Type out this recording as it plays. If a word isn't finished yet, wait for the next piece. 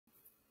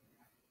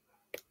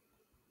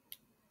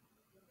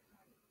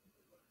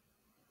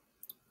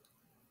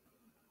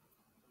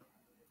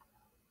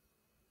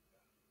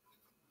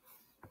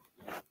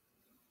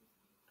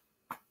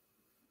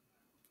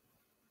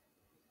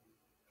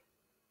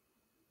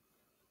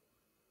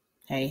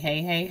Hey,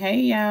 hey, hey, hey,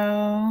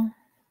 y'all.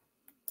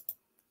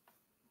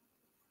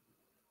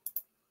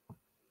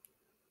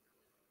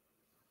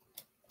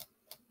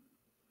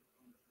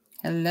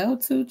 Hello,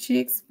 Two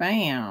Chicks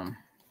fam.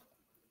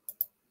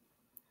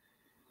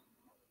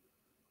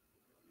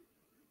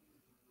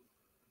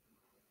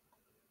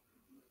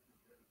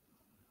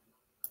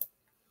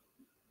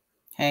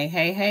 Hey,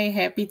 hey, hey,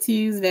 happy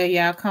Tuesday.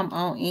 Y'all come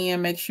on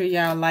in. Make sure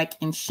y'all like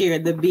and share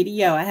the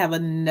video. I have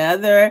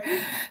another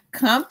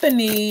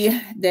company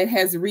that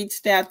has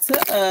reached out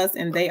to us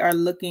and they are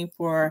looking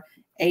for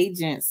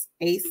agents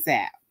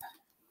ASAP.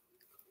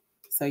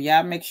 So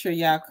y'all make sure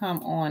y'all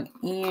come on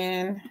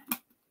in,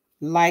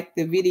 like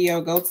the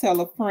video, go tell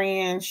a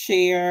friend,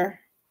 share.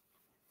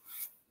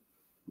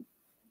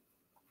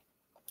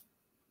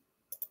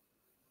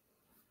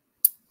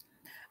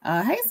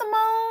 Hey, Simone.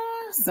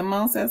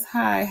 Simone says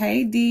hi.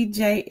 Hey,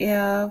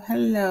 DJF.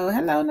 Hello.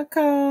 Hello,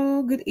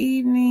 Nicole. Good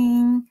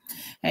evening.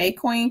 Hey,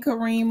 Queen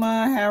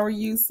Karima. How are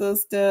you,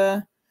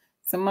 sister?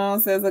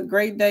 Simone says a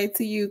great day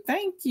to you.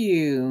 Thank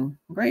you.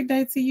 Great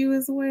day to you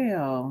as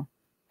well.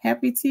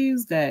 Happy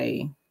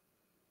Tuesday.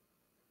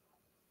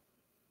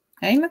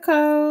 Hey,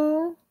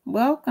 Nicole.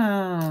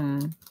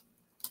 Welcome.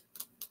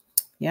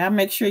 Y'all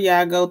make sure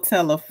y'all go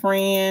tell a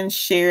friend,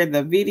 share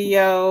the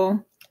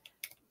video.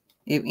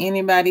 If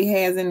anybody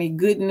has any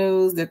good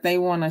news that they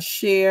want to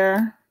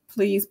share,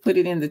 please put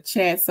it in the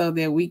chat so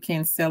that we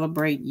can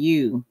celebrate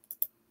you.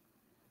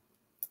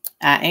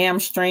 I am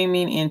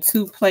streaming in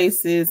 2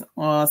 places.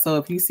 So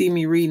if you see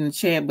me reading the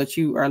chat, but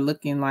you are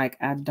looking like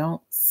I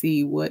don't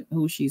see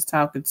who she's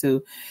talking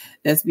to,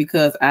 that's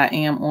because I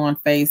am on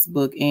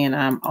Facebook and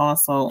I'm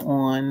also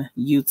on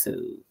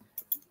YouTube.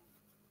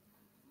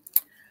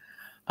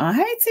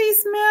 Hey, T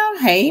Smell.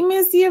 Hey,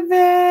 Miss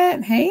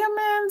Yvette. Hey,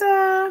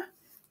 Amanda.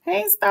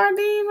 Hey, Star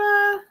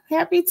Diva.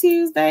 Happy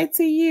Tuesday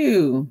to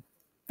you.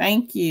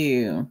 Thank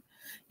you.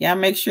 Y'all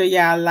make sure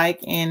y'all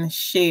like and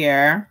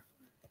share.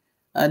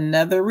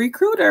 Another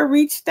recruiter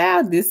reached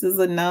out. This is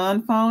a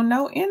non-phone,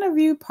 no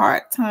interview,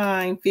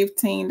 part-time,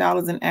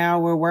 $15 an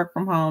hour, work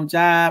from home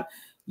job.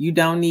 You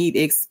don't need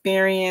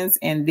experience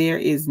and there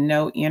is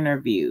no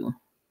interview.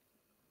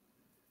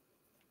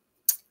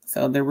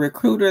 So the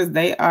recruiters,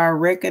 they are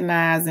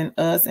recognizing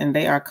us and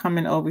they are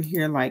coming over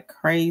here like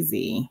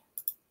crazy.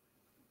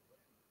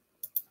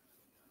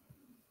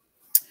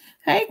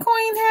 Hey,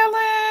 Queen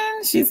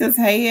Helen. She says,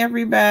 hey,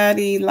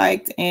 everybody,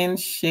 liked and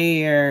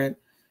shared.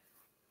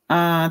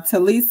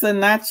 Talisa,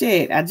 not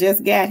yet. I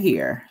just got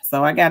here.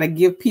 So I got to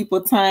give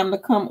people time to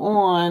come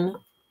on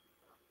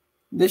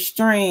the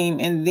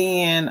stream and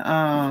then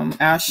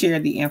I'll share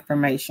the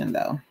information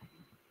though.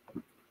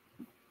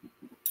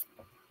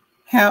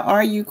 How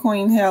are you,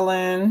 Queen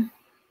Helen?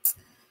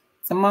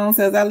 Simone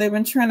says, I live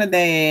in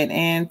Trinidad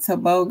and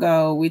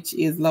Tobago, which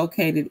is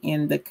located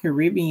in the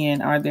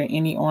Caribbean. Are there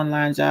any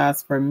online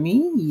jobs for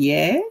me?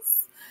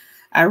 Yes,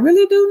 I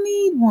really do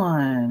need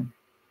one.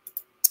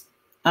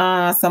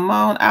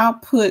 Simone, I'll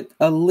put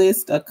a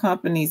list of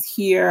companies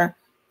here.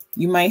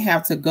 You may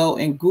have to go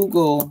and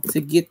Google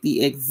to get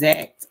the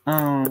exact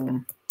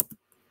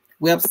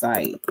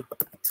website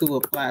to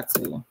apply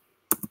to.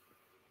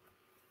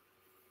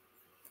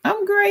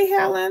 I'm great,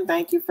 Helen.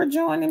 Thank you for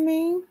joining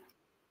me.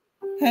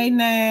 Hey,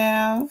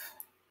 Nav.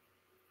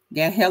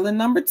 Got Helen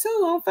number 2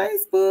 on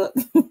Facebook.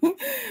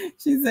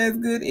 She says,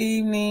 good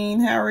evening.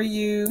 How are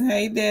you?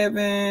 Hey,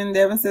 Devin.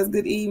 Devin says,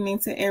 good evening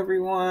to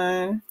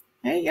everyone.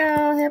 Hey,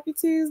 y'all. Happy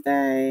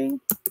Tuesday.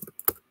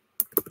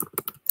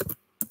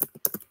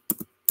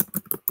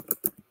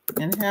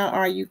 And how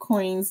are you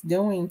queens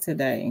doing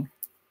today?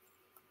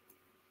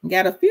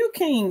 Got a few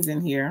kings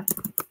in here.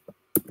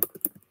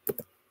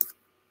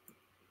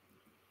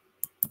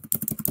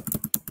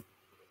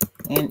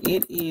 And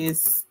it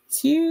is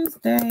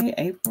Tuesday,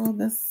 April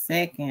the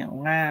 2nd.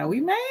 Wow,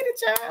 we made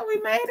it, y'all. We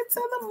made it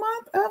to the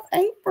month of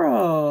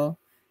April.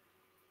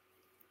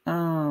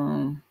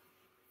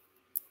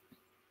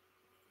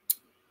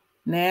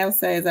 Nav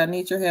says, I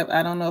need your help.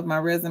 I don't know if my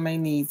resume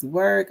needs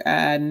work.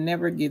 I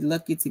never get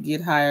lucky to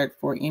get hired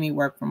for any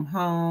work from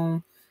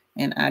home,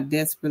 and I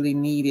desperately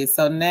need it.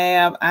 So,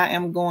 Nav, I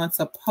am going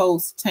to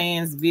post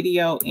Tan's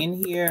video in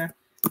here.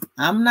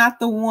 I'm not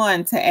the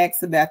one to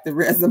ask about the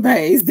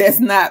resumes. That's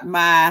not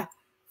my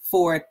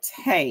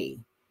forte.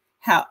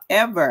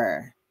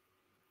 However,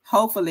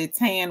 hopefully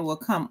Tan will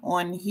come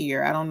on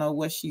here. I don't know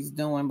what she's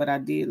doing, but I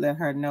did let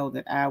her know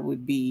that I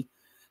would be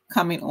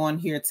coming on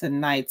here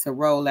tonight to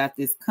roll out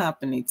this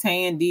company.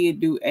 Tan did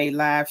do a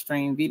live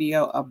stream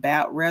video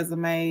about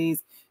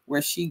resumes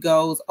where she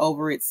goes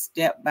over it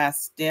step by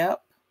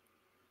step.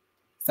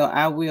 So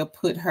I will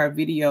put her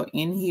video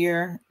in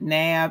here.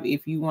 Nav,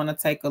 if you want to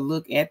take a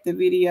look at the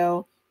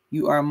video,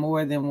 you are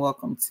more than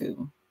welcome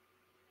to.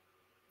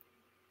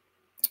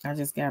 I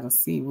just got to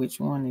see which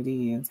one it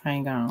is.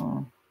 Hang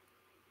on.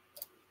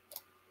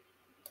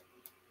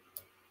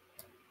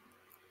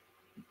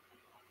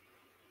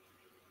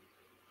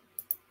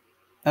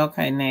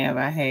 Okay, Nav,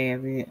 I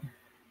have it.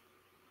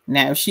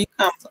 Now, if she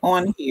comes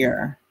on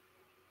here,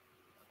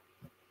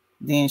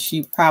 then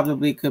she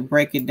probably could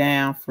break it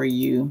down for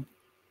you.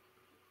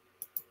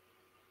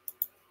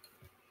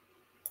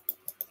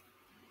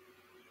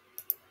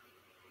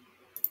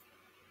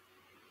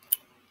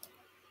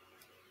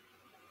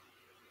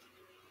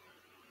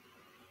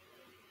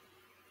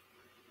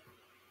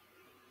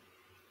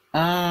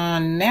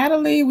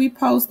 Natalie, we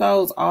post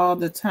those all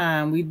the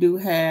time. We do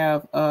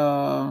have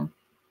 2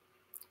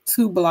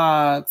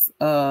 blogs.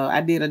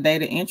 I did a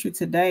data entry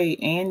today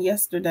and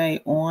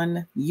yesterday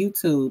on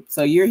YouTube.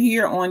 So you're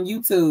here on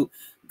YouTube.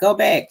 Go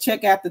back,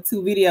 check out the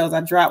 2 videos.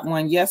 I dropped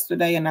one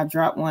yesterday and I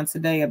dropped one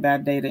today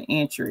about data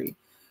entry.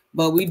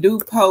 But we do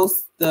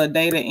post the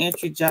data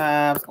entry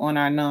jobs on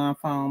our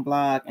non-phone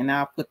blog, and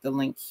I'll put the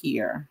link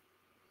here.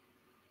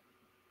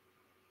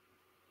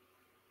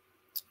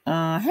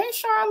 Hey,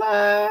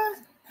 Charlotte.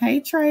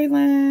 Hey,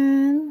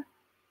 Traylon.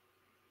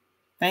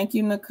 Thank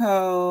you,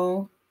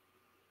 Nicole.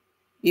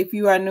 If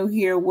you are new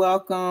here,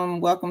 welcome.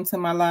 Welcome to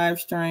my live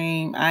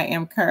stream. I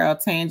am Carol.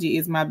 Tangi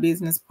is my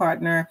business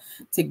partner.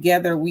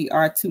 Together, we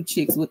are 2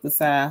 chicks with a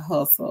side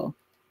hustle.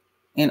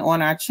 And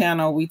on our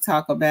channel, we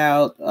talk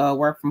about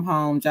work from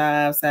home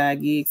jobs,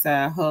 side gigs,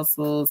 side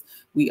hustles.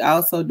 We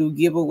also do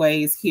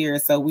giveaways here.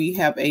 So we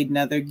have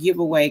another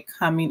giveaway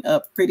coming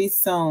up pretty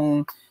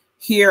soon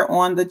here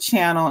on the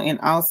channel and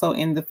also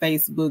in the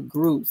Facebook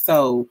group.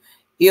 So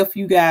if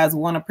you guys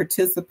want to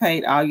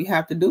participate, all you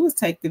have to do is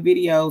take the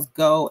videos,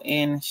 go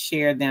and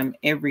share them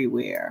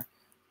everywhere.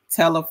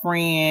 Tell a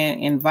friend,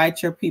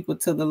 invite your people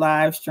to the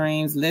live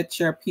streams, let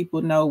your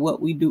people know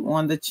what we do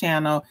on the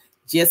channel.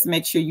 Just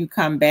make sure you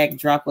come back,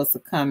 drop us a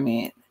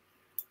comment.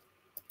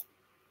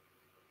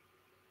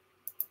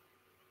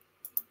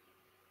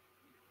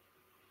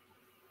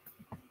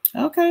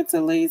 Okay,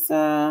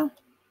 Talisa.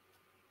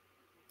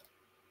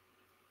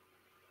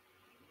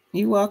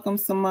 You're welcome,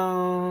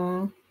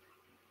 Simone.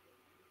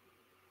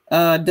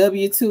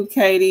 W-2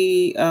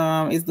 Katie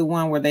is the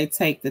one where they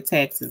take the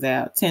taxes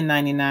out.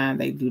 1099,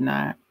 they do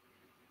not.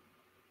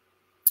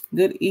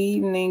 Good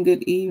evening,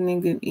 good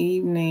evening, good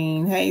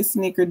evening. Hey,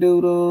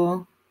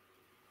 Snickerdoodle.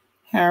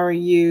 How are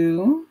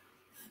you?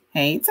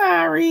 Hey,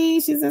 Tari.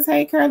 She says,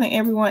 hey, Carol, and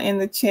everyone in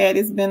the chat.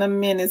 It's been a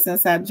minute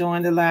since I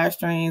joined the live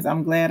streams.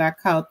 I'm glad I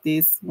caught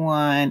this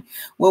one.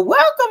 Well,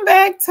 welcome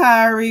back,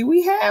 Tari.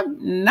 We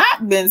have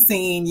not been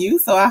seeing you,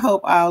 so I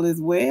hope all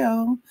is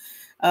well.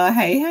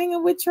 Hey,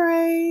 hanging with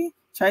Trey.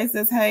 Trey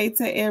says, hey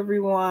to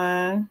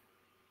everyone.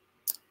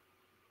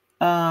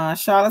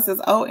 Charlotte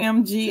says,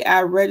 OMG,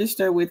 I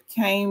registered with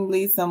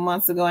Cambly some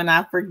months ago and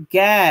I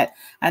forgot.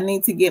 I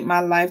need to get my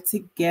life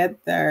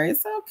together.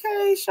 It's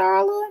okay,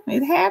 Charlotte.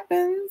 It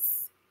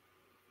happens.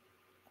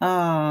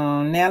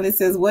 Natalie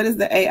says, what is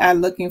the AI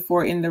looking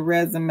for in the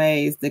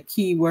resumes? The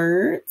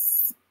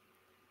keywords.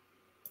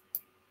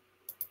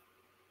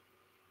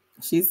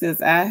 She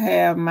says, I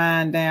have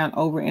mine down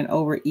over and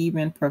over,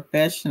 even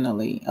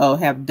professionally. Oh,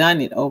 have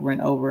done it over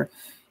and over.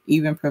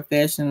 Even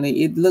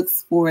professionally. It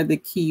looks for the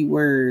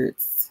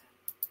keywords.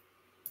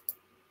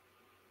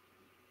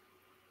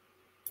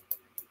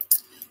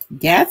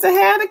 Got to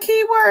have the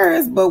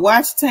keywords, but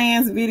watch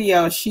Tan's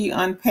video. She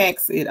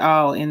unpacks it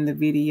all in the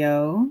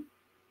video.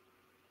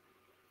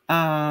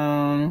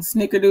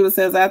 Snickerdoodle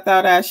says, I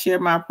thought I'd share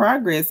my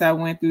progress. I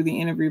went through the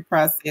interview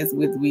process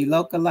with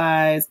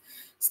WeLocalize.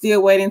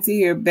 Still waiting to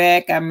hear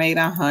back. I made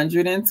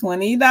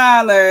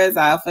 $120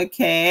 off a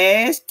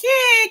Cash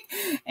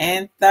Kick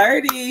and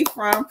 $30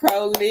 from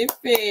Prolific.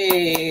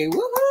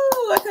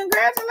 Woohoo!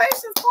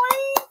 Congratulations,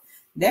 Queen.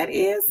 That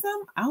is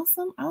some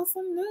awesome,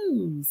 awesome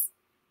news.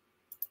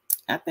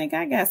 I think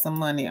I got some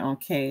money on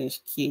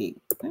Cash Kick.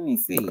 Let me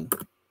see.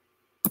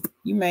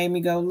 You made me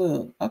go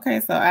look. Okay,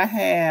 so I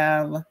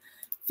have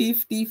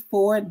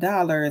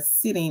 $54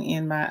 sitting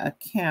in my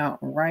account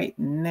right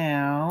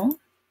now.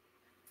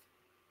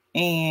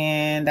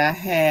 And I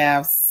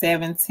have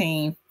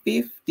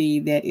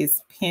 $17.50 that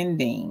is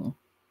pending.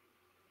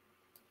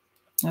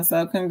 And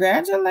so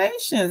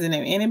congratulations. And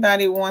if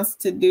anybody wants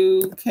to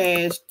do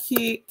Cash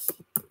Kick,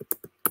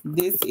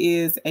 this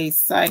is a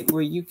site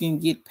where you can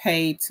get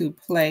paid to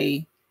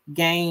play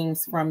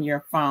games from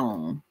your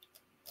phone.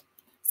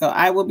 So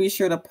I will be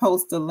sure to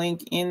post the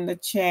link in the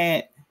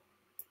chat.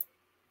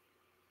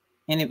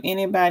 And if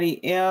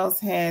anybody else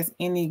has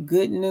any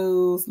good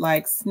news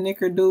like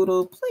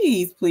Snickerdoodle,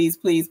 please, please,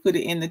 please put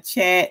it in the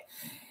chat.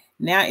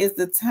 Now is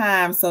the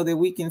time so that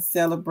we can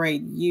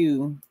celebrate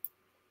you.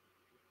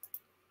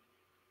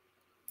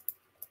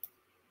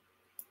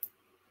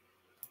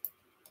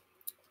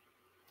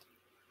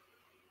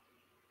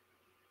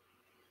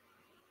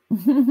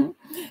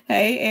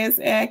 Hey, S.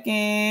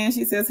 Atkins.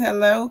 She says,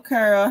 hello,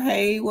 Carol.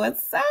 Hey,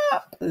 what's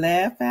up?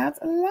 Laugh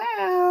out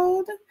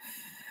loud.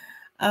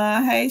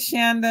 Hey,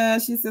 Shanda.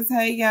 She says,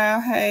 hey,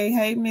 y'all.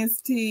 Hey, Miss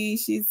T.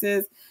 She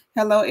says,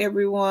 hello,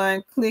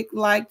 everyone. Click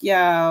like,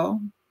 y'all.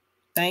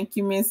 Thank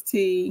you, Miss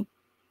T.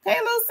 Hey,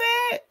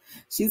 Lucette.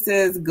 She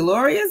says,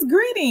 glorious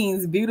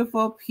greetings,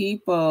 beautiful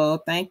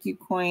people. Thank you,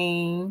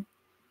 Queen.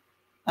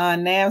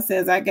 Nav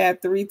says, I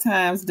got 3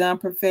 times done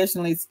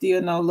professionally,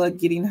 still no luck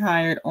getting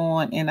hired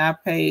on, and I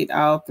paid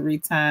all 3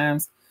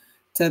 times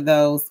to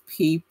those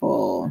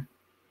people.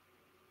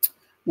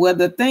 Well,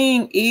 the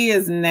thing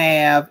is,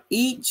 Nav,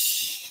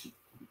 each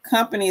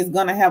company is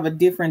going to have a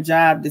different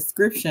job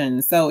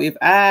description. So if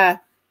I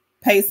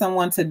pay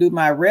someone to do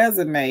my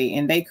resume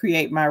and they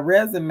create my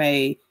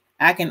resume,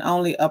 I can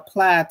only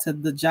apply to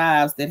the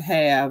jobs that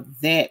have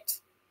that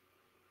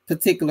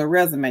particular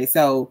resume.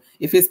 So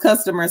if it's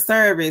customer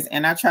service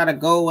and I try to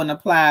go and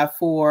apply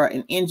for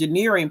an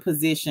engineering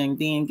position,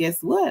 then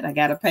guess what? I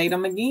got to pay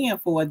them again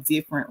for a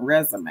different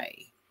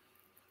resume.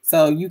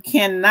 So you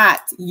cannot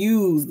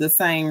use the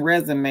same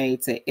resume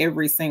to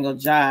every single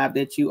job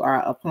that you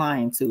are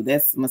applying to.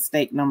 That's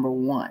mistake number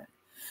one.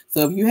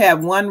 So if you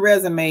have one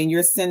resume and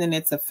you're sending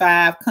it to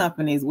 5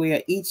 companies,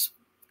 where each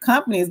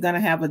company is going to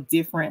have a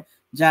different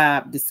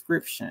job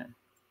description.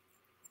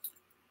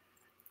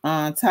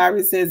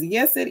 Tyree says,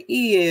 yes, it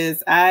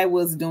is. I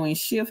was doing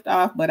shift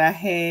off, but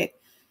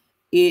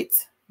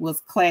it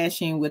was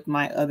clashing with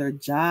my other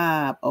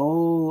job.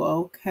 Oh,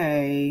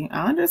 okay.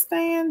 I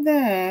understand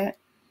that.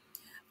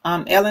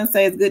 Ellen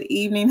says, good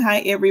evening.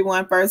 Hi,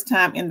 everyone. First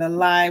time in the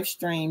live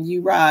stream.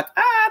 You rock.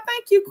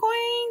 Thank you,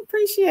 Queen.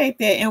 Appreciate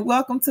that. And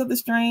welcome to the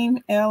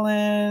stream,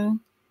 Ellen.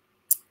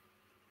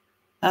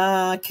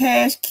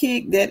 Cash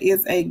Kick, that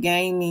is a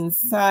gaming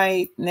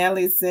site.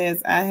 Nelly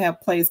says, I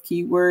have placed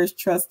keywords,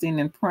 trusting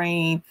and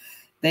praying.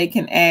 They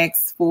can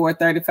ask for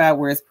 35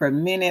 words per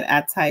minute.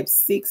 I type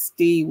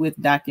 60 with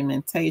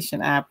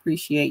documentation. I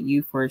appreciate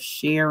you for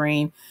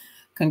sharing.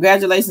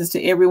 Congratulations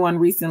to everyone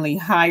recently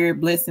hired.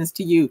 Blessings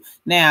to you.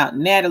 Now,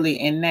 Natalie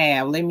and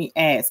Nav, let me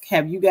ask,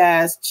 have you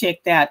guys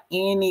checked out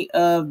any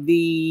of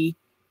the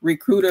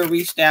recruiter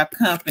reached out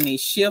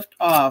companies? Shift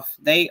Off,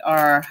 they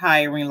are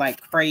hiring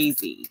like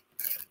crazy.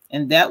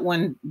 And that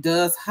one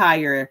does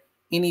hire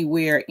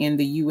anywhere in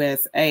the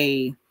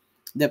USA.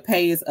 The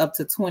pay is up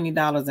to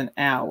 $20 an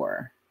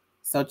hour.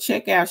 So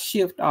check out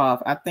Shift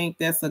Off. I think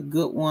that's a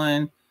good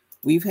one.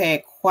 We've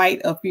had quite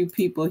a few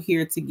people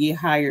here to get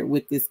hired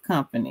with this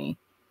company.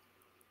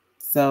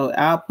 So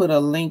I'll put a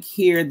link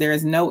here.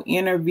 There's no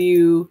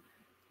interview.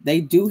 They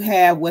do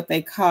have what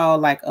they call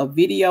like a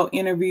video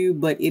interview,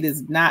 but it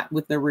is not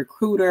with the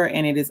recruiter,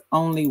 and it is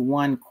only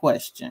one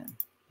question.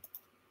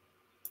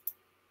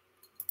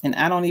 And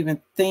I don't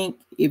even think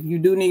if you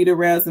do need a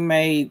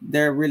resume,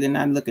 they're really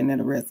not looking at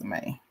a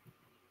resume.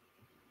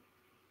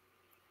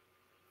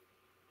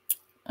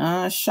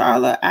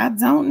 Charlotte, I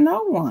don't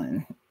know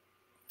one.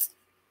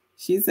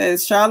 She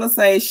says, Charlotte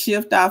says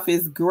Shift Off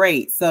is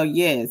great. So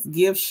yes,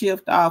 give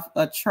Shift Off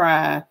a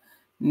try.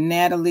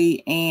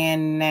 Natalie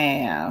and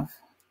Nav.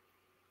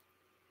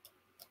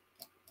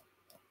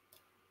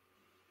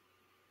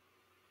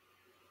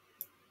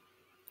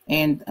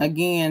 And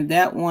again,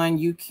 that one,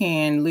 you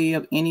can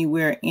live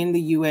anywhere in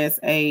the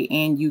USA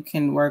and you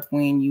can work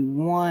when you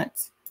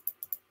want.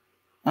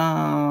 Hey,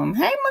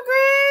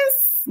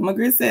 Magriz.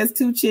 Magriz says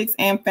 2 chicks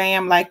and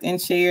fam liked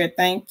and shared.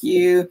 Thank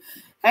you.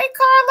 Hey,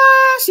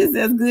 Carla. She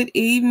says, good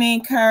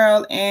evening,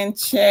 Carl and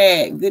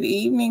Chad. Good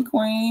evening,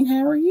 Queen.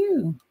 How are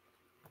you?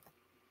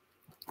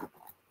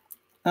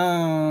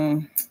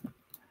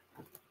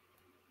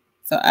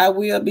 So I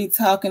will be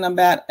talking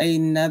about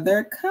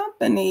another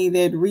company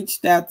that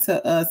reached out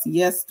to us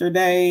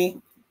yesterday.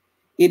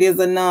 It is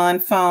a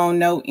non-phone,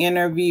 no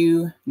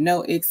interview,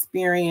 no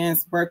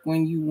experience, work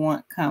when you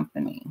want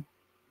company.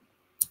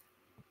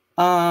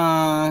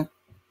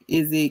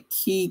 Is it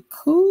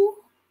Kiku?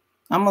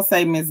 I'm going to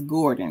say Miss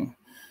Gordon.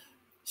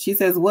 She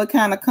says, what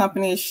kind of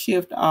company is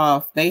Shift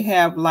Off? They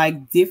have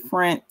like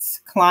different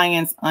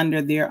clients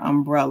under their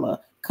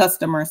umbrella.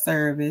 Customer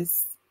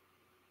service.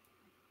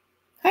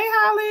 Hey,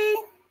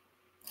 Holly.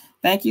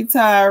 Thank you,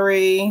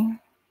 Tyree.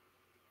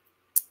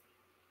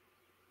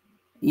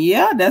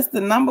 Yeah, that's the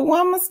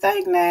 #1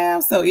 mistake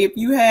now. So if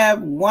you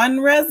have one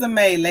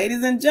resume,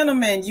 ladies and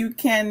gentlemen, you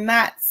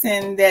cannot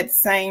send that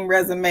same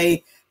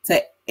resume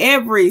to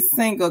every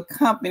single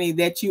company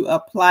that you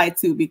apply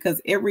to,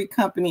 because every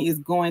company is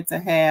going to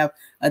have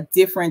a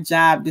different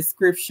job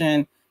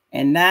description.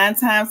 And 9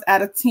 times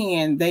out of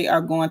 10, they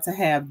are going to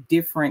have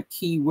different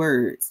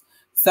keywords.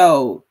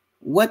 So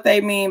what they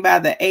mean by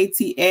the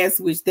ATS,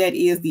 which that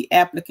is the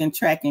applicant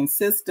tracking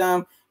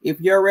system, if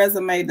your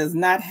resume does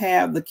not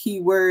have the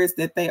keywords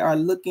that they are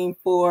looking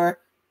for,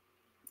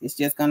 it's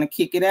just going to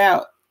kick it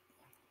out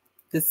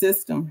the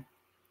system.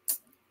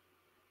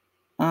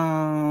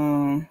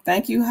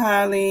 Thank you,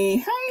 Holly.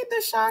 Hey,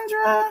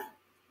 Deshandra.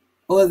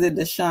 Or is it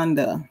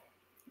Deshonda?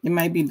 It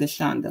might be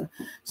Deshonda.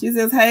 She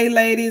says, hey,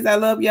 ladies, I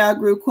love y'all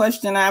group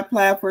question. I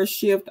applied for a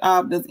Shift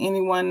Off. Does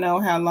anyone know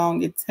how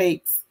long it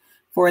takes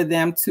for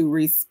them to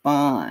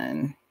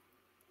respond?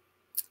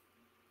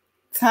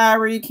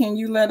 Tyree, can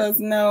you let us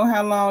know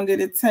how long did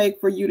it take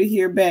for you to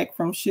hear back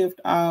from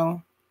Shift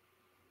Off?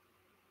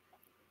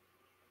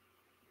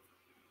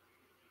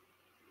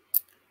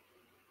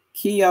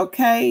 Key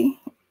okay?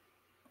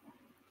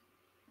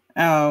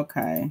 Oh,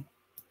 okay.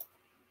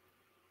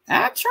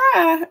 I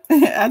try.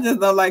 I just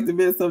don't like to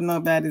mess up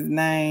nobody's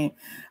name.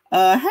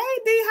 Hey,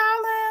 D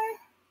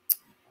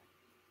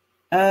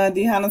Holland.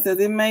 D Holland says,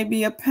 it may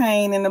be a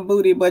pain in the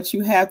booty, but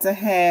you have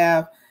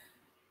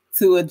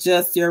to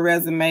adjust your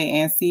resume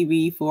and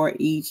CV for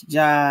each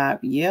job.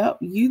 Yep,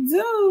 you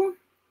do.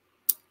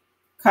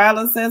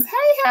 Carla says,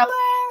 hey, Helen.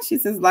 She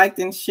says, liked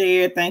and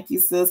shared. Thank you,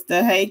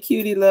 sister. Hey,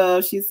 cutie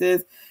love. She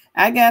says,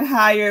 I got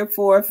hired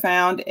for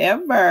Found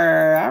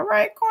Ever. All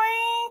right, Queen.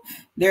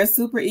 They're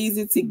super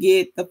easy to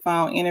get the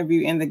phone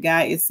interview, and the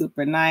guy is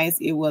super nice.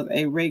 It was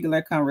a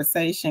regular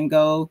conversation.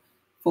 Go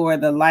for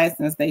the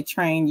license. They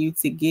train you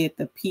to get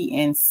the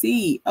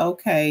PNC.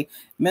 Okay,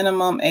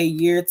 minimum a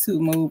year to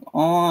move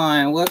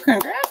on. Well,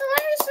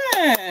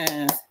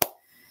 congratulations.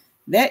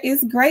 That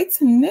is great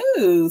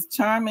news.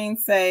 Charming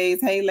says,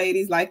 hey,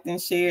 ladies, liked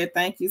and shared.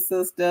 Thank you,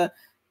 sister.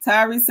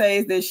 Tyree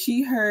says that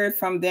she heard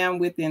from them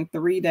within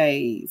 3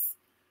 days.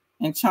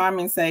 And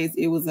Charming says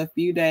it was a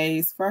few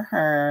days for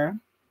her.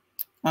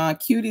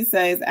 Cutie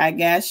says, I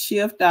got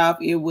shift off.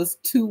 It was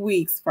 2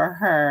 weeks for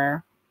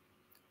her.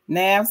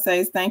 Nav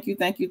says, thank you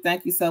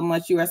so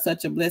much. You are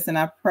such a blessing.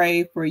 I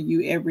pray for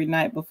you every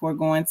night before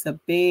going to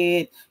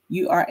bed.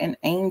 You are an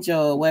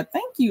angel. Well,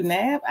 thank you,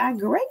 Nav. I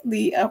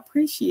greatly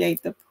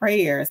appreciate the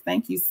prayers.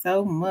 Thank you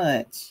so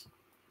much.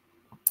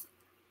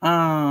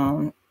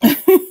 Tyree,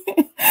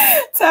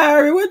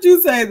 what'd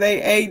you say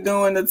they ate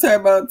during the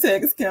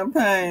TurboTax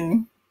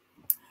campaign?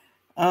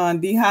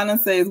 D.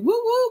 Holland says, woo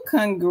woo,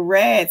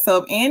 congrats. So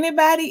if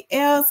anybody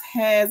else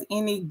has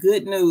any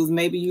good news,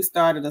 maybe you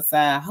started a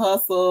side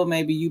hustle,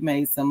 maybe you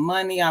made some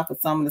money off of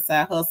some of the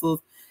side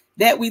hustles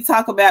that we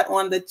talk about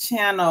on the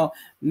channel,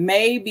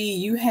 maybe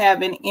you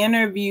have an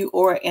interview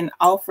or an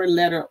offer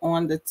letter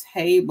on the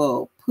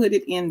table, put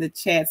it in the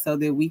chat so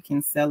that we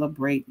can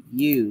celebrate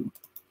you.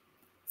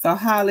 So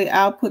Holly,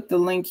 I'll put the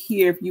link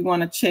here if you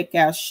want to check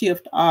out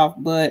Shift Off,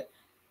 but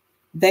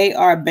they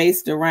are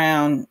based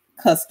around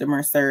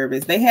customer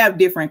service. They have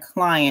different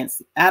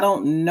clients. I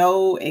don't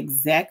know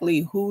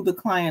exactly who the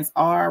clients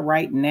are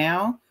right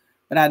now,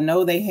 but I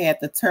know they had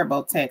the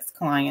TurboTax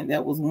client.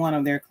 That was one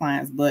of their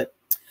clients, but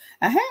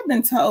I have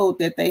been told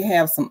that they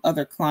have some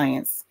other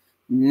clients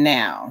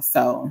now.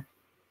 So,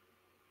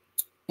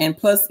 and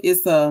plus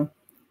it's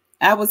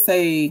I would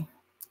say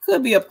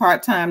could be a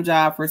part-time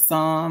job for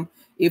some.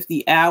 If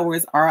the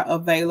hours are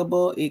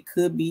available, it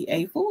could be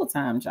a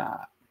full-time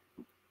job.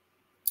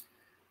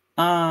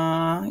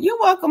 You're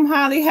welcome,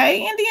 Holly. Hey,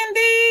 Indian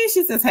D.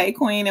 She says, hey,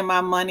 Queen, and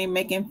my money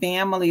making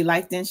family.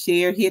 Like and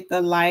share. Hit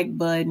the like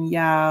button,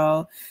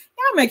 y'all.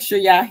 Y'all make sure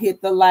y'all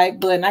hit the like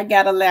button. I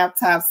got a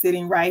laptop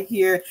sitting right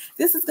here.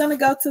 This is gonna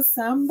go to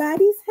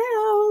somebody's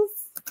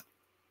house.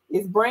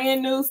 It's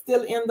brand new,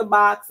 still in the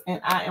box,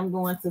 and I am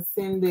going to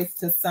send this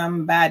to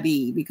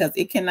somebody because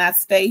it cannot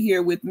stay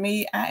here with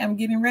me. I am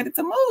getting ready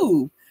to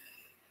move.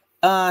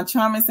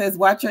 Charmin says,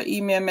 watch your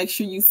email. Make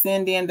sure you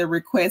send in the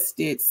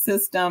requested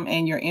system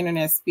and your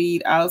internet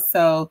speed.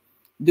 Also,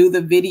 do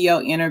the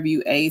video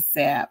interview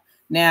ASAP.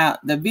 Now,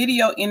 the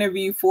video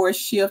interview for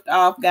Shift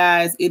Off,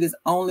 guys, it is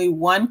only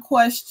one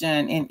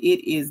question, and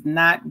it is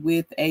not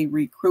with a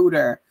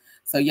recruiter.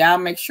 So y'all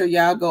make sure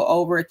y'all go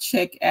over,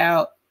 check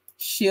out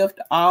Shift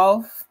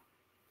Off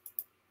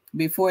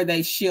before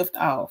they shift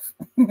off.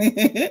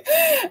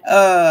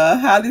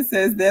 Holly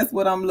says, that's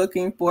what I'm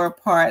looking for,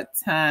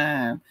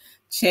 part-time.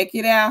 Check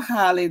it out,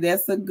 Holly.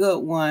 That's a good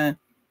one.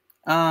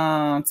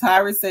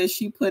 Tyra says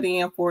she put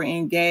in for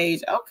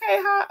Engage.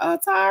 Okay,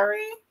 Tyra.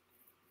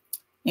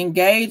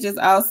 Engage is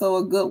also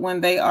a good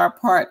one. They are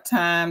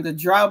part-time. The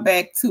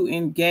drawback to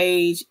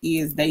Engage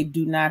is they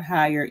do not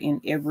hire in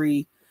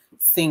every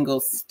single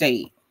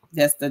state.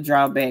 That's the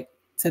drawback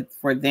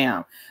for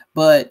them.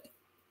 But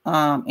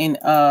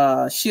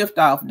Shift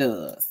Off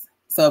does.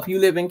 So if you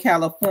live in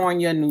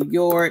California, New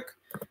York,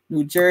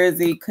 New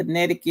Jersey,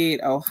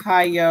 Connecticut,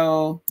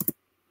 Ohio,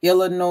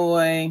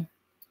 Illinois,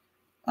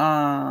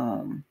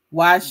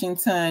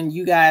 Washington,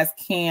 you guys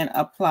can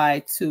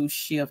apply to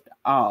Shift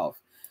Off.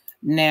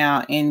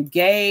 Now,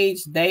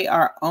 Engage, they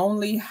are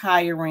only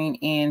hiring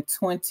in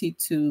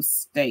 22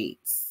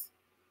 states.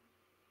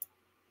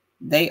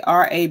 They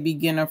are a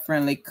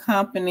beginner-friendly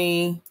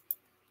company.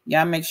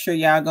 Y'all make sure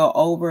y'all go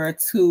over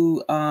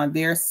to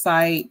their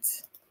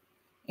site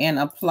and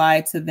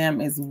apply to them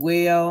as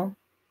well.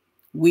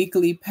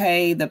 Weekly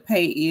pay, the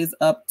pay is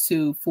up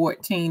to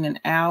 $14 an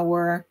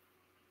hour.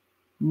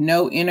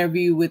 No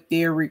interview with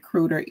their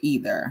recruiter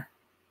either.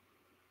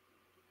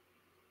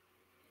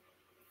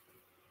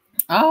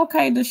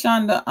 Okay,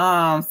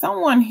 Deshonda,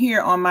 someone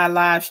here on my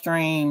live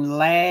stream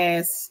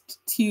last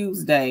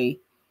Tuesday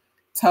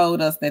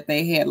told us that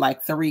they had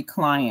like 3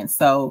 clients.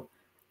 So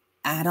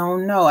I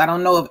don't know. I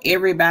don't know if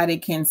everybody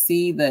can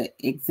see the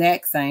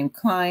exact same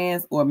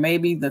clients, or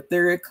maybe the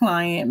 3rd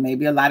client,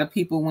 maybe a lot of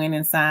people went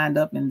and signed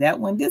up and that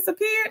one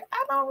disappeared.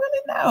 I don't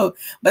really know,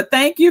 but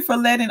thank you for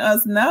letting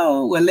us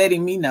know, or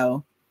letting me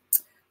know.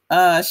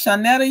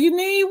 Shanetta, you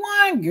need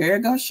one? Girl,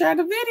 go share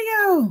the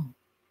video.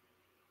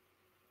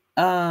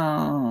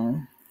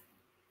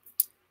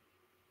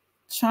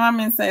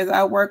 Charmin says,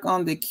 I work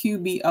on the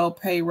QBO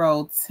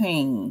payroll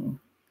team.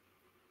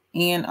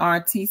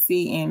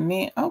 NRTC and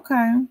Mint.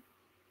 Okay.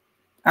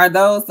 Are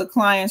those the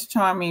clients,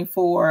 Charming,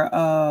 for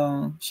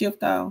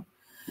Shift Off?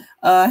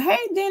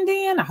 Hey,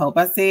 Din, I hope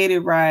I said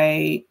it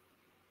right.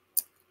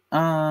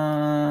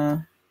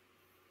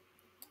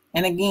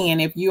 And again,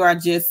 if you are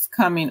just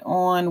coming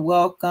on,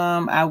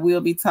 welcome. I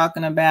will be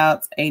talking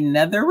about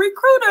another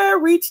recruiter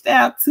reached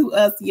out to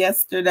us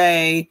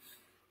yesterday.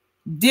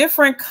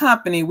 Different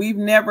company. We've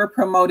never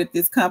promoted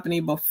this company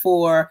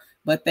before,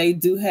 but they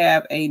do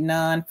have a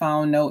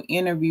non-phone, no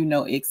interview,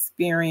 no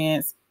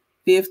experience,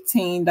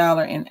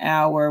 $15 an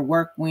hour,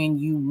 work when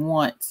you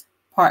want,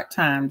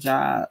 part-time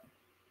job.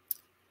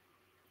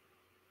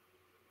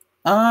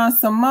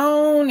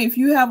 Simone, if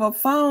you have a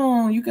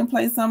phone, you can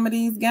play some of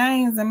these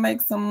games and make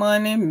some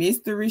money.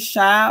 Mystery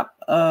shop,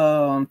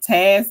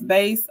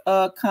 task-based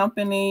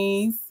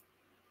companies.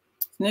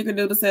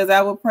 Snickerdoodle says,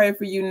 I will pray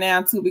for you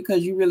now too,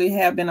 because you really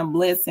have been a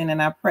blessing,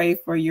 and I pray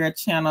for your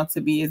channel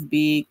to be as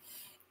big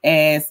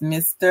as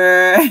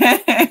Mr.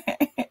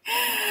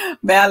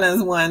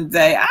 Balance one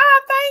day.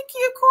 Thank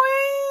you,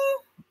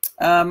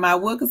 Queen. My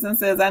Wilkerson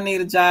says, I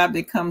need a job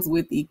that comes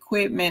with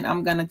equipment.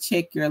 I'm going to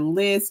check your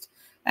list.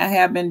 I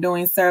have been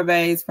doing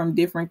surveys from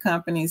different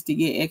companies to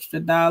get extra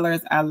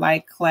dollars. I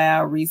like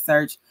cloud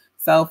research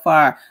so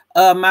far.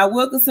 My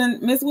Wilkerson,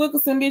 Miss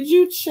Wilkerson, did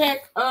you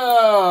check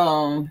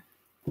Found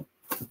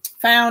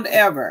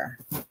Ever?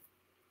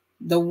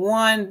 The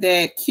one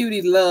that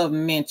Cutie Love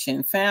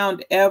mentioned,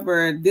 Found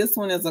Ever. This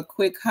one is a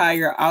quick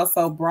hire.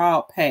 Also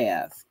Broad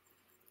Path.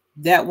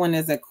 That one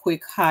is a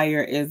quick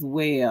hire as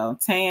well.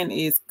 Tan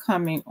is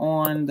coming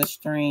on the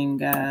stream,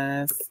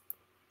 guys.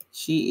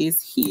 She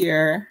is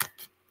here.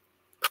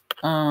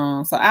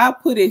 So I'll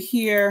put it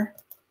here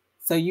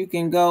so you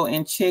can go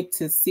and check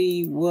to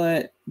see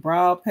what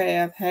Broad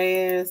Path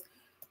has.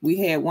 We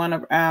had one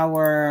of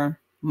our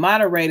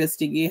moderators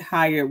to get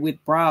hired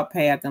with Broad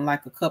Path in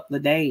like a couple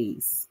of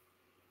days.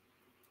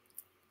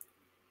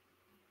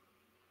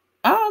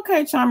 Oh,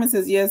 okay, Charmin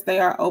says, yes, they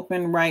are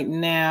open right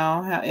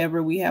now.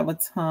 However, we have a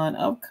ton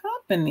of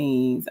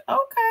companies.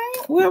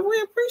 Okay, well, we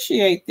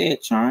appreciate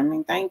that,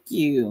 Charmin. Thank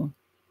you.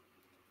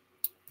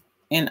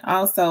 And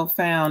also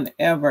Found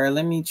Ever.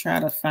 Let me try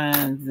to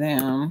find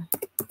them.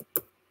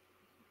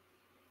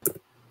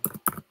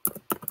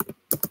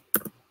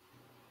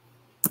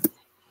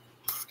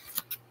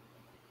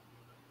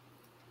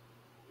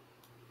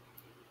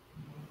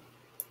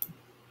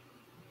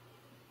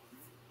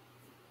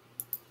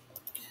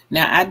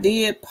 Now, I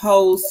did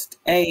post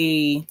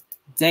a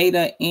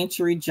data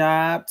entry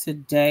job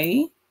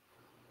today.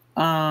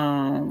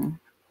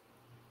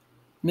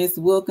 Miss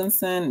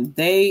Wilkinson,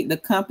 the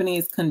company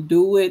is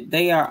Conduit.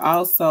 They are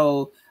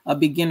also a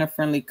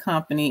beginner-friendly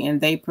company, and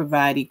they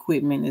provide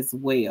equipment as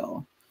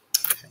well.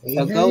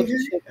 So go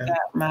check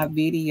out my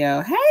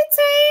video. Hey,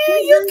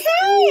 Tim, you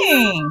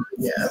came.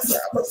 Yes, I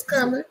was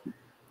coming.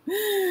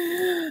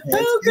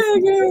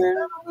 Okay,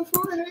 girl.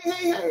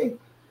 Hey.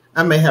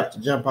 I may have to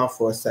jump off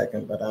for a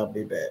second, but I'll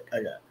be back.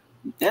 I got it.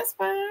 That's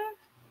fine.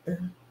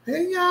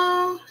 Hey,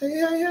 y'all.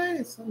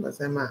 Hey.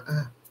 Somebody's in my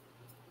eye.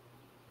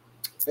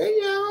 Hey,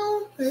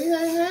 y'all.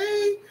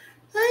 Hey.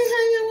 Hey,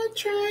 y'all.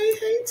 Trey.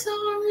 Hey,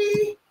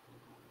 Tori.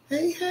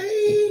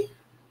 Hey.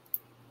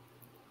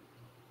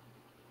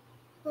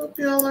 Hope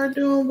y'all are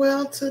doing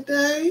well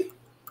today.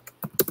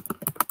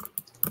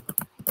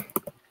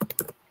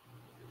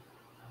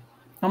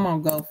 I'm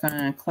going to go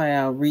find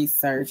Cloud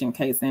Research in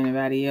case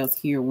anybody else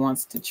here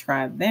wants to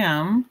try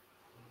them.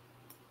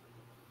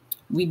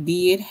 We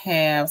did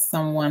have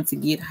someone to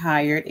get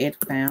hired at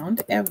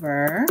Found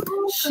Ever.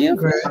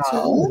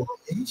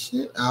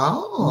 Congratulations.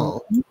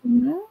 Oh.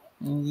 Mm-hmm.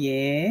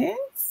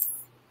 Yes.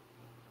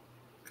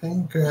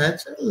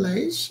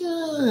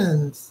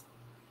 Congratulations.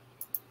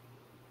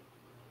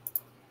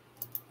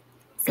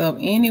 So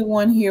if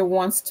anyone here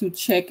wants to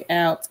check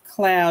out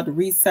Cloud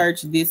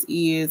Research, this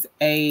is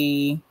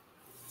a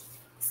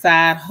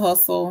side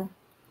hustle.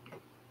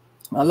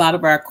 A lot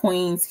of our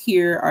queens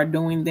here are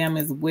doing them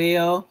as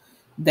well.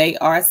 They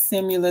are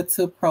similar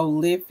to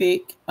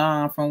Prolific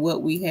from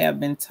what we have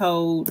been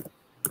told.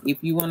 If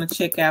you want to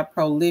check out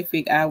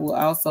Prolific, I will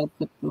also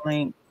put the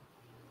link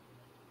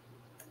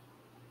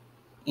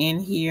in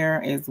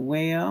here as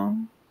well.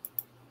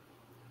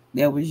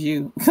 That was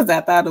you, because I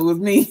thought it was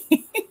me.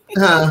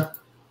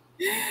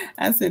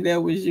 I said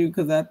that was you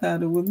because I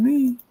thought it was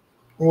me.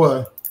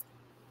 What?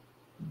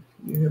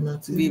 You hear my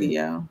TV?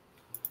 Video.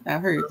 I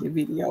heard your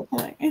video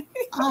playing.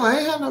 Oh, I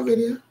ain't have no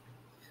video.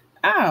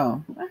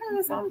 Oh, I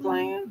heard something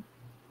playing.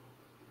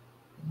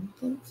 I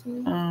think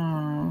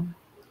so.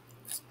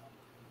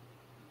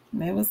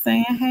 They were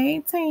saying,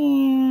 hey,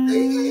 Tim.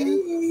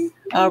 Hey.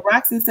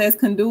 Roxy says,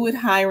 Conduit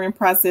hiring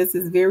process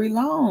is very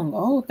long.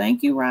 Oh,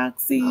 thank you,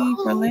 Roxy,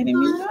 for letting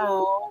me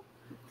know.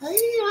 Hey,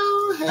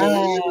 y'all.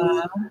 Hey.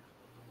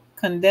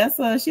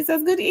 Condessa, she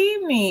says, good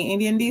evening.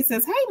 And then D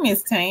says, hey,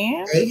 Miss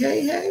Tan.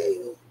 Hey.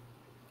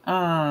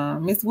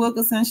 Miss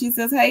Wilkerson, she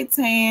says, hey,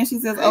 Tan. She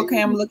says,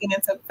 okay, I'm looking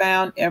into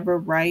Found Ever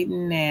right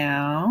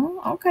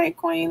now. Okay,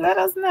 Queen, let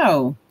us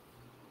know.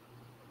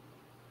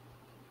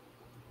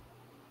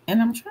 And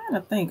I'm trying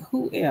to think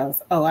who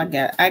else. Oh,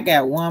 I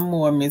got one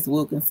more, Miss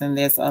Wilkinson.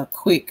 That's a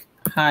quick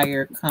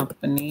hire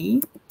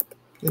company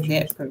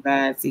that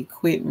provides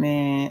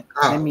equipment.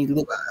 Let me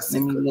look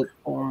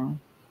for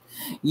them.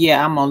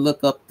 Yeah, I'm gonna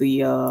look up the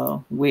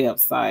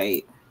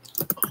website.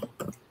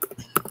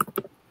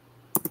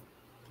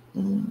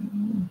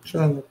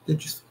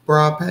 Did you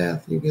Broad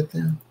Path? You get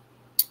them?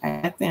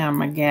 I think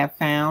I'm a gap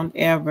found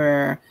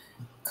ever.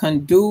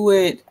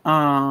 Conduit.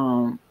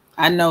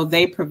 I know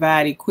they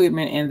provide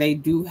equipment and they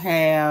do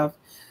have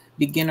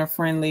beginner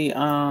friendly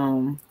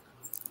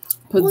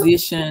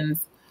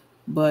positions,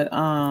 but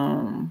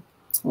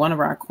one of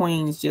our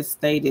queens just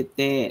stated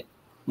that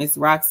Miss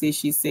Roxy,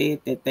 she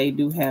said that they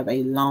do have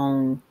a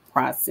long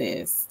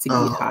process to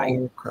get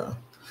hired. Okay.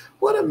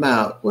 What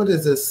about, what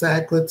is it,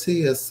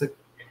 Saglity or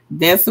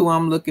That's who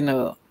I'm looking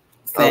up.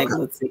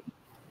 Saglity. Okay.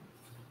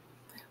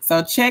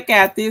 So check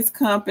out this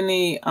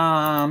company,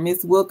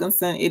 Miss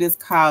Wilkinson. It is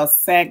called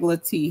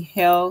Saglity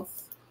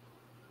Health.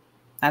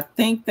 I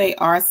think they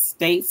are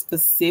state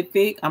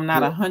specific. I'm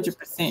not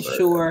 100%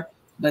 sure,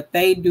 but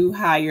they do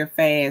hire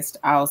fast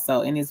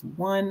also. And it's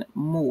one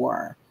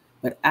more,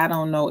 but I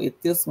don't know if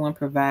this one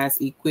provides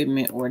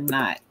equipment or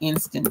not.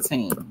 Instant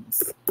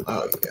Teams.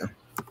 Oh, yeah.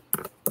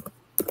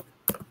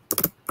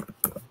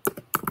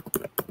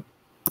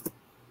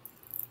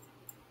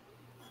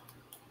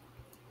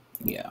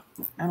 Yeah.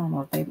 I don't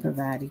know if they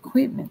provide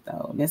equipment,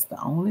 though. That's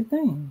the only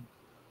thing.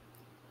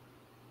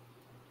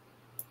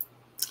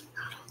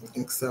 I don't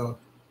think so.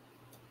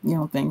 You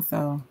don't think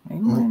so? They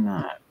might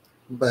not.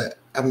 But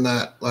I'm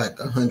not like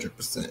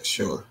 100%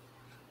 sure.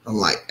 I'm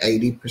like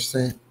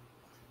 80%.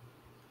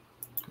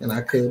 And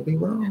I could be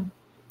wrong.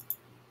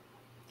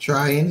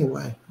 Try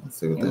anyway. Let's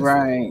see what that's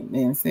right.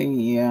 And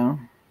see, yeah.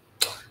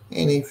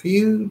 And if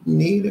you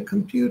need a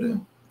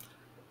computer,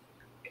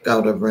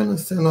 go to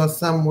Renison or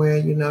somewhere.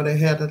 You know, they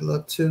had a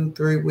little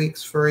 2-3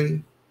 weeks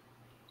free.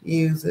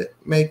 Use it,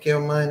 make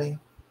your money,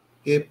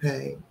 get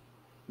paid,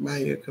 buy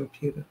your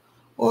computer.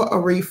 Or a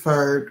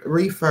refurb.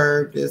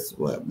 Refurb is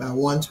what, about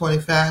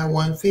 $125,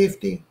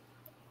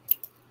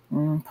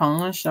 $150?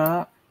 Pawn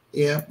shop.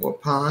 Yeah, or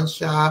pawn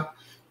shop.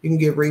 You can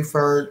get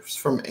refurbs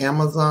from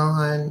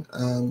Amazon,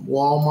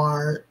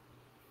 Walmart.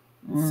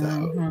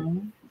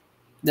 So,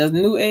 does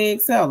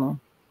Newegg sell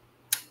them?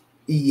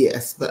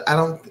 Yes, but I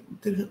don't.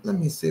 Let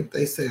me see if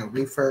they sell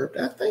refurb.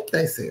 I think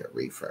they sell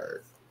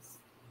refurb.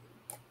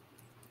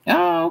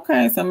 Oh,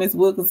 okay. So Miss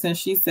Wilkinson,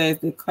 she says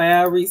the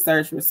Cloud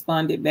Research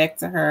responded back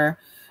to her,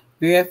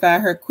 verify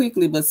her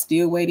quickly, but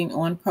still waiting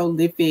on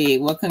Prolific.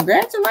 Well,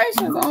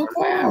 congratulations on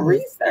Cloud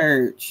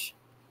Research.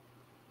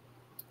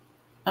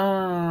 Hey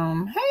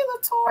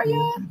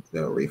Latoya.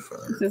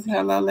 She says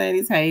hello,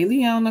 ladies. Hey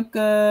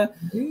Leonica.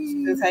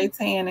 She says hey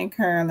Tan and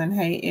Carolyn.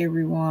 Hey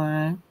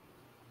everyone.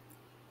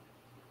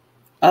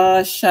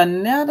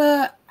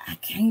 Shanetta, I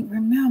can't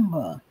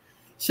remember.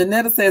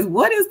 Shanetta says,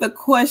 what is the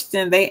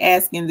question they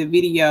ask in the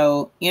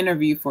video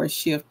interview for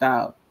Shift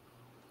Out?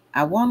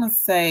 I want to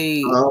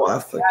say, I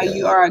forgot. Why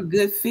you are a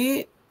good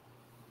fit.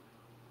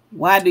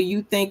 Why do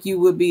you think you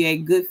would be a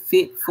good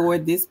fit for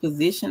this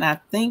position? I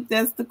think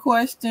that's the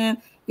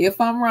question. If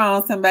I'm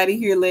wrong, somebody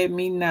here let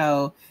me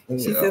know. Yeah.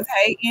 She says,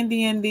 hey,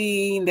 Indian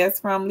D. That's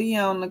from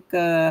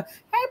Leonica.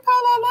 Hey,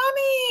 Paula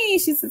Lonnie.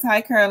 She says,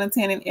 hi, Carol and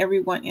Tan and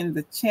everyone in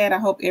the chat. I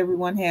hope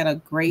everyone had a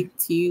great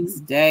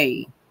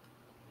Tuesday.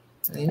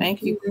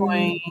 Thank you,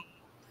 Queen.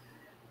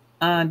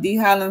 D.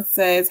 Holland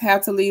says,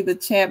 have to leave the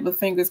chat, but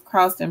fingers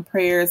crossed and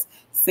prayers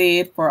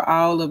said for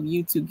all of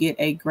you to get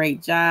a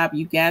great job.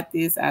 You got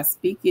this. I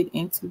speak it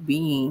into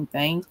being.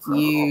 Thank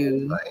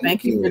you.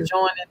 Thank you for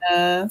joining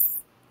us.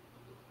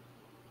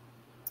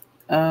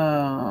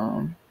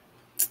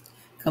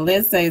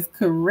 Colette says,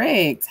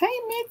 correct. Hey,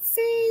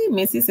 Mitzi.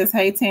 Mitzi says,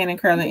 hey, Tan and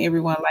Carolyn,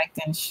 everyone liked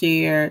and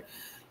shared.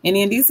 And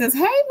Indy says,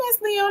 hey, Miss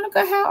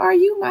Leonica, how are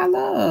you, my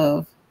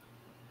love?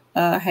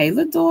 Hey,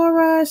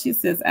 Ladora. She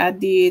says, I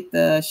did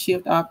the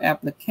Shift Off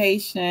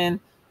application.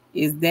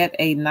 Is that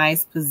a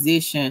nice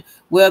position?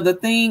 Well, the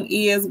thing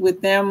is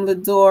with them,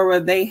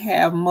 Ladora, they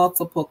have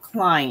multiple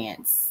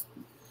clients.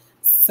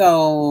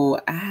 So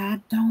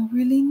I don't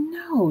really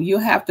know. You'll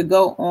have to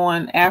go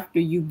on after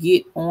you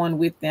get on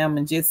with them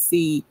and just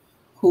see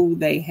who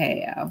they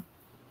have.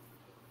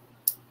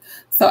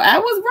 So I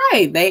was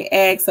right. They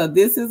asked, so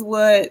this is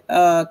what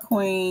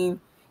Queen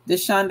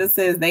Deshonda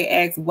says. They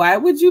asked, why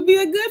would you be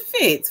a good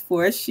fit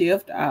for a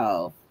Shift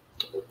Off?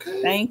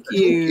 Okay. Thank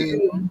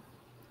you.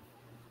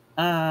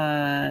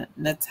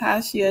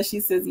 Natasha, she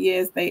says,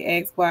 yes, they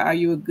asked, why are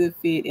you a good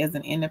fit as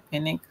an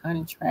independent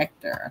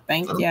contractor?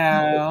 Thank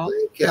y'all.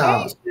 Thank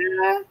y'all.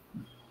 Hey,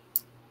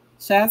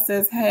 Sha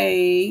says,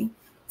 hey.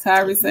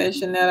 Tyree says,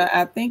 Shanetta,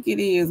 I think it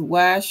is.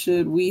 Why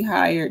should we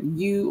hire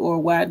you, or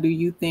why do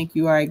you think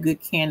you are a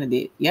good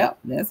candidate? Yep,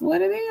 that's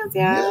what it is,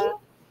 y'all.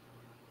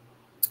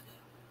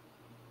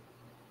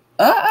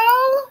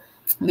 Uh-oh.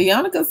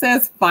 Leonica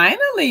says,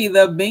 finally,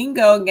 the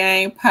bingo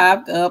game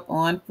popped up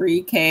on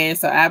free cash.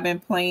 So I've been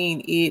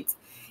playing it.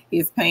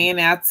 It's paying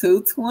out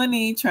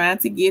 $220, trying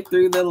to get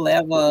through the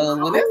level.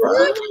 Well, that's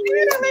good,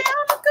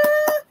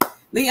 Leonica.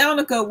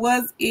 Leonica,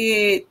 was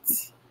it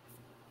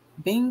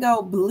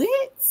Bingo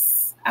Blitz?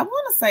 I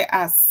want to say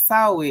I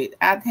saw it.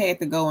 I had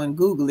to go and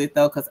Google it,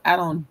 though, because I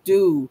don't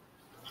do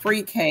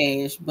free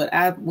cash. But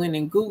I went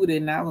and Googled it,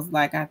 and I was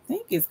like, I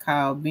think it's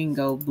called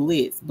Bingo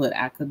Blitz, but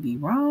I could be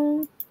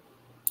wrong.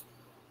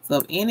 So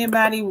if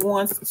anybody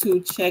wants to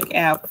check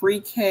out Free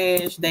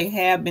Cash, they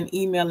have been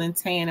emailing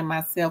Tan and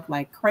myself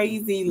like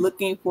crazy,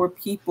 looking for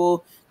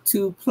people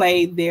to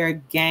play their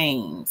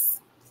games.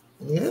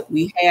 Yep.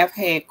 We have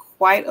had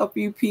quite a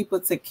few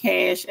people to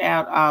cash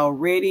out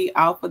already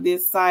off of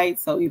this site.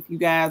 So if you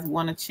guys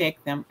want to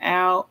check them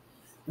out,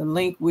 the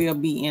link will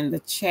be in the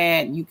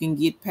chat. You can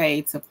get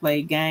paid to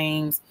play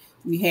games.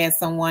 We had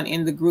someone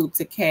in the group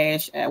to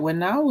cash out. Well,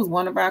 no, it was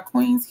one of our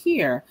queens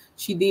here.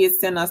 She did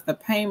send us the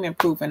payment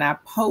proof, and I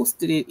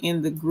posted it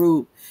in the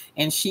group,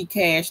 and she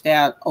cashed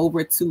out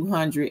over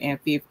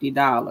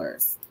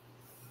 $250.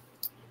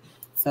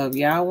 So if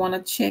y'all want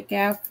to check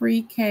out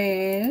Free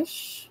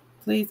Cash,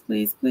 please,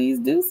 please, please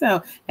do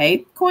so.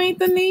 Hey, Queen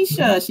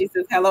Tanisha. She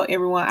says, hello,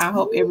 everyone. I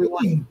hope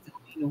everyone is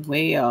doing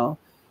well.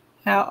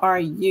 How are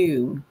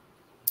you?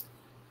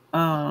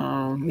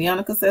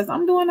 Leonica says,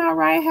 I'm doing all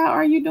right. How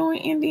are you doing,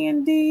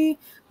 Indian D?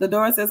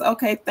 Ladora says,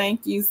 okay,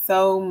 thank you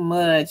so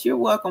much. You're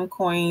welcome,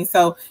 Queen.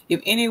 So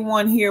if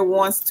anyone here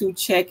wants to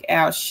check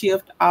out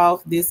Shift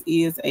Off, this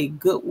is a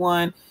good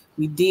one.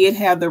 We did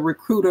have the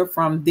recruiter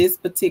from this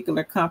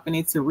particular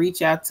company to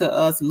reach out to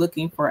us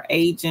looking for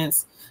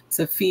agents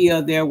to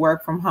fill their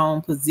work from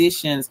home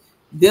positions.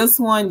 This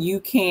one,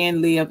 you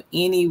can live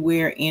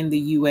anywhere in the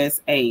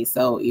USA.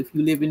 So if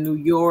you live in New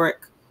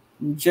York,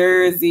 New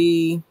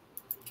Jersey,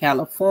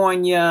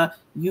 California,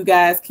 you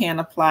guys can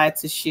apply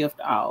to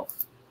Shift Off.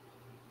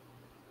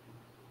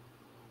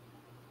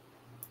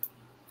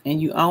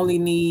 And you only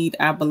need,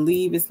 I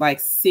believe it's like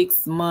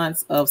 6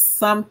 months of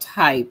some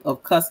type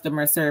of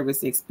customer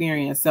service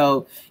experience.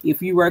 So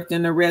if you worked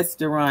in a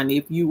restaurant,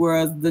 if you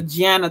were the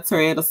janitor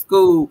at a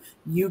school,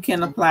 you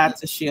can apply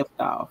to Shift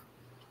Off.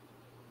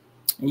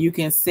 And you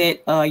can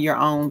set your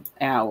own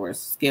hours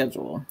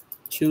schedule.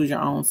 Choose your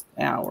own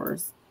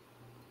hours.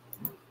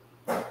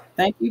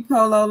 Thank you,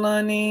 Polo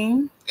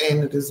Lunny.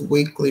 And it is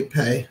weekly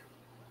pay.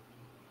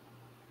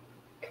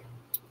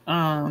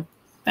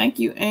 Thank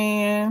you,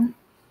 Anne.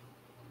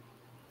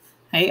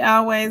 Hey,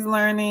 Always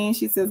Learning.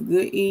 She says,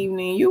 good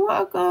evening. You're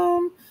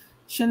welcome,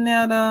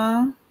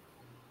 Shanetta.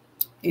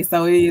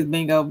 So it is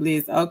Bingo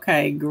Bliss.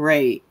 Okay,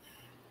 great.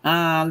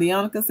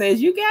 Leonica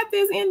says, you got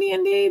this,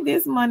 Indian D,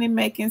 this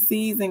money-making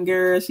season,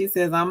 girl. She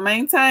says, I'm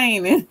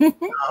maintaining.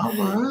 All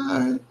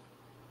right.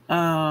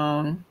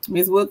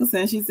 Miss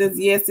Wilkinson, she says,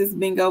 yes, it's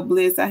Bingo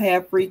Bliss. I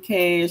have Free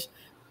Cash,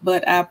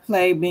 but I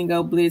play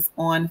Bingo Bliss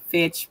on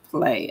Fetch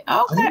Play.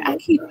 Okay, I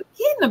keep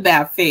forgetting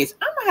about Fetch.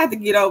 I'm gonna have to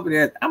get over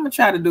there. I'm gonna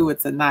try to do it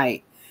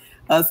tonight.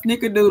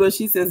 Snickerdoodle,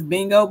 she says,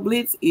 Bingo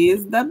Blitz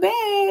is the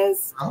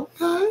best.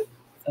 Okay.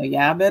 So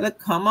y'all better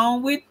come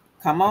on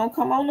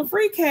to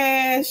Free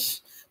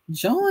Cash.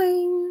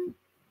 Join.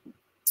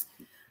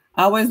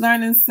 Always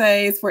Learning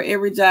says, for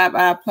every job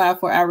I apply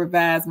for, I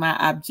revise my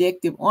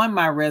objective on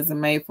my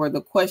resume for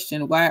the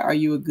question, why are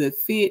you a good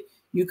fit?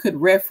 You could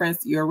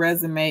reference your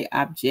resume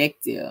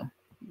objective.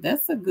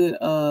 That's a good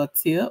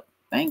tip.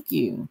 Thank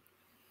you.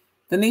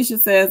 Tanisha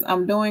says,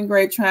 I'm doing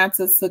great trying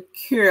to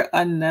secure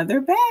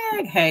another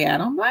bag. Hey, I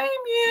don't blame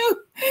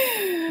you.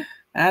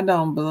 I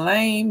don't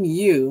blame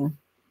you.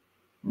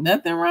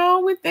 Nothing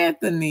wrong with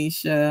that,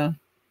 Tanisha.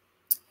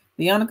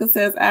 Leonica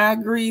says, I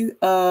agree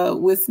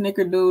with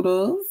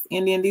Snickerdoodles.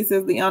 Indian D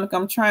says, Leonica,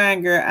 I'm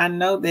trying, girl. I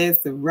know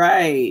that's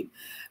right.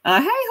 Hey,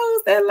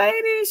 who's that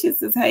lady? She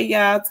says, hey,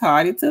 y'all,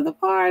 tardy to the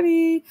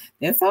party.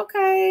 That's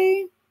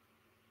okay.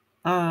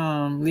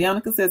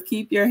 Leonica says,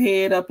 keep your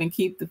head up and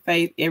keep the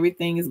faith.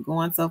 Everything is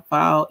going to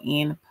fall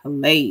in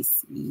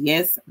place.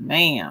 Yes,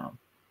 ma'am.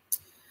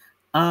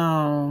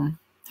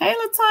 Hey,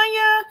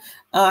 Latanya.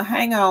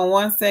 Hang on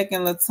one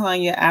second,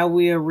 Latanya. I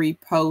will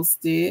repost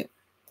it.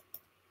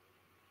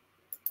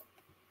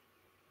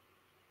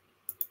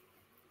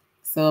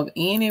 So if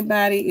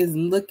anybody is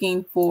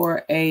looking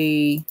for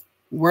a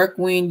work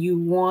when you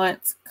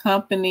want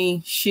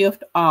company,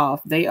 Shift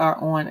Off. They are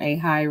on a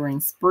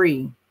hiring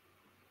spree.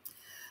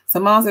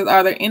 Simone says,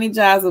 are there any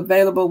jobs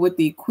available with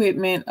the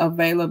equipment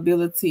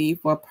availability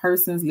for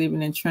persons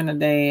living in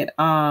Trinidad?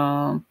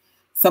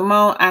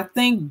 Simone, I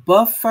think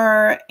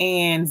Buffer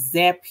and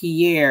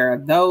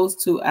Zapier, those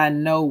two I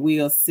know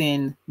will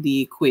send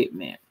the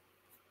equipment.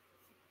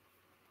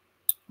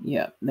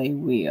 Yep, they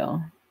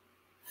will.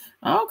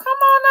 Oh, come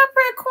on up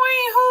here,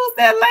 Queen. Who's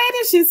that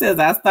lady? She says,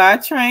 I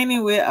start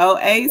training with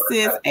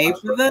Oasis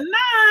April the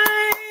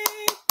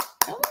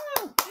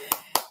 9th.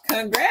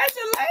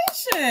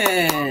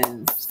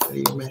 Congratulations.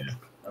 Amen.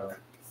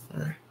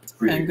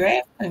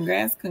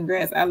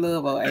 Congrats. I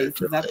love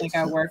Oasis. I think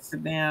I worked for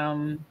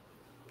them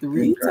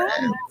 3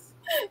 times.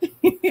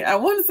 I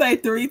want to say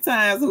 3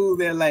 times. Who's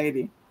that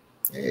lady?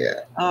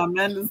 Yeah.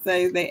 Amanda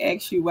says they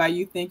ask you why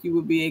you think you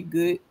would be a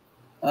good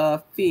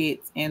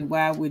fit and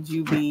why would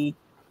you be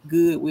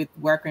good with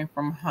working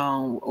from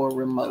home or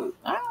remote.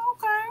 Oh,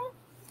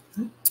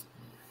 okay.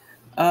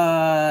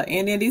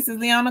 And then this is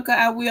Leonica.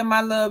 I will, my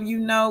love. You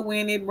know,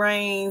 when it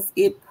rains,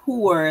 it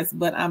pours,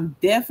 but I'm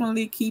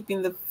definitely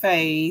keeping the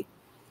faith.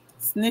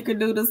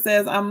 Snickerdoodle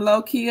says, I'm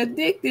low-key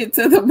addicted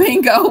to the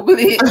Bingo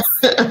Blitz.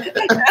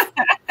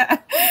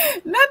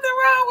 Nothing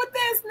wrong with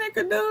that,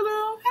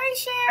 Snickerdoodle. Hey,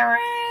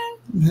 Sharon.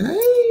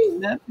 Hey.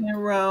 Nothing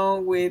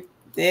wrong with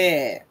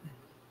that.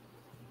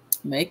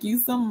 Make you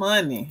some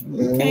money.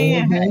 You Mm-hmm.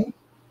 can. Hey,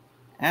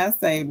 I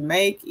say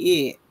make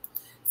it.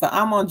 So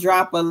I'm going to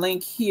drop a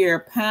link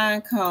here.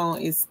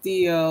 Pinecone is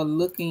still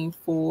looking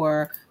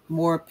for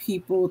more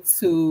people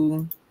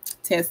to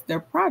test their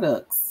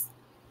products.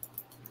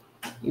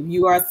 If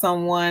you are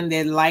someone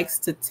that likes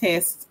to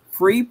test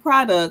free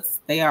products,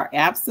 they are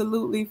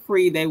absolutely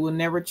free. They will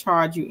never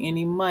charge you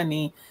any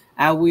money.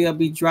 I will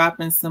be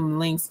dropping some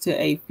links to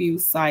a few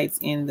sites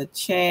in the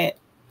chat.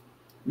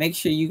 Make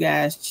sure you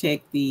guys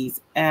check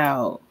these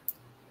out.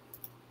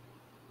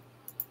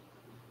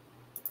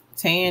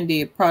 Tan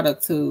did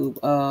Product Tube.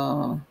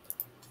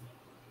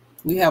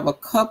 We have a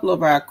couple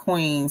of our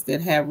queens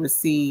that have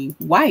received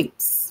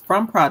wipes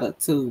from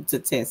Product Tube to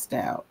test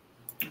out.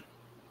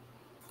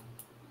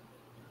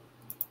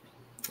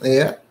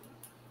 Yeah.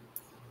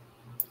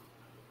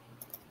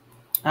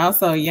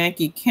 Also,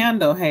 Yankee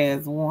Candle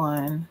has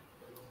one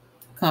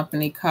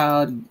company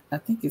called, I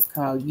think it's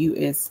called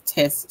US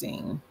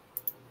Testing.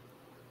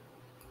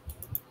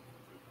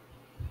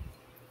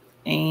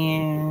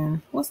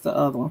 And what's the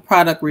other one?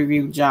 Product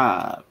Review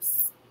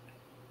Jobs.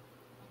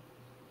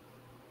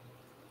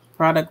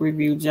 Product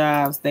Review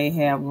Jobs, they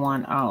have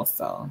one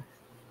also.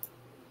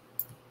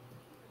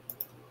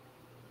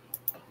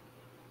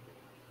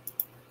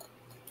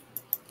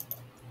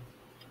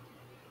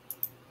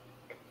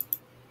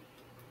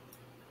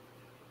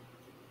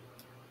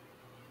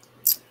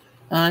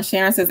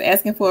 Sharon says,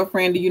 asking for a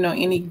friend, do you know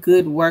any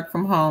good work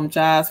from home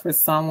jobs for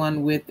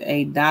someone with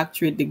a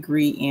doctorate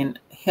degree in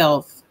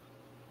health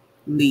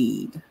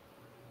lead?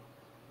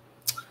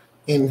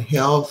 In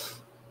health.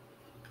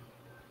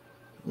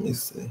 Let me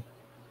see.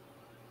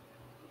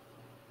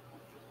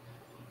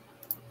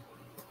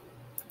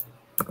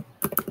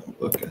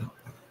 Look at.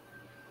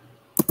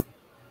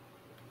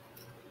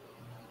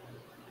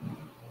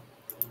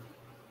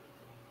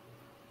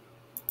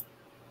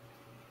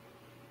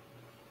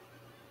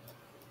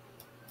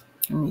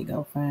 Let me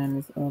go find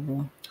this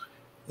other.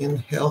 In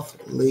health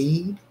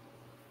lead.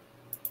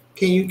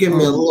 Can you give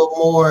me a little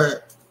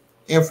more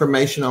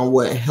information on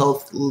what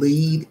health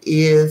lead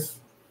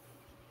is?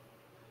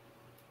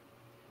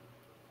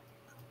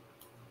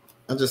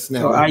 I just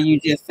know. Or are you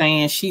just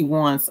saying she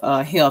wants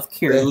a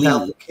healthcare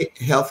lead?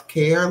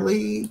 Healthcare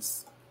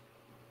leads.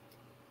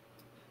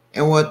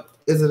 And what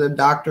is it? A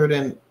doctorate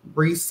in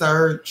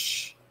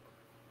research?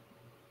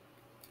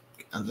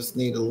 I just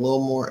need a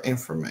little more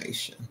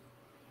information.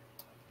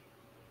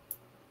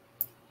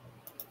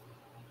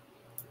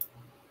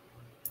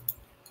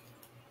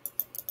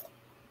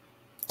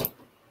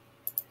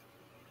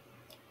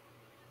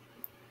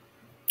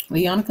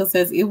 Leonica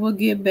says, it will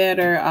get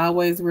better.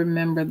 Always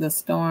remember the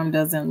storm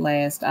doesn't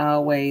last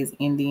always.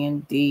 Indian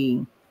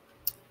D.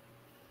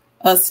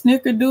 A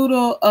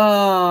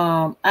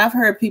Snickerdoodle. I've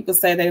heard people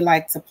say they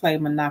like to play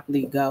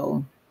Monopoly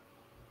Go.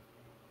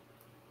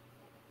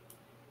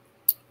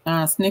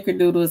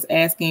 Snickerdoodle is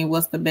asking,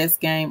 what's the best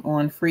game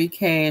on free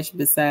cash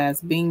besides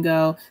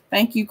bingo?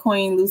 Thank you,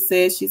 Queen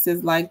Lucette. She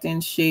says liked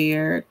and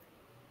shared.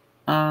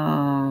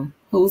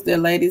 Who's the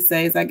lady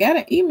says, I got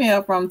an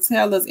email from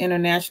Tellers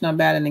International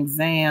about an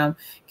exam.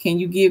 Can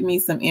you give me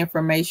some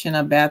information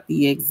about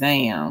the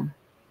exam?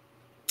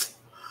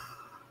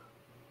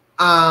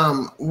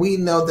 We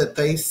know that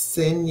they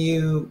send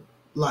you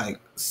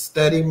like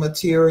study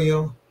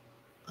material.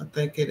 I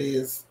think it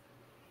is.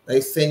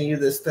 They send you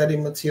the study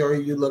material,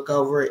 you look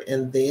over it,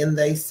 and then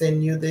they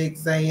send you the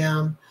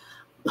exam.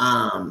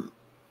 I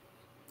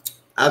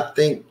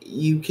think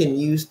you can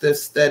use the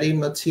study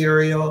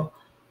material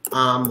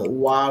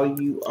while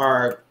you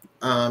are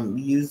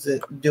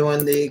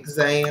doing the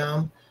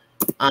exam.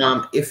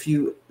 If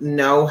you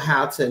know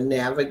how to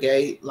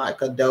navigate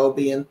like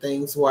Adobe and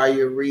things while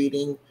you're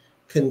reading,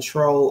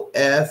 Control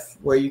F,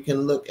 where you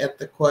can look at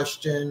the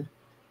question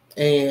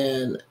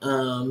and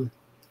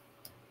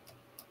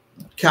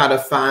kind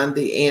of find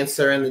the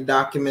answer in the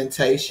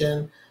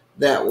documentation,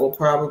 that will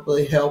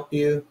probably help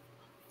you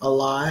a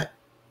lot.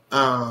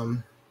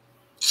 What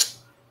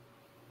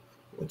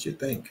you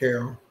think,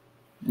 Carol?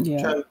 Yeah.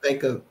 I'm trying to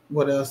think of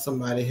what else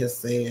somebody has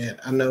said.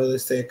 I know they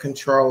said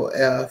Control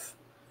F.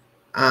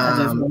 I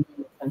just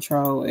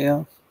Control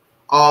F.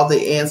 All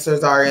the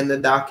answers are in the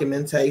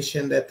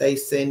documentation that they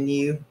send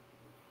you.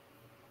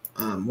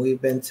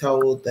 We've been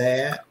told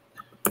that.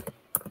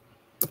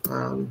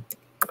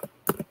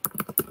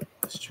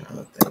 Just trying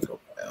to think of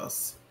what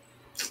else.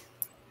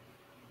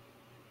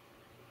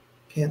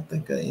 Can't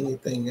think of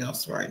anything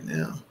else right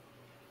now.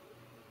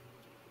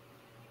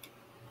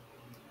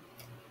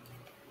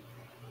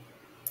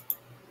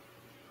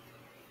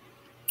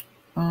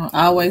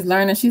 Always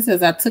learning. She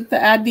says, I took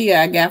the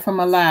idea I got from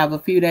a live a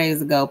few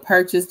days ago,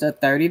 purchased a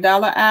 $30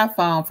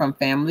 iPhone from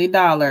Family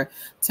Dollar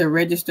to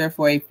register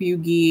for a few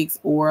gigs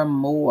or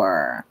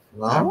more.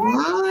 All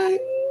right.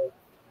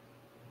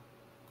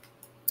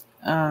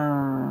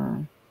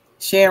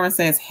 Sharon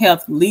says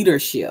health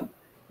leadership.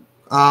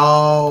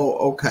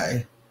 Oh,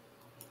 okay.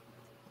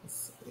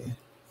 Let's see.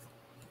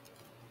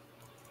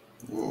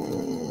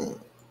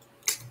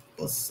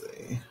 let's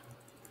see.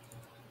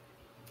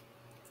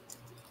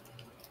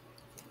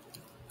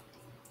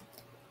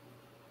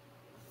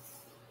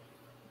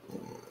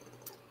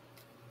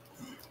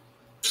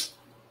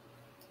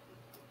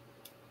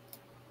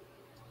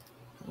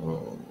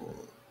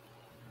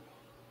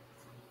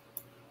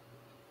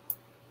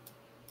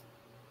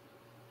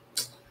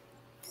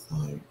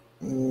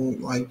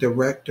 Like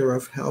director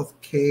of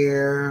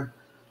healthcare.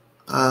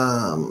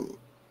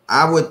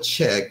 I would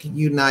check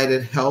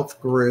United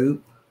Health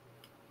Group.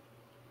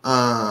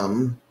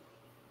 Previa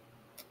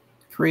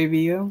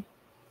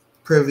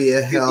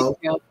Health.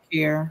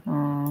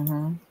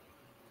 Healthcare.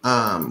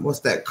 What's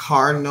that?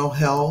 Cardinal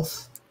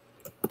Health.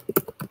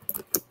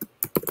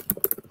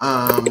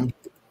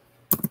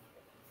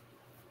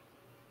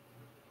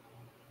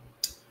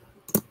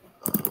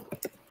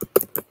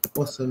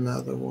 What's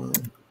another one?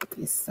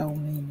 There's so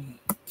many.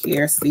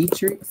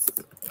 CareCentrix.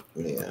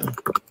 Yeah.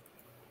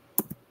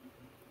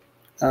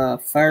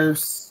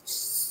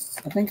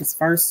 First, I think it's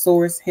First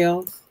Source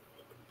Health.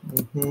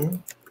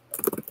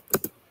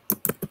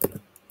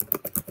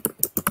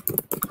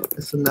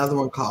 It's another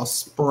one called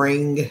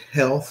Spring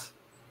Health.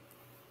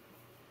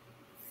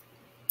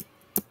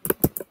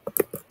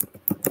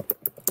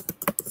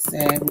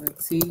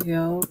 Sagrity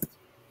Health.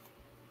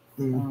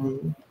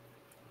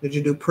 Did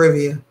you do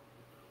Privia?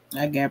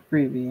 I got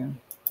Privia.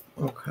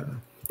 Okay.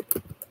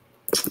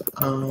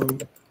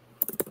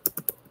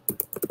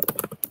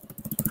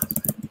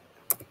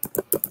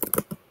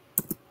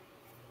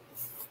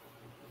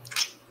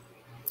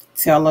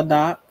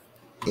 Teladoc.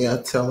 Yeah,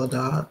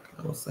 Teladoc.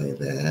 I'll say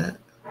that.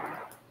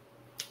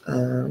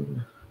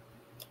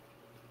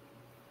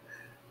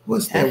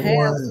 What's that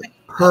one?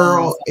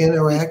 Pearl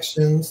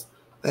Interactions.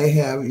 They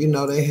have,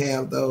 they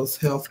have those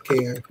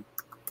healthcare.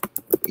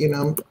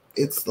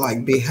 It's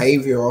like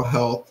behavioral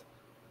health,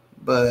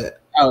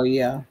 but oh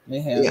yeah,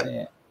 they have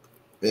that.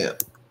 Yeah.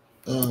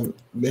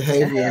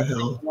 Behavioral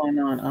health. One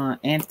on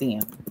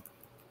Anthem.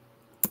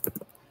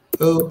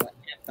 Who?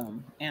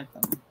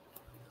 Anthem.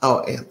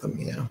 Oh, Anthem,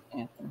 yeah.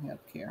 Anthem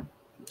Healthcare.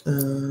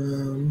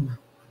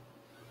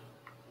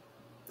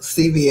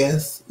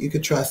 CVS. You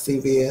could try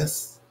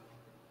CVS.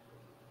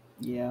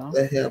 Yeah.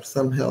 They have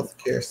some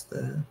healthcare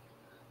stuff,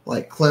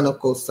 like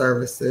clinical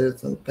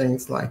services and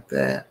things like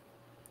that.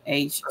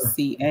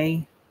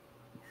 HCA.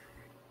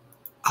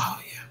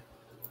 Oh yeah.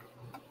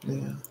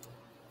 Yeah.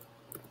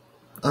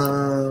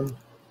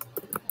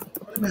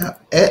 What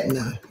about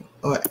Aetna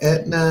or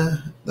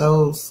Aetna?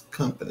 Those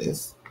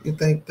companies. You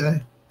think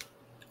they?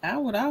 I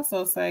would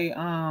also say,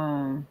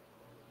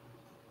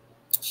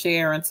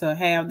 Sharon, to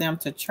have them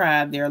to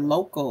try their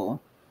local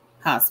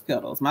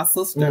hospitals. My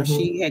sister,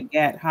 she had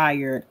got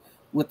hired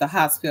with the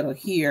hospital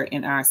here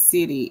in our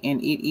city, and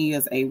it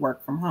is a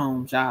work from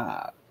home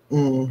job.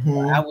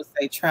 I would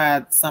say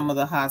try some of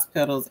the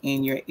hospitals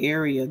in your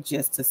area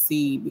just to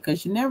see,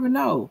 because you never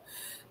know.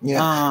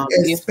 Yeah,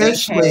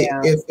 especially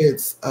if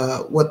it's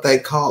what they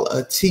call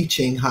a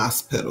teaching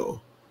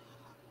hospital.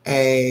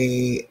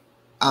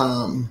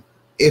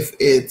 If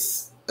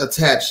it's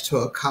attached to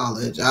a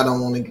college, I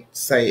don't want to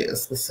say a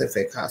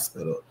specific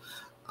hospital,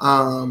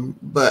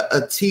 but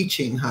a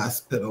teaching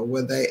hospital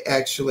where they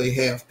actually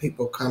have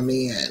people come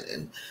in,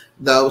 and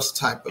those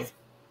type of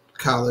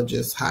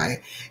colleges high.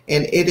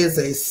 And it is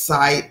a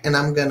site, and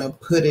I'm going to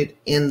put it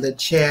in the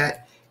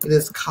chat. It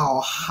is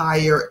called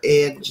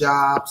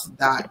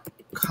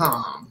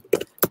higheredjobs.com.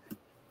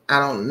 I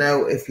don't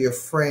know if your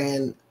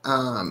friend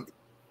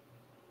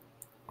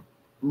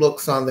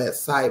looks on that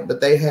site, but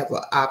they have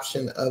an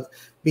option of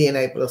being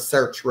able to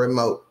search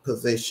remote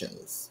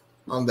positions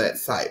on that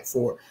site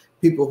for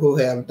people who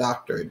have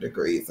doctorate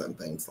degrees and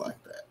things like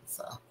that.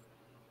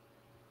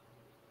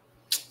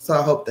 So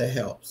I hope that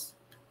helps.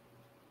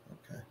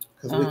 Okay,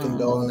 because we can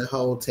go on a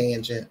whole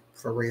tangent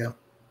for real,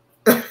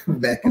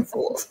 back and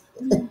forth.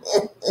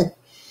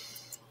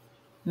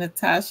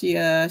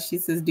 Natasha, she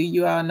says, do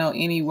you all know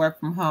any work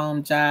from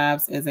home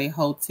jobs as a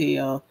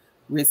hotel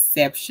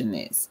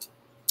receptionist?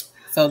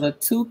 So the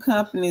two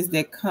companies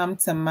that come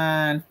to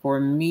mind for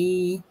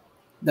me,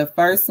 the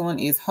first one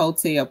is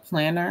Hotel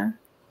Planner,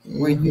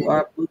 where you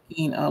are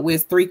booking,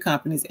 with three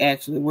companies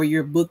actually, where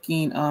you're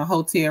booking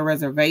hotel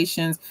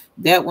reservations.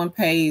 That one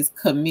pays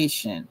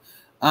commission.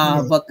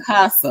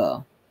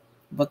 Vacasa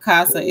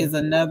is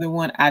another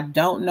one. I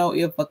don't know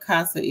if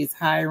Vacasa is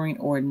hiring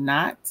or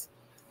not,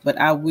 but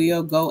I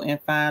will go and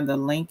find the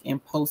link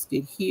and post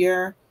it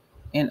here.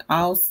 And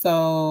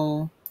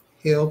also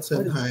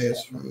Hilton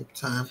hires from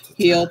time to time.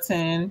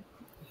 Hilton.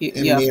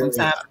 From time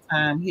to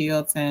time,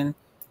 Hilton.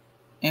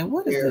 And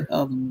what is the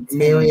other one?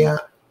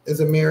 Marriott. Is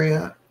it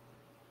Marriott?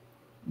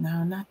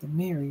 No, not the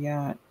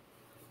Marriott.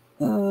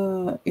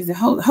 Is it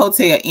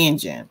Hotel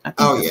Engine? I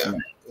think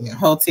yeah.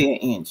 Hotel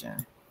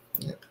Engine.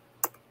 Yeah.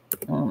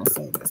 I want to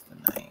say that's the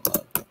name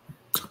of it.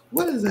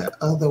 What is that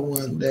other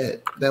one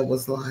that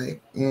was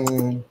like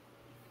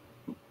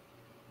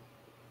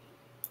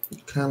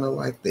kind of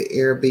like the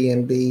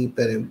Airbnb,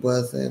 but it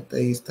wasn't?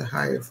 They used to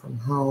hire from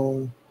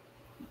home.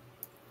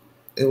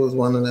 It was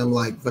one of them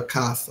like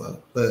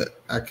Vacasa, but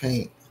I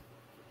can't.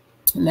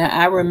 Now,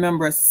 I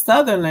remember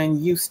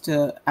Sutherland used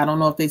to, I don't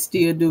know if they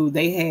still do,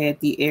 they had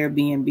the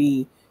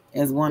Airbnb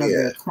as one of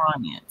their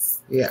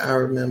clients. Yeah, I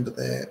remember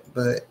that.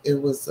 But it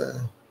was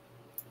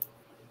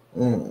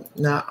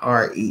not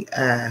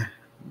REI,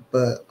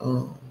 but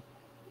I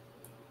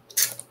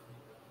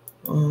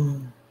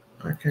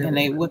can't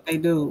remember. What they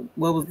do,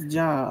 what was the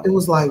job? It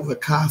was like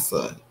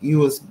Vacasa. You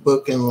was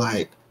booking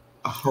like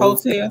a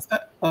hotel.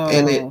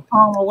 And it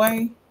Home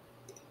Away.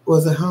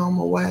 Was it Home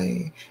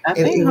Away? I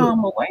think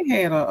Home Away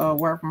had a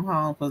work from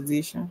home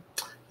position.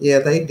 Yeah,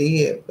 they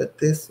did, but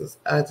this was,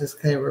 I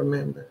just can't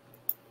remember.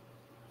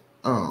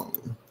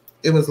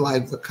 It was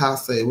like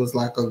Vacasa. It was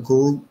like a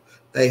group.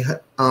 They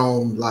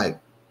owned like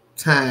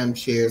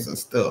timeshares and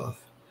stuff,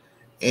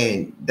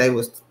 and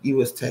you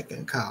was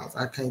taking calls.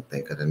 I can't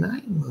think of the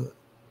name of it.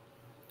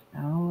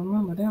 I don't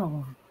remember that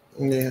one.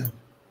 Yeah,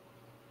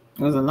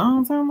 it was a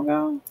long time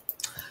ago.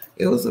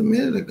 It was a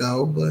minute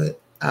ago, but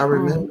I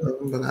remember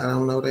them, but I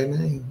don't know their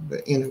name.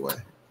 But anyway,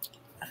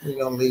 we're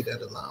gonna leave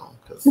that alone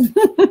because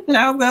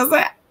I was gonna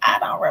say I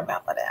don't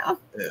remember them.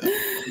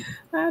 Yeah.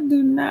 I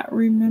do not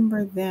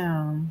remember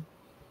them.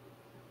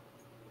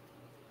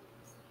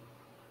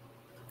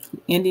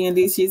 Indian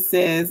D, she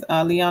says,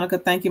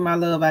 Leonica, thank you, my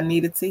love. I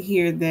needed to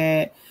hear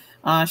that.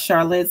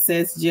 Charlotte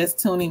says, just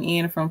tuning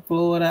in from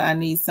Florida. I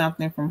need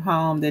something from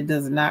home that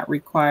does not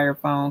require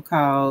phone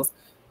calls.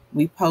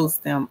 We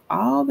post them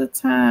all the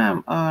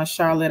time.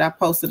 Charlotte, I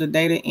posted a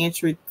data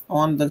entry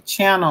on the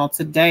channel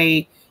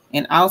today.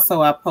 And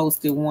also I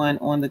posted one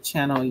on the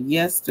channel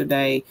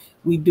yesterday.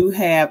 We do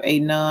have a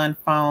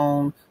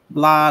non-phone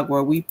blog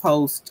where we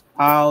post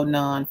all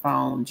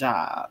non-phone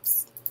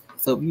jobs.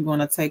 So if you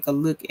want to take a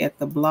look at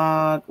the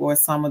blog or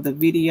some of the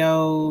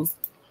videos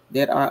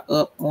that are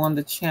up on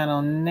the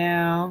channel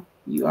now,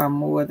 you are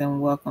more than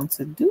welcome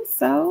to do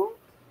so.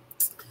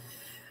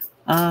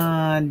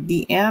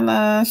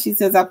 Deanna, she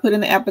says, I put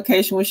in the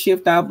application with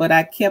ShiftOff, but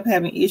I kept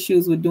having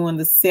issues with doing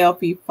the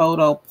selfie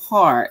photo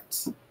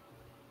part.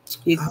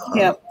 It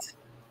kept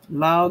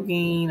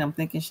logging. I'm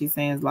thinking she's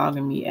saying it's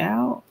logging me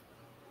out.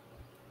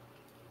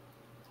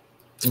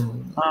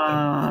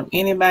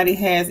 Anybody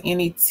has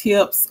any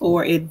tips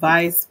or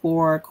advice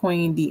for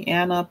Queen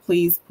Deanna,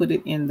 please put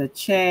it in the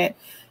chat.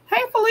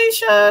 Hey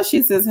Felicia,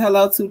 she says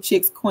hello to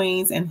Chicks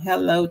Queens and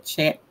hello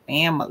chat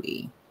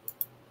family.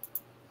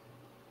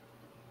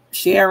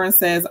 Sharon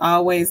says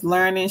always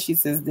learning. She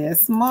says that's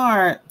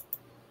smart.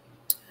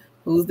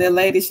 Who's that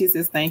lady? She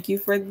says thank you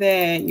for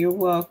that. You're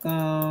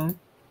welcome.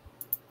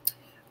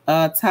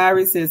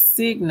 Tari says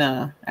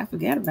Cigna. I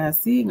forgot about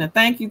Cigna.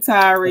 Thank you,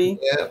 Tari.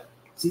 Yeah.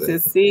 She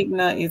says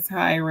Cigna is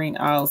hiring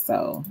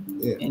also.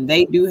 Yeah. And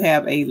they do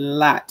have a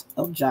lot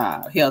of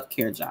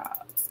healthcare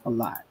jobs, a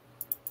lot.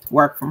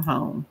 Work from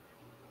home.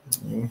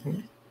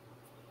 Mm-hmm.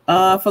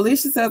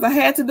 Felicia says, I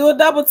had to do a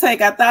double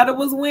take. I thought it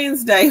was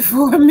Wednesday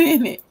for a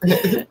minute.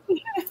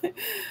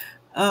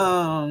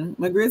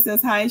 Margaret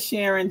says, hi,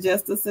 Sharon.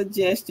 Just a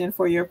suggestion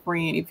for your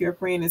friend. If your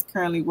friend is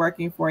currently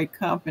working for a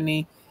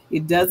company,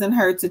 it doesn't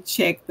hurt to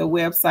check the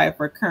website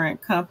for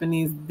current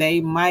companies. They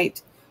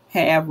might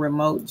have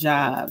remote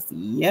jobs.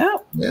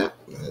 Yep. Yeah,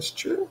 that's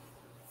true.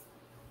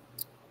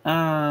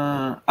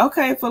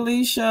 Okay,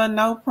 Felicia,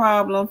 no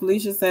problem.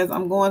 Felicia says,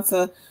 I'm going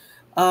to,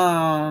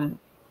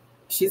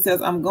 she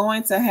says, I'm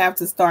going to have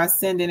to start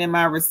sending in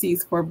my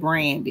receipts for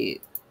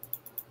branded.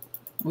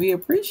 We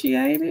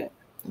appreciate it.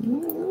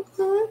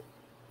 Okay.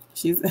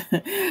 She's,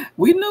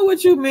 we knew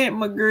what you meant,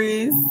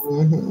 McGriz.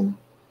 Mm-hmm.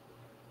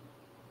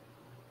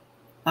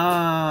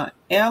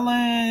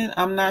 Ellen,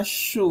 I'm not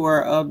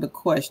sure of the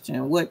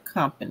question. What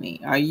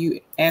company are you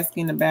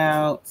asking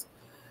about?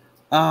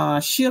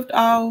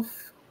 ShiftOff?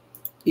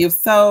 If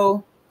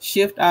so,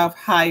 ShiftOff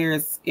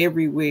hires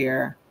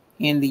everywhere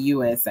in the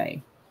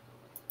USA,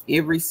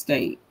 every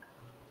state.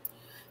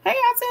 Hey,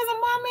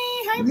 Autism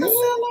Mommy. Hey,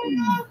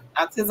 Priscilla.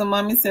 Autism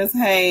Mommy says,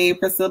 hey.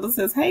 Priscilla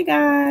says, hey,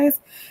 guys.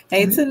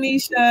 Hey,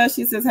 Tanisha.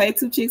 She says, hey,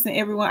 two chicks and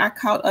everyone. I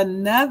caught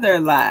another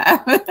live.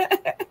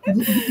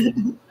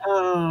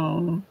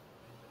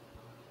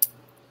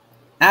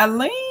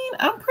 Eileen,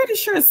 I'm pretty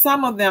sure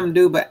some of them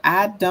do, but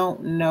I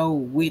don't know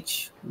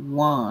which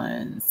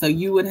one. So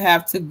you would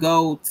have to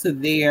go to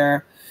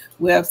their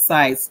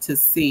websites to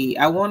see.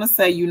 I want to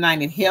say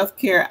United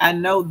Healthcare. I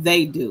know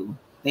they do.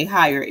 They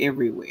hire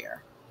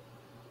everywhere.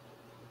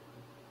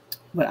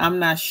 But I'm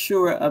not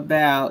sure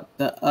about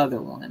the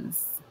other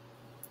ones.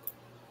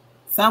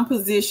 Some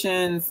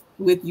positions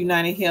with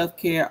United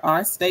Healthcare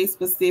are state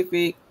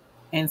specific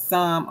and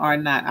some are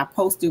not. I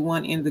posted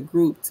one in the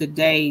group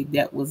today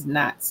that was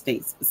not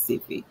state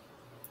specific.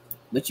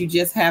 But you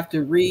just have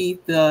to read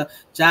the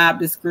job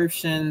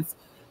descriptions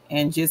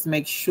and just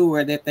make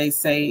sure that they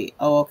say,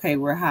 oh, okay,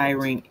 we're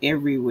hiring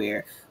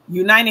everywhere.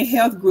 United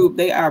Health Group,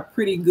 they are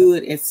pretty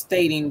good at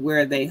stating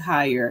where they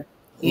hire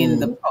in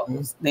the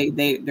post.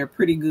 They're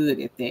pretty good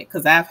at that,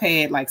 because I've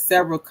had like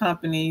several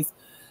companies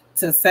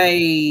to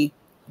say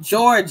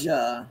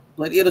Georgia,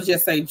 but it'll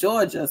just say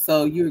Georgia.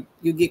 So you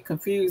get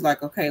confused,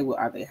 like, okay, well,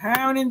 are they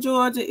hiring in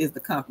Georgia? Is the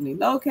company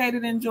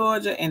located in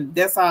Georgia? And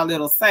that's all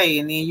it'll say.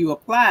 And then you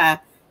apply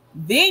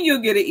Then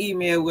you'll get an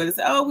email with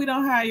it. Oh, we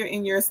don't hire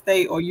in your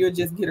state, or you'll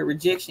just get a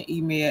rejection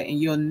email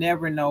and you'll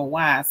never know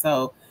why.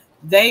 So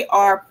they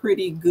are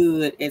pretty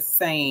good at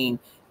saying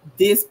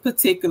this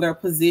particular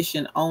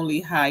position only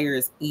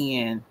hires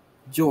in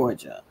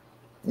Georgia.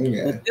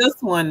 Yeah. But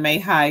this one may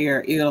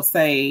hire, it'll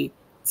say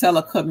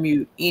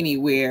telecommute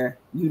anywhere,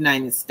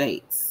 United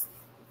States.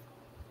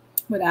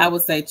 But I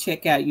would say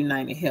check out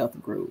United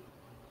Health Group.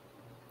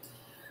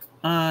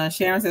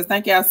 Sharon says,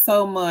 thank y'all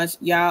so much.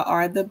 Y'all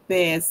are the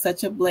best.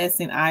 Such a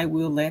blessing. I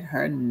will let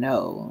her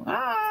know.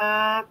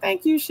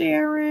 Thank you,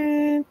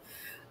 Sharon.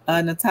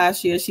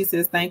 Natasha, she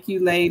says, thank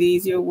you,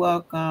 ladies. You're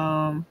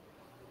welcome.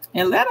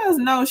 And let us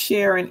know,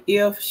 Sharon,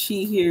 if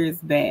she hears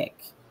back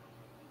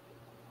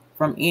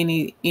from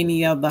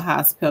any of the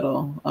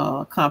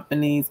hospital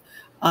companies.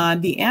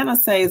 Deanna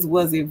says,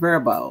 was it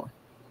Verbo?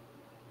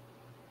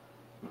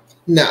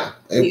 No.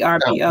 The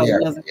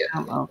RPO wasn't.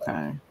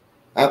 Okay.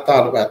 I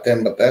thought about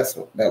them, but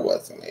that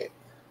wasn't it.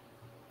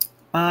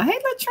 Hey,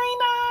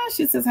 Latrina.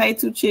 She says, hey,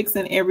 two chicks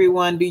and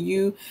everyone. Do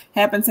you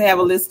happen to have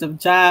a list of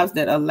jobs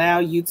that allow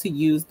you to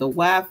use the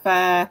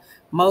Wi-Fi?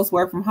 Most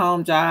work from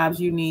home jobs,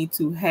 you need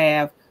to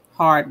have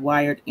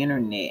hardwired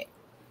internet.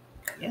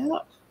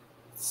 Yep.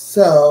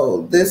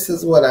 So this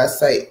is what I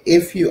say.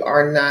 If you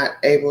are not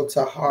able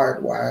to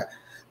hardwire,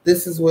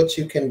 this is what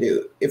you can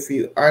do. If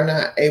you are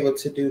not able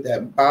to do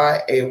that,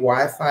 buy a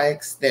Wi-Fi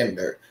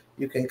extender.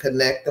 You can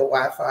connect the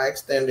Wi-Fi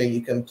extender.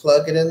 You can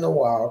plug it in the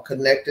wall,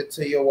 connect it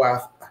to your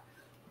Wi-Fi.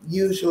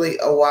 Usually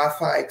a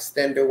Wi-Fi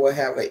extender will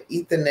have an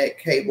Ethernet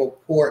cable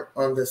port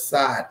on the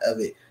side of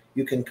it.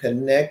 You can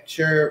connect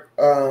your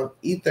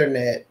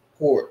Ethernet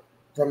port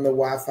from the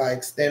Wi-Fi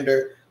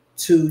extender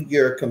to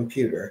your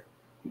computer.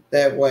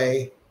 That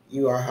way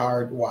you are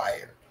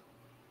hardwired.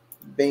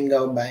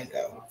 Bingo,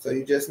 bango. So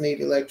you just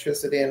need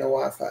electricity and the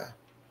Wi-Fi.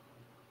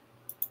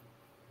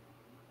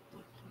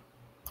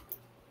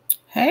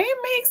 Hey,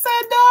 Mix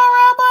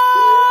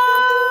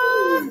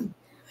Adorable.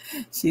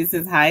 She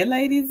says, hi,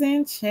 ladies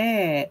in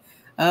chat.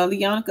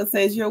 Leonica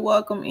says, you're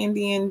welcome,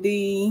 Indian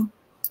D.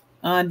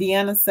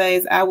 Deanna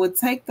says, I would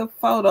take the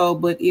photo,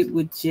 but it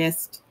would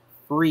just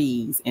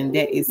freeze. And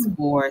that is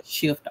for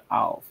shift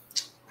off.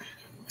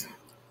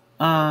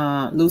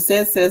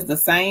 Lucette says the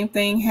same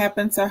thing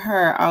happened to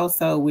her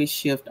also with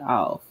shift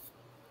off.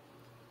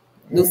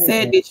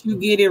 Lucette, did you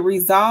get it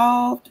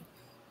resolved?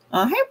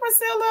 Hey,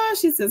 Priscilla.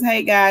 She says,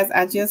 hey, guys,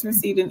 I just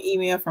received an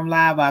email from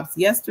LiveOps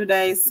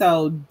yesterday.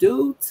 So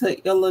due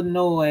to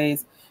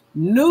Illinois'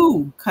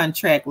 new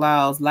contract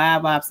laws,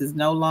 LiveOps is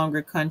no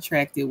longer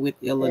contracted with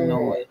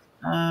Illinois.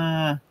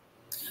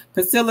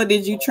 Priscilla,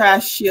 did you try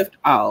shift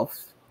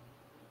off?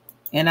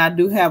 And I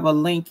do have a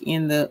link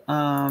in the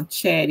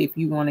chat if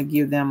you want to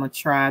give them a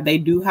try. They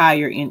do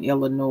hire in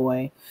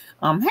Illinois.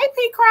 Hey,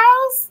 P.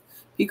 Cross.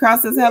 P.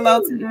 Cross says hello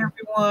to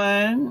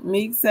everyone.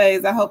 Meek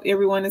says, I hope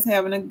everyone is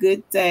having a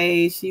good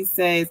day. She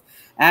says,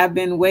 I've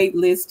been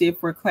waitlisted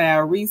for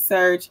cloud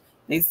research.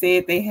 They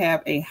said they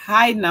have a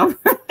high number.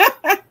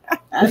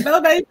 I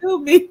know they do,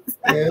 Meek.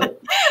 Yeah.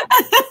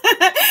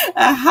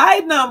 A high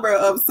number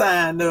of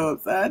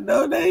sign-ups. I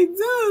know they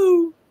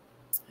do.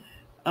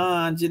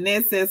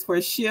 Jeanette says, for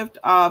shift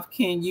off,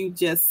 can you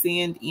just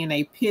send in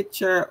a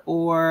picture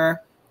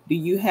or do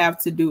you have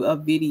to do a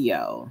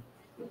video?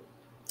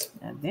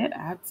 Now that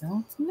I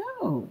don't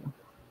know.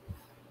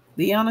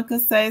 Leonica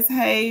says,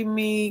 hey,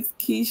 Meeks.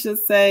 Keisha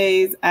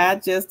says, I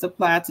just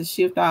applied to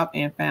shift off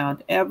and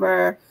found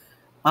ever.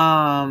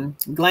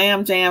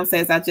 Glam Jam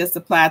says, I just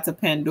applied to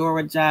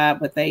Pandora job,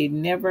 but they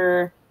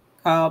never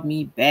called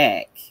me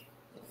back.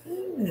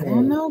 I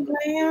don't know,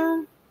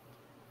 Glam.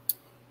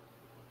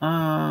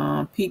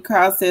 Pete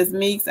Carl says,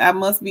 Meeks, I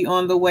must be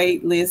on the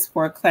wait list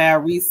for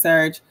cloud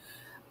research.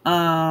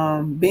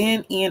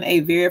 Been in a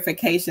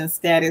verification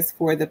status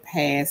for the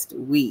past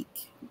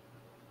week.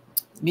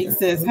 Meeks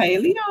says, hey,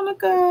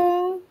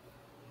 Leonica.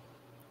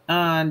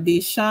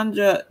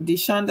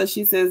 Deshonda,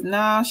 she says,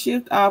 no,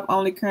 shift off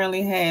only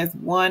currently has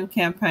one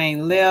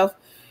campaign left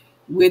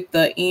with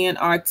the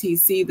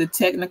NRTC, the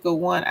technical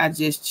one. I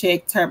just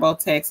checked.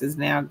 TurboTax is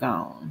now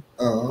gone.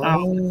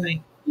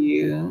 Thank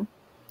you.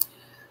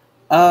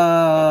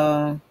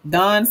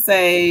 Dawn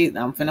says,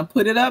 I'm finna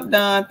put it up,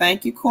 Dawn.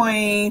 Thank you,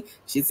 Queen.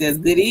 She says,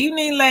 good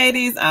evening,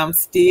 ladies. I'm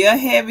still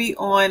heavy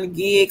on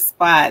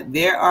GigSpot.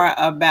 There are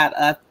about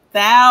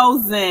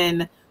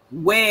 1,000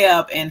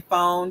 web and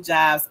phone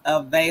jobs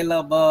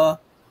available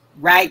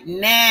right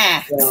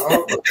now.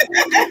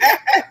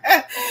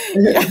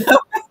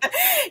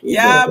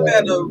 Y'all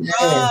better run.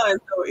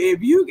 So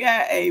if you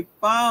got a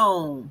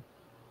phone,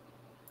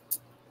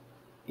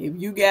 if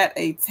you got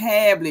a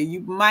tablet, you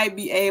might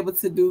be able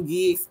to do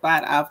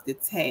GigSpot off the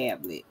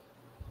tablet.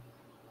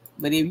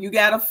 But if you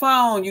got a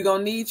phone, you're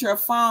going to need your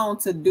phone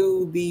to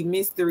do the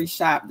mystery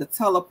shop, the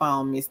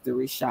telephone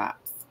mystery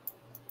shops.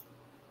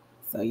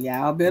 So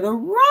y'all better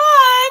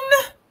run.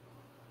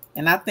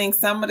 And I think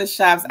some of the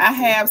shops, I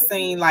have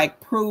seen like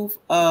proof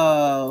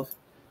of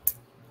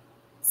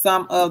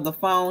some of the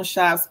phone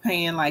shops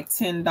paying like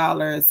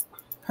 $10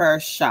 per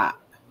shop.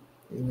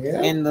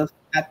 Yeah. And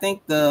I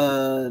think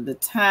the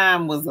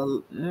time was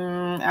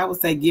I would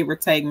say give or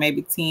take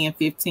maybe 10,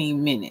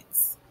 15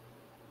 minutes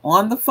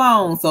on the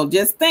phone. So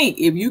just think,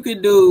 if you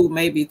could do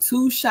maybe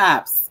 2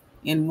 shops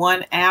in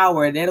 1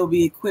 hour, that'll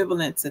be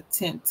equivalent to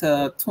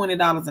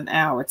 $20 an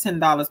hour,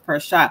 $10 per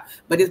shop.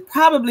 But it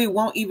probably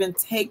won't even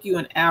take you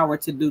an hour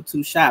to do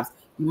 2 shops.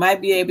 You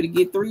might be able to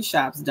get 3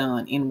 shops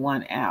done in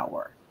 1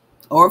 hour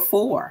or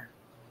 4.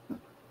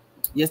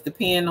 Just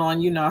depending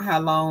on, how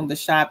long the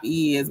shop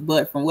is.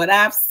 But from what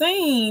I've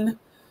seen,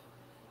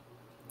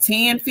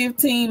 10,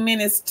 15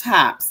 minutes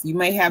tops. You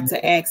may have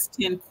to ask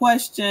 10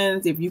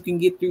 questions. If you can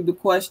get through the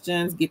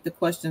questions, get the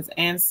questions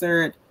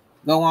answered,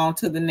 go on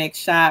to the next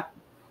shop.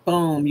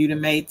 Boom, you'd have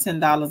made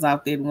 $10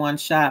 out there in one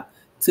shop.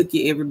 Took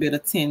you every bit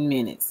of 10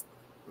 minutes.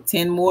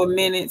 10 more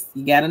minutes,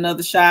 you got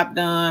another shop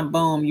done.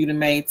 Boom, you'd have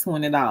made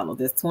 $20.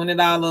 That's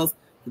 $20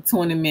 for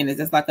 20 minutes.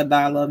 That's like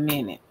 $1 a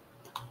minute.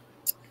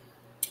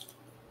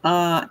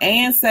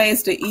 Ann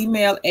says to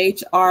email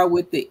HR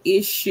with the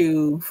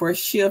issue for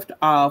shift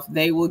off.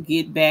 They will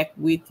get back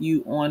with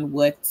you on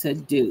what to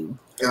do.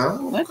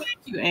 Oh. Well, thank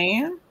you,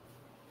 Ann.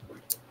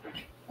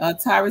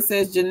 Tyra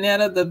says,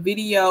 Janetta, the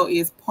video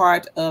is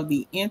part of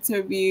the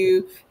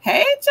interview.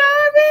 Hey,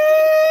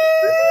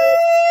 Jarvis!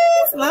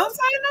 Long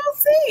time no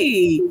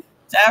see.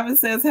 Jarvis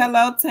says,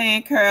 hello,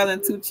 Tan Curl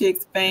and Two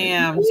Chicks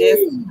fam.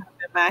 Just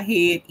popping my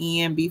head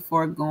in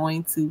before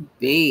going to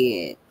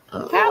bed.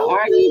 How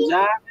are you,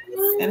 Jarvis?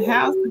 And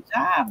how's the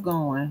job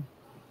going?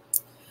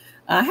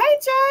 Hey,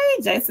 Jay.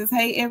 Jay says,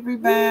 hey,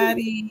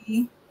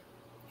 everybody.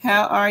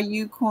 How are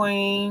you,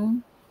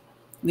 Queen?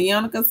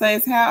 Leonica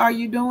says, how are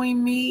you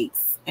doing,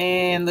 Meeks?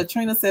 And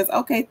Latrina says,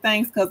 okay,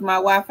 thanks, because my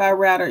Wi-Fi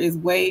router is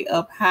way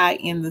up high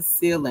in the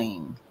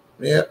ceiling.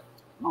 Yep.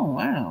 Oh,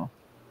 wow.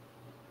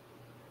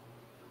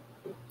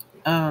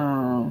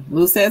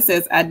 Lucette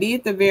says, I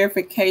did the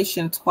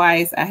verification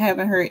twice. I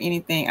haven't heard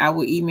anything. I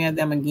will email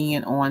them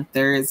again on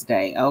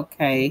Thursday.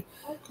 Okay.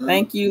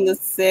 Thank you,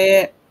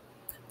 Lucette.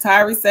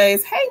 Tyri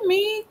says, hey,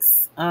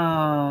 Meeks.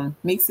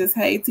 Meeks says,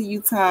 hey to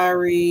you,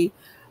 Tyri.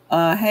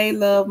 Hey,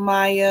 love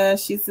Maya.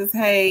 She says,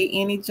 hey,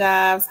 any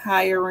jobs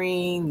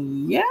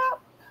hiring? Yep.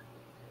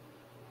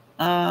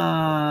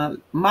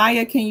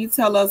 Maya, can you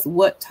tell us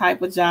what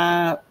type of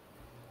job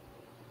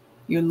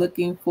you're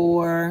looking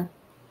for?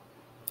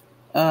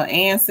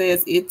 Ann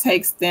says it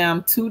takes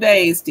them 2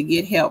 days to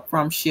get help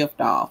from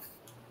shift off.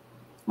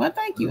 Well,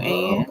 thank you,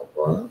 Ann.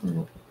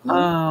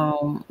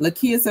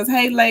 Lakia says,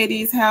 hey,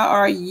 ladies, how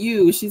are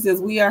you? She says,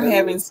 we are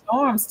having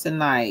storms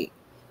tonight.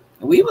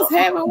 We was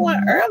having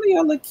one earlier,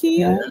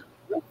 Lakia.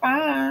 We're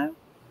fine.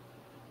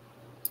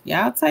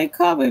 Y'all take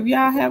cover if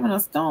y'all having a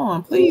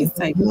storm. Please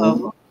take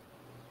cover.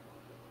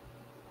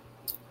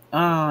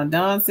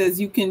 Don says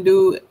you can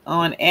do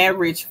on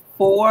average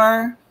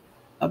 4,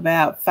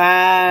 about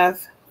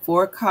 5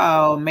 for a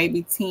call,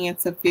 maybe 10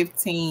 to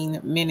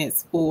 15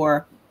 minutes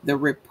for the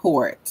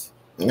report.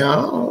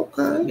 Oh,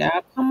 okay.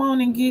 Y'all come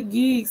on and get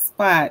gig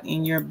spot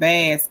in your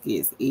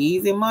baskets.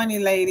 Easy money,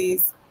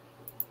 ladies.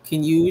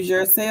 Can use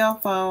your cell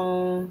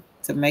phone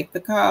to make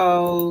the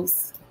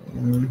calls.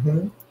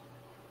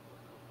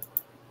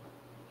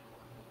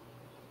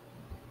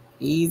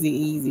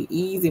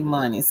 Easy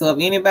money. So if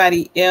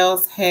anybody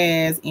else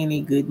has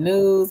any good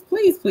news,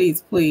 please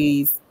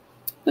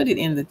put it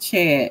in the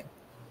chat.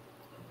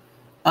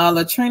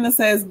 Latrina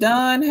says,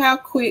 Don, how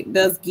quick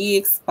does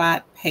gig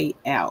spot pay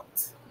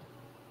out?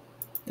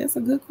 That's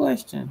a good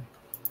question.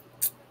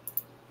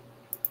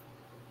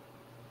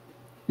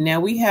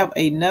 Now we have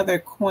another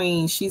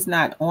queen. She's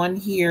not on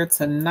here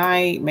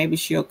tonight. Maybe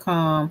she'll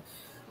come.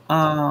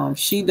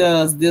 She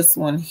does this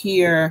one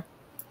here.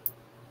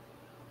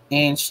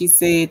 And she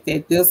said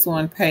that this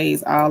one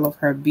pays all of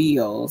her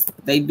bills.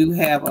 They do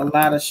have a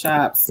lot of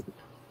shops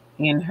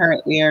in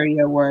her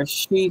area where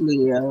she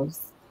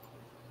lives.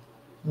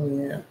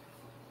 Yeah.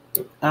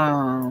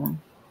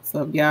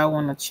 So if y'all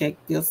want to check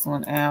this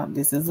one out,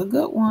 this is a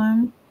good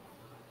one.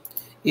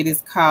 It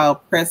is called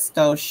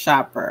Presto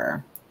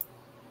Shopper.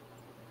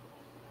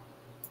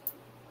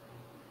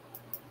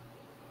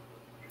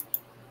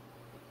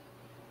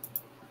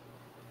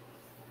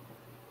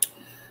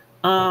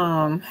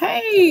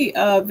 Hey,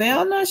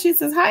 Velna, she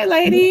says, hi,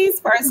 ladies.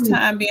 First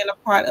time being a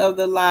part of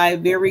the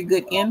live. Very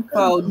good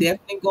info.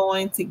 Definitely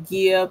going to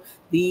give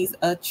these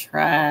a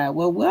try.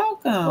 Well,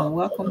 welcome.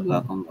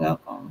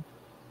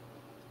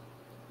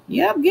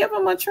 Yep, give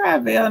them a try,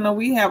 Velna.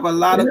 We have a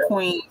lot of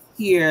queens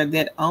here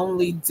that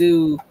only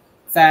do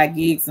side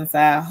gigs and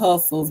side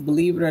hustles.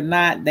 Believe it or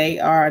not, they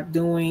are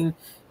doing.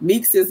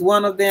 Meeks is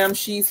one of them.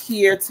 She's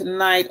here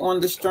tonight on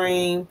the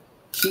stream.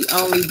 She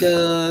only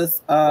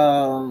does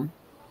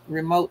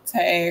remote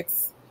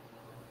tags,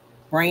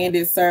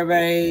 branded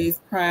surveys,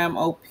 prime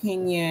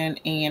opinion,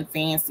 and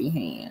fancy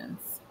hands.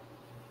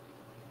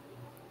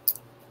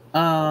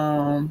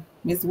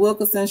 Ms.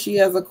 Wilkerson, she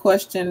has a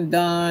question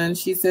done.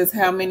 She says,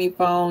 how many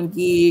phone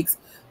gigs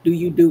do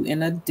you do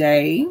in a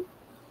day?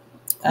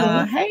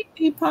 Hey,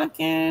 D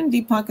Pumpkin.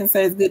 D Pumpkin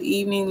says, good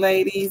evening,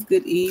 ladies.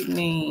 Good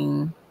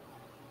evening.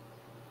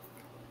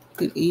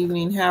 Good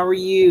evening. How are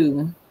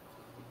you?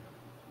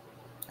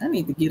 I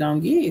need to get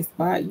on Gig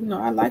Spot. You know,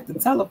 I like the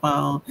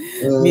telephone.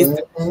 Mr.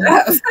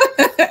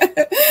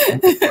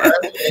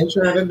 Ain't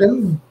trying to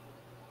do.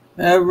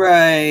 All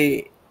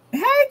right.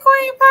 Hey,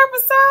 Queen Purple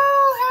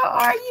Soul. How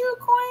are you,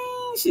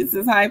 Queen? She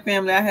says, hi,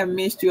 family. I have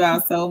missed you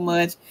all so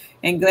much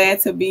and glad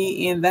to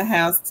be in the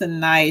house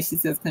tonight. She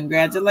says,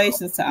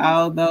 congratulations to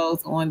all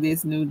those on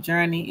this new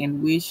journey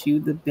and wish you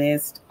the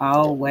best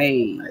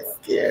always.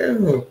 Thank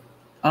you.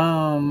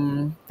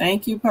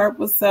 Thank you,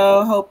 Purple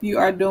Soul. Hope you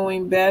are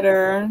doing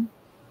better.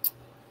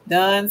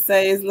 Dawn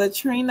says,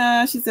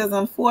 Latrina, she says,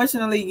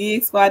 unfortunately,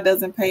 Gig Spot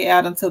doesn't pay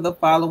out until the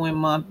following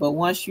month, but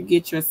once you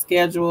get your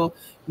schedule,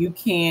 you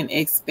can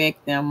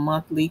expect them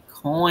monthly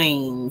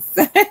coins.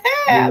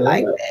 I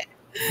like that.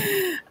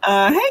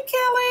 Hey,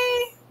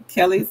 Kelly.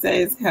 Kelly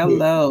says,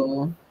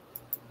 hello.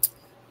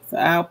 So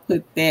I'll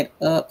put that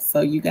up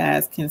so you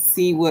guys can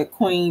see what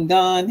Queen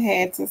Dawn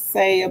had to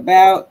say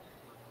about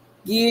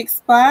Gig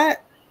Spot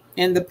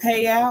and the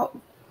payout.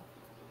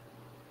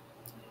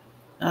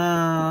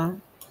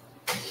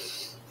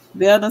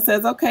 Velda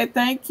says, okay,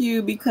 thank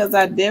you, because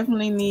I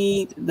definitely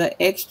need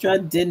the extra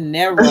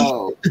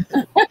dinero.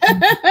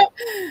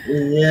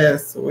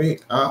 Yes, we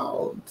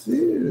all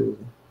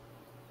do.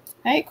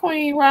 Hey,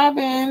 Queen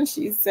Robin.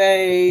 She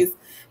says,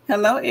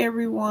 hello,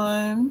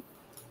 everyone.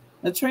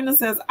 Latrina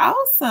says,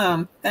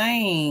 awesome.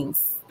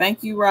 Thanks.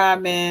 Thank you,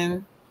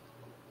 Robin.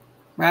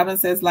 Robin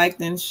says, like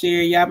and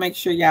share. Y'all make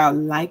sure y'all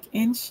like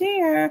and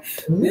share.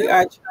 Mm-hmm. We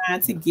are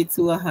trying to get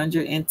to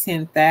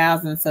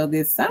 110,000 so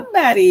that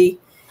somebody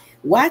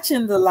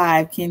watching the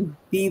live can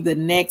be the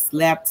next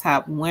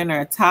laptop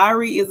winner.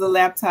 Tari is a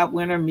laptop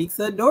winner. Meeks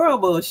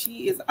Adorable.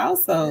 She is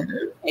also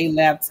a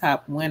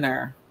laptop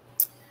winner.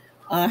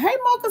 Hey,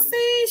 Mocha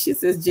C. She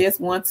says, just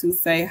want to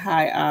say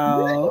hi,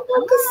 all. Hey,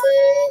 Mocha C.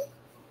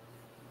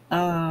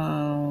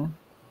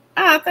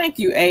 Thank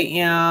you,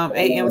 AM.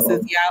 AM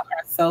says, y'all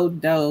are so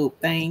dope.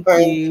 Thank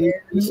you.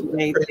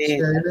 Appreciate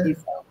that. Thank you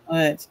so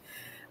much.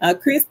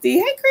 Christy,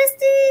 hey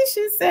Christy,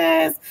 she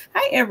says,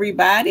 hi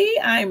everybody,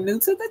 I'm new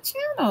to the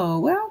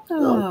channel. Welcome.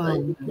 Oh,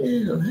 thank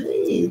you.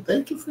 Hey,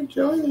 thank you for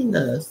joining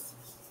us.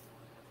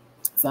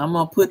 So I'm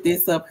gonna put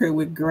this up here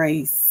with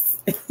Grace.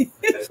 Please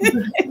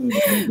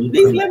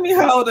let me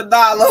hold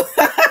 $1.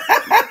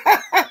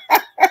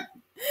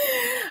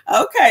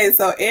 Okay,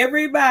 so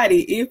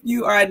everybody, if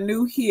you are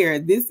new here,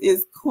 this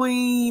is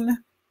Queen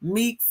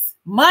Meeks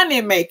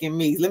Money Making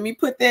Meeks. Let me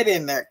put that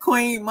in there.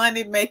 Queen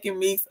Money Making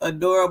Meeks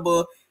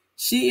Adorable.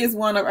 She is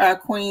one of our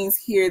queens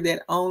here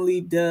that only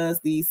does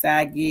these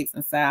side gigs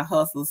and side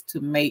hustles to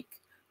make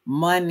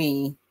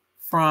money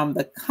from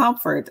the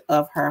comfort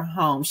of her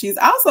home. She's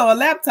also a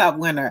laptop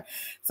winner.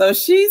 So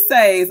she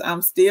says,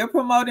 I'm still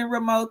promoting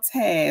remote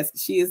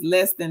tasks. She is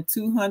less than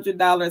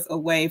 $200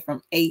 away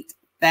from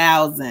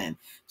 $8,000.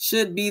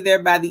 Should be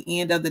there by the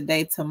end of the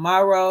day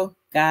tomorrow,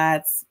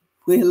 God's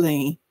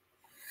willing.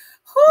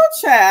 Oh,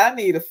 child, I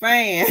need a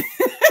fan.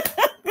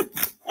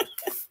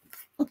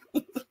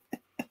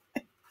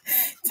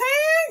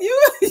 Tan,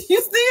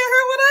 you still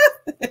here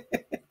with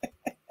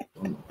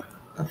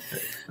us?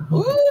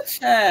 Ooh,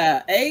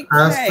 child.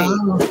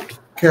 8K.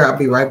 Okay, I'll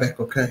be right back,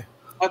 okay?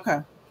 Okay.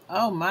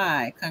 Oh,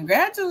 my.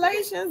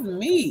 Congratulations,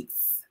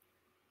 Meeks.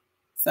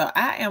 So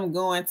I am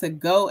going to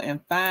go and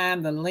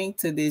find the link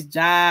to this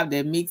job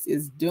that Meeks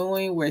is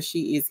doing where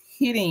she is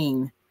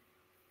hitting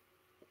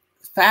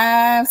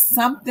 5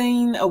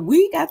 something a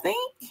week, I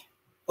think,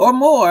 or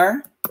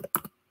more.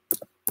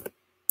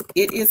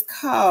 It is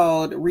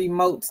called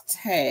Remote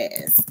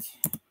Task.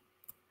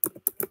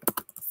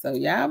 So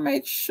y'all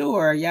make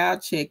sure y'all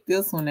check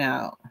this one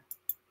out.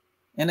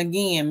 And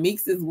again,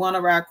 Meeks is one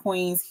of our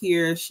queens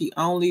here. She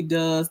only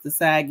does the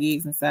side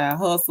gigs and side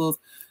hustles.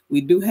 We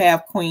do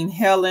have Queen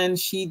Helen.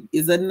 She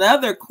is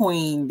another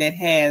queen that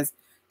has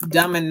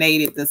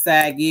dominated the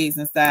side gigs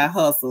and side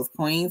hustles.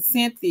 Queen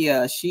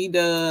Cynthia, she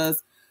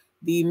does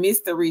the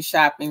mystery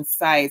shopping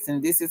sites.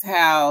 And this is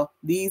how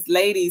these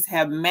ladies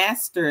have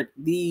mastered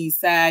these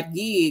side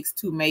gigs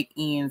to make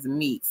ends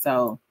meet.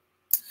 So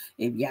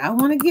if y'all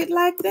want to get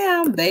like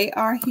them, they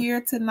are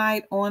here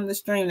tonight on the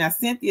stream. Now,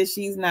 Cynthia,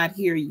 she's not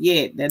here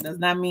yet. That does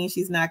not mean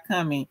she's not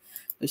coming,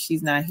 but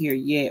she's not here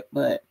yet.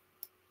 But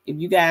if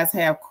you guys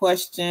have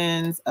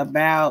questions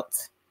about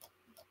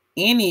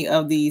any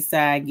of these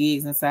side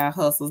gigs and side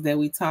hustles that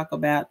we talk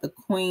about, the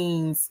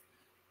queens,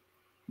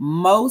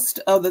 most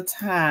of the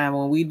time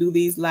when we do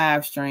these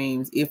live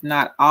streams, if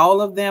not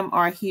all of them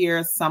are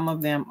here, some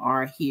of them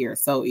are here.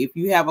 So if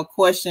you have a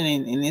question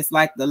and it's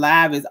like the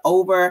live is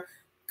over,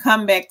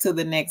 come back to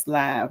the next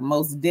live.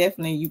 Most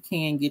definitely you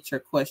can get your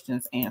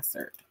questions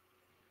answered.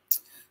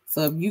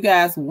 So if you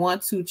guys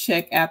want to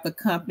check out the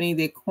company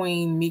that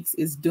Queen Meeks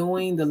is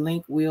doing, the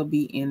link will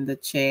be in the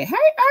chat. Hey,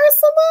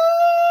 Ursula!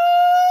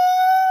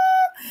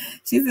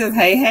 She says,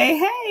 hey, hey,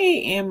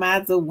 hey. And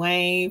my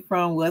Dwayne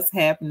from What's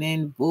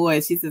Happening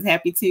Boys. She says,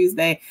 happy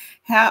Tuesday.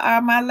 How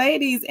are my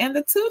ladies and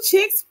the two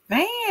chicks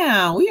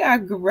fam? We are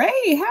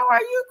great. How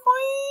are you,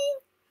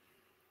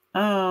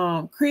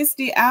 Queen?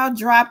 Christy, I'll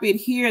drop it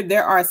here.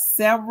 There are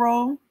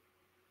several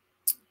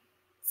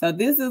So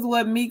this is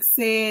what Meek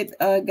said,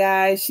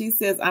 guys. She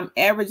says, I'm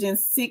averaging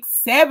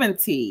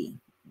 $670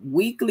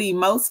 weekly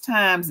most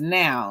times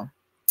now.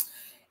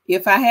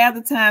 If I have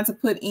the time to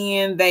put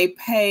in, they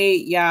pay.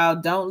 Y'all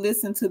don't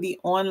listen to the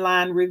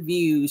online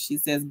reviews. She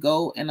says,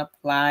 go and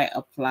apply.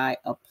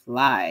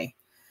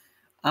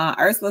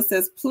 Ursula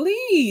says,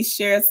 please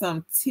share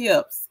some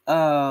tips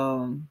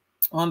on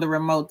the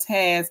remote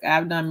task.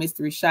 I've done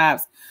mystery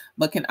shops,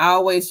 but can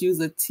always use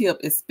a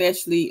tip,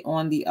 especially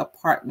on the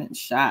apartment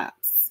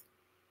shops.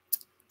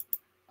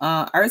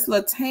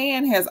 Ursula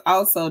Tan has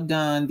also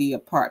done the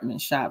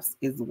apartment shops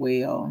as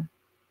well.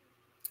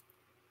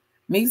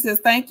 Meek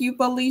says, thank you,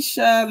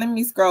 Felicia. Let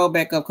me scroll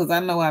back up because I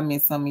know I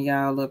missed some of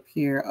y'all up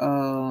here.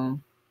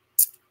 Hang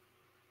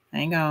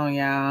on,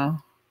 y'all.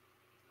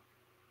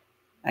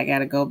 I got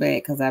to go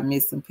back because I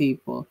missed some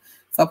people.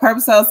 So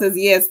Purple Soul says,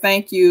 yes,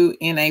 thank you.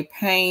 In a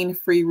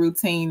pain-free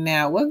routine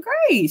now. Well,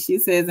 great. She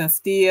says, and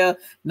still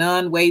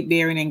non-weight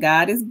bearing, and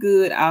God is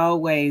good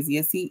always.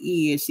 Yes,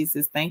 he is. She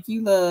says, thank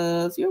you,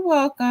 loves. You're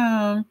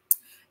welcome.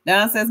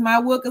 Don says, my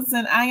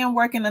Wilkinson, I am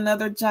working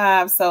another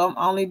job, so I'm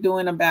only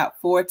doing about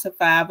 4 to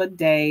 5 a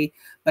day,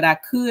 but I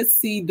could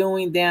see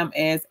doing them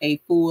as a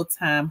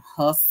full-time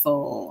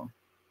hustle.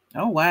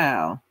 Oh,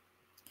 wow.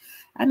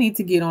 I need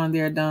to get on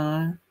there,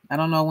 Don. I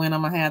don't know when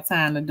I'm going to have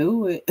time to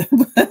do it,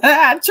 but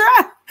I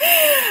try.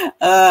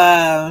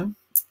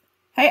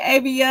 Hey,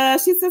 Avia.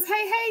 She says, hey,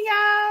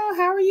 y'all.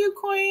 How are you,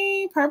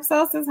 Queen? Purple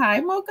Soul says, hi,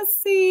 Mocha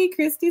C.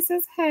 Christy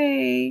says,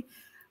 hey.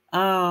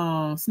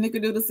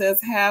 Snickerdoodle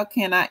says, how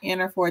can I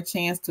enter for a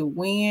chance to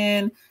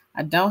win?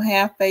 I don't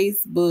have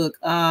Facebook.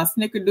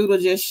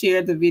 Snickerdoodle just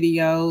shared the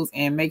videos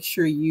and make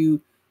sure you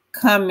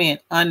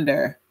comment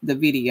under the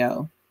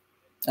video.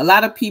 A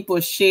lot of people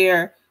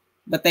share,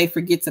 but they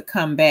forget to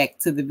come back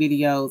to the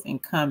videos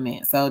and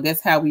comment. So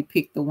that's how we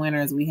pick the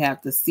winners. We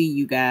have to see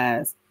you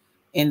guys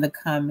in the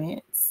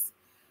comments.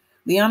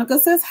 Leonica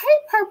says, hey,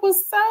 Purple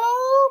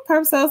Soul.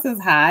 Purple Soul says,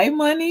 hi,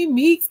 Money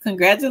Meeks.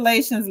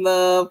 Congratulations,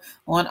 love,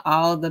 on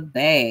all the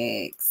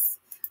bags.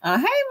 Hey,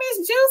 Miss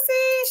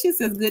Juicy. She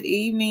says, good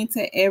evening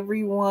to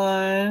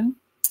everyone.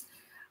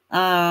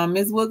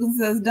 Miss Wilkins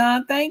says,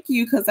 Don, thank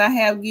you, because I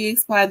have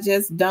gigs, so I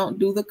just don't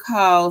do the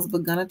calls,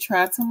 but gonna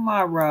try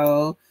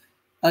tomorrow.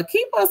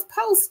 Keep us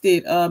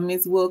posted,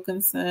 Miss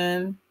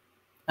Wilkinson.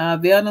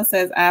 Velna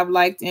says, I've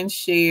liked and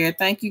shared.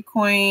 Thank you,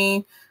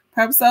 Queen.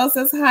 Purple Soul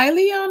says, hi,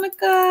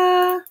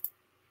 Leonica.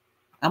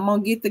 I'm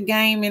going to get the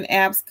game in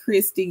apps,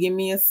 Christy. Give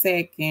me a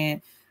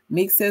second.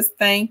 Meek says,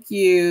 thank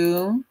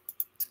you.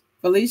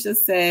 Felicia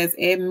says,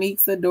 Ed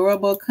Meek's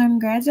adorable.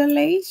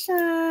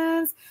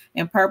 Congratulations.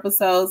 And Purple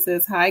Soul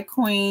says, hi,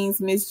 Queens,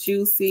 Miss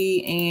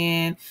Juicy.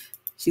 And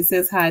she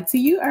says, hi to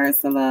you,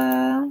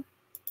 Ursula.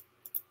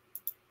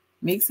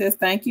 Meek says,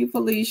 thank you,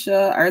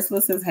 Felicia.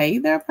 Ursula says, hey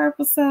there,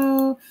 Purple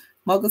Soul.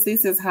 Mocha C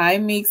says, hi,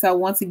 Meeks. I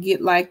want to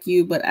get like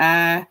you, but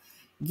I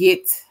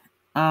getting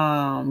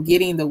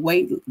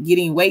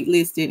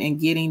waitlisted and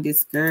getting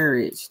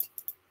discouraged.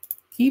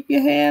 Keep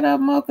your head up,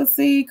 Mocha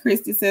C.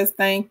 Christy says,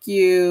 thank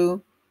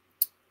you.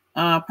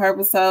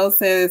 Purple Soul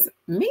says,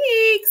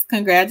 Meeks,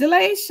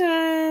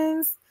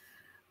 congratulations.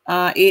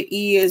 It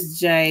is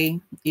Jay.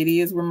 It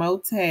is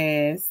remote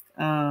task.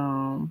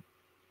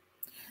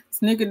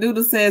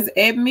 Snickerdoodle says,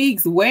 Ed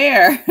Meeks,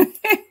 where?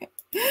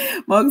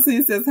 Mocha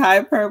C says,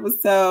 hi, Purple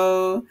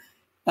Soul.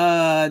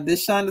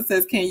 Deshonda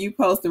says, can you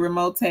post the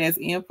remote task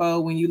info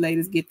when you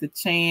ladies get the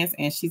chance?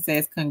 And she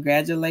says,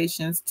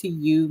 congratulations to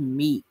you,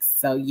 Meeks.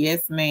 So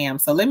yes, ma'am.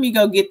 So let me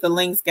go get the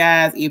links,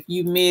 guys. If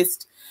you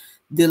missed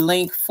the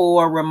link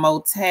for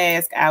remote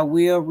task, I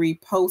will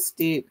repost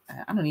it.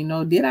 I don't even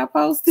know, did I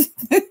post it?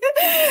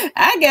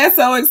 I got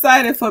so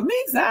excited for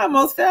Meeks, I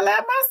almost fell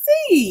out my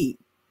seat.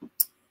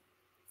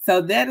 So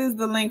that is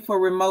the link for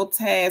remote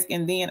task.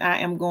 And then I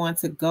am going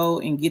to go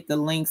and get the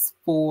links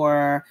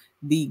for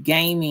the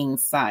gaming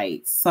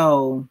site.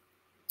 So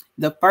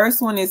the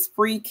first one is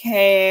Free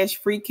Cash.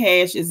 Free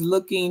Cash is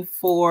looking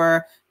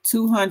for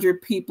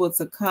 200 people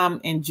to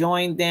come and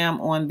join them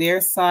on their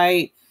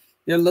site.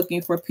 They're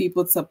looking for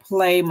people to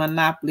play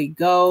Monopoly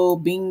Go,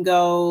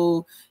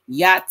 Bingo,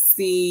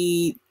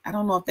 Yahtzee. I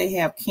don't know if they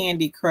have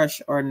Candy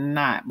Crush or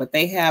not, but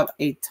they have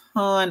a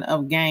ton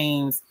of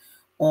games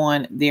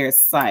on their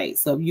site.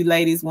 So if you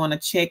ladies want to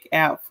check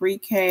out Free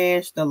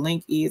Cash, the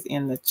link is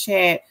in the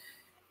chat.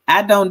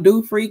 I don't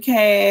do Free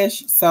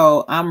Cash,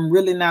 so I'm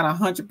really not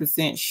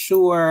 100%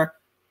 sure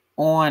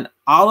on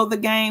all of the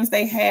games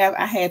they have.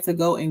 I had to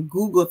go and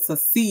Google to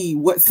see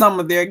what some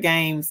of their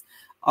games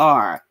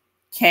are.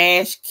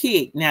 Cash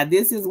Kick. Now,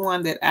 this is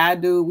one that I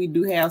do. We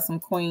do have some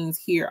queens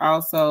here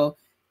also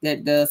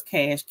that does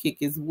Cash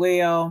Kick as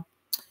well.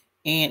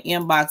 And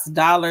Inbox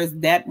Dollars,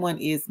 that one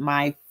is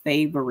my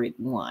favorite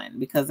one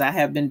because I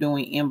have been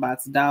doing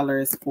Inbox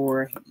Dollars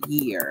for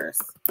years.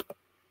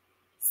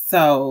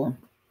 So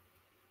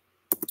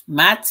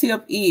my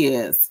tip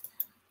is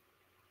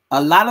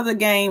a lot of the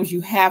games you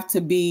have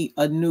to be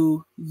a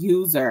new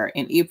user.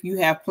 And if you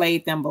have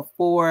played them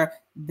before,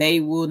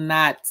 they will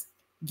not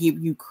give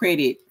you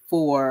credit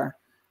for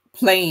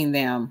playing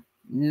them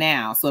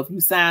now. So if you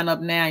sign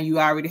up now, you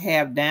already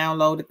have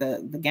downloaded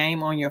the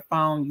game on your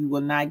phone, you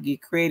will not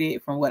get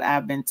credit from what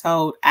I've been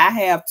told. I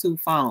have 2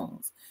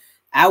 phones.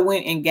 I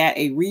went and got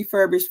a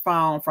refurbished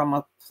phone from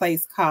a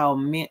place called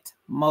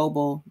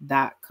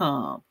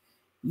mintmobile.com.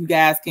 You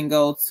guys can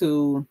go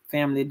to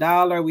Family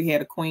Dollar. We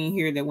had a queen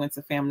here that went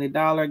to Family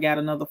Dollar, got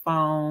another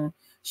phone.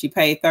 She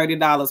paid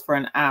 $30 for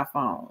an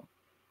iPhone.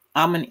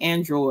 I'm an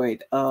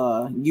Android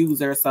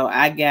user, so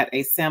I got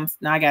a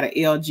Samsung. I got an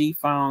LG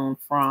phone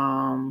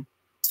from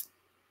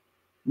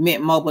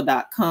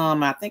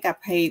mintmobile.com. I think I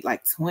paid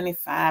like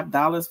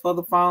 $25 for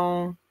the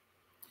phone,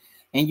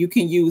 and you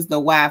can use the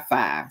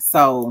Wi-Fi.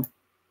 So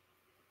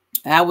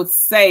I would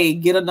say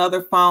get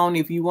another phone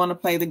if you want to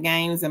play the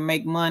games and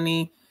make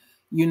money.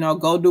 You know,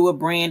 go do a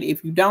brand.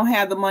 If you don't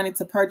have the money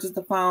to purchase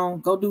the phone,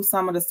 go do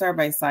some of the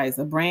survey sites,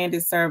 a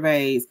branded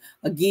surveys,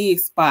 a gig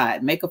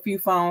spot, make a few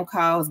phone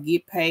calls,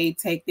 get paid,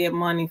 take that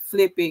money,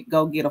 flip it,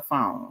 go get a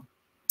phone.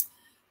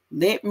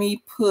 Let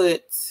me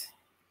put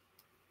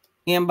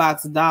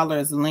Inbox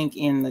Dollars link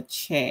in the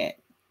chat.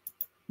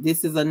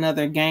 This is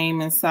another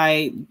gaming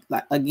site.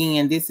 Like,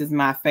 again, this is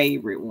my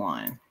favorite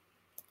one.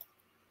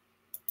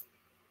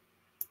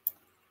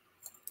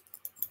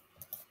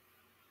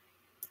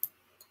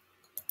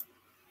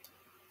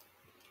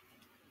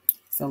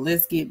 So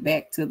let's get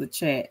back to the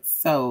chat.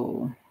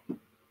 So,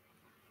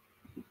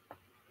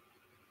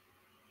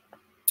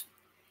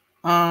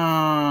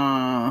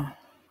 let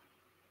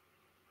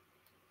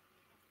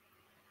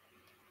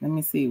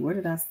me see. Where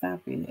did I stop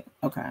it?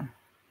 Okay.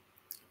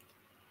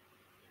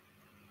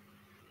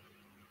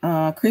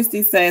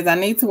 Christy says, I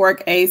need to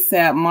work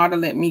ASAP. Marta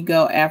let me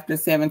go after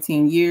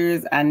 17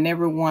 years. I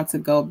never want to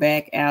go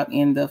back out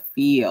in the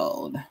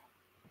field.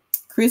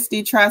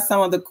 Christy, try some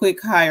of the quick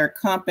hire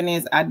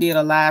companies. I did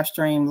a live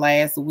stream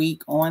last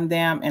week on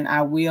them, and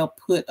I will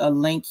put a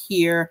link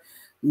here.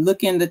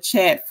 Look in the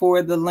chat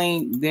for the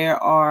link. There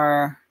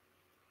are,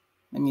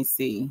 let me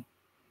see,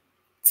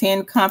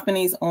 10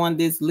 companies on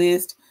this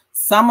list.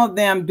 Some of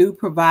them do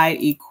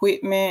provide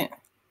equipment,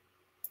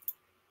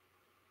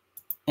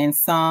 and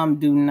some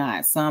do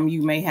not. Some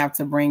you may have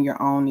to bring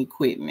your own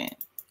equipment.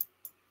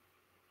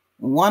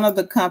 One of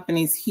the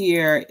companies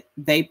here,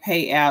 they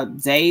pay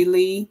out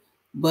daily,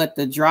 but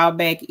the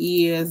drawback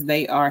is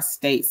they are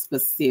state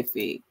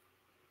specific.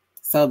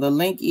 So the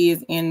link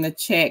is in the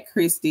chat,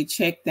 Christy.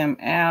 Check them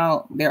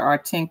out. There are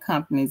 10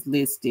 companies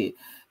listed.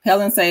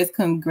 Helen says,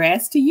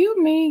 congrats to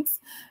you, Meeks.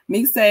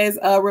 Meeks says,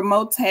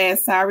 remote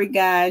task. Sorry,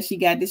 guys. She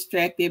got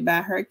distracted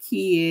by her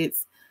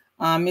kids.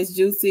 Miss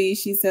Juicy,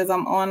 she says,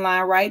 I'm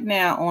online right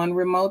now on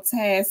remote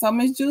task. So,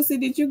 Miss Juicy,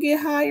 did you get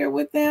hired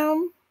with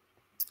them?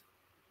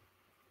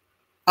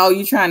 Oh,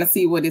 you're trying to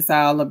see what it's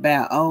all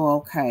about. Oh,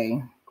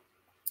 okay.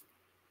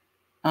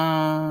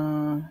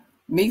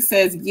 Meeks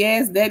says,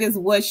 yes, that is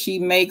what she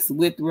makes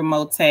with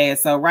remote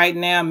tasks. So right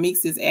now,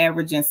 Meeks is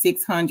averaging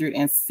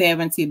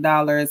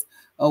 $670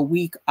 a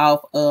week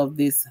off of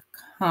this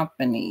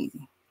company.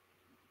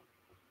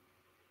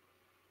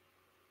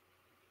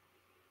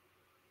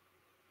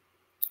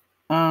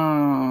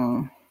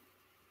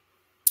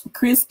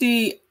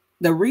 Christy,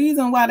 the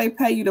reason why they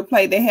pay you to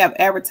play, they have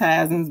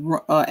advertising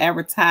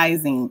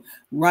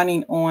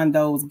running on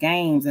those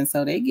games, and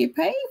so they get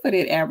paid for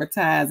that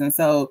advertising.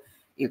 So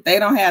if they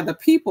don't have the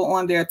people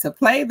on there to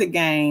play the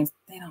games,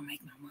 they don't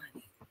make no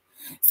money.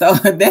 So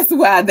that's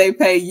why they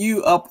pay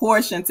you a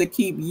portion to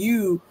keep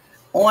you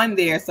on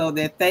there so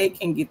that they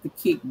can get the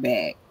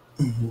kickback.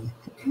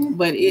 Mm-hmm.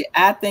 But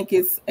I think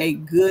it's a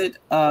good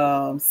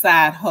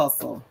side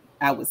hustle.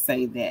 I would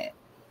say that.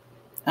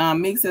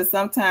 Meek says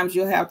sometimes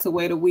you'll have to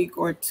wait a week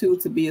or two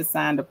to be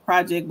assigned a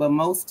project, but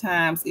most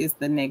times it's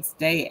the next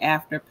day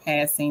after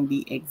passing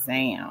the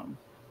exam.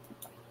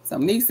 So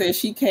Meek says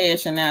she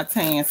cashing out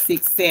paying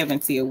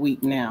 $670 a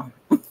week now.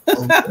 Okay.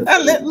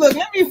 Look,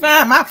 let me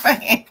find my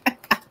fan.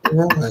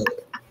 Right.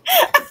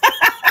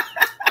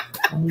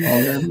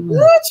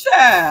 Good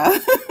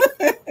child.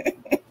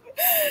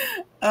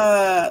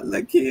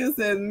 Lakia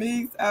says,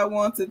 Meeks, I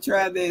want to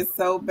try that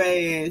so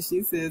bad.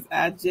 She says,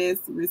 I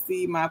just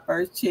received my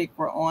first check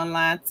for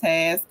online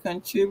task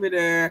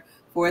contributor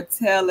for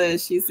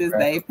Tellus. She says,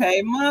 they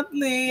pay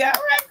monthly. All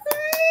right,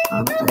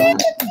 Queen.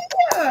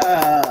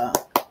 Yeah.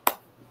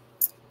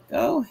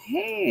 Go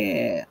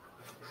ahead.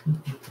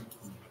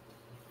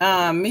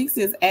 Meeks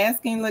is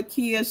asking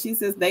Lakia. She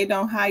says, they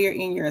don't hire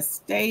in your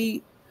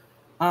state.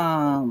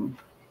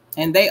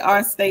 And they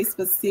are state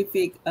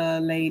specific,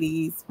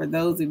 ladies, for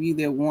those of you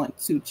that want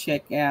to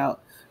check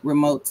out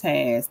remote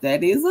tasks.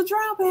 That is a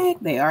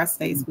drawback. They are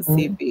state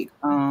specific.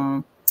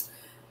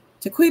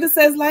 Jaquita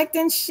says, liked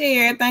and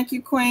shared. Thank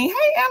you, Queen.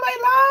 Hey, LA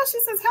Law.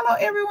 She says, hello,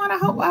 everyone. I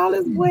hope all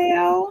is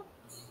well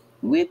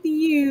with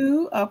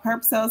you.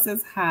 Perp Soul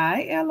says,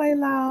 hi, LA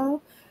Law.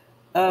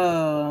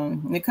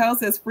 Nicole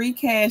says free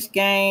cash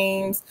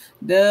games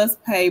does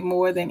pay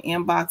more than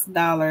Inbox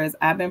Dollars.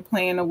 I've been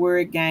playing a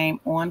word game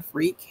on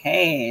free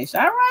cash.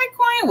 All right,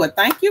 Queen. Well,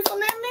 thank you for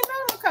letting me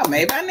know, Nicole.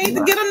 Maybe I need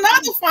to get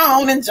another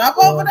phone and jump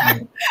over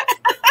there.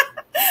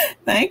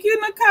 Thank you,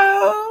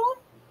 Nicole.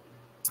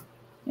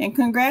 And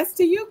congrats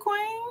to you,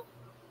 Queen.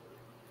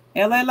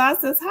 LA Law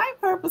says, hi,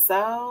 Purple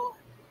Soul.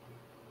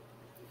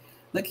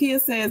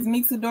 Lakia says,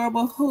 Meeks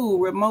Adorable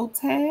who? Remote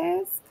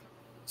task?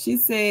 She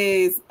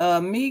says,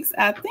 Meeks,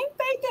 I think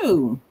they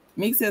do.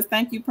 Meeks says,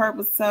 thank you,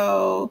 Purple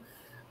Soul.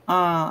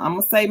 I'm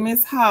going to say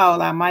Miss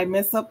Hall. I might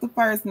mess up the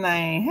first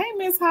name. Hey,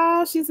 Miss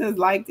Hall. She says,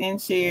 liked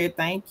and shared.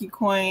 Thank you,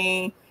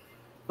 Queen.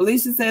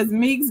 Felicia says,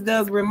 Meeks,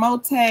 does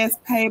remote tasks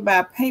pay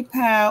by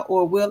PayPal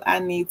or will I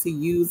need to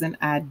use an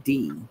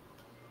ID?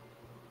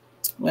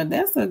 Well,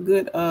 that's a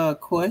good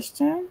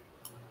question.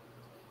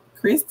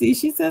 Christy,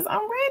 she says,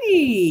 I'm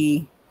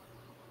ready.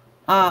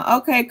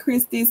 Okay,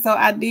 Christy, so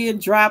I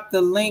did drop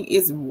the link.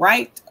 It's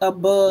right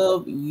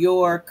above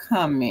your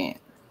comment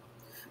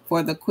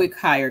for the quick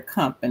hire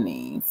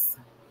companies.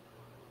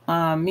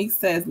 Meek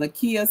says,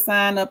 Lakia,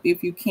 sign up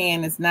if you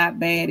can. It's not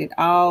bad at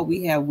all.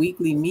 We have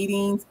weekly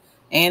meetings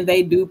and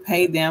they do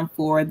pay them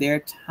for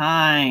their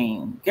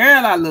time.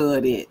 Girl, I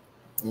love it.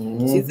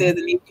 She says,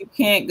 and if you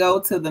can't go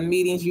to the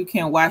meetings, you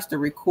can watch the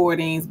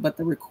recordings, but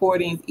the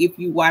recordings, if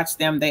you watch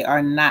them, they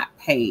are not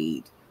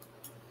paid.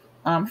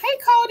 Hey,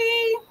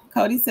 Cody.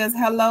 Cody says,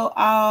 hello,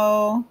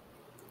 all.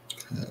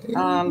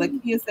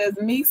 Lakia says,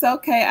 Meeks,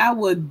 okay, I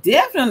will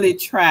definitely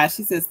try.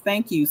 She says,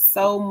 thank you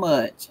so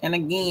much. And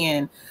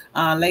again,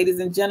 ladies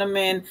and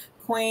gentlemen,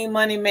 Queen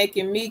Money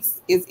Making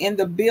Meeks is in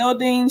the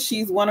building.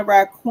 She's one of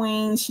our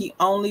queens. She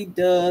only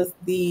does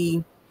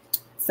the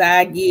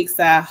side gigs,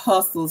 side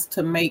hustles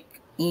to make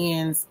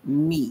ends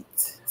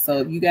meet. So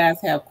if you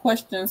guys have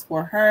questions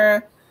for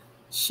her,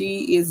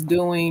 she is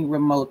doing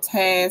remote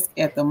tasks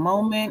at the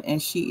moment, and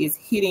she is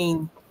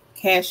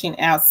cashing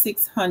out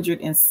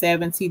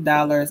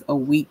 $670 a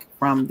week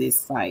from this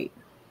site.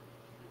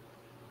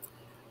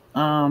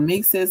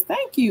 Meek says,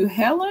 thank you,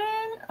 Helen.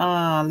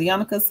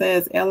 Leonica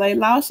says, LA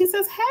Law. She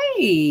says,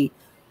 hey.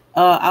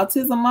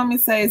 Autism Mommy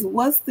says,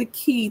 what's the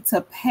key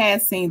to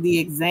passing the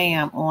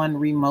exam on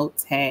remote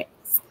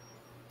tasks?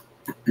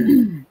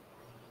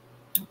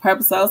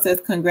 Purple Soul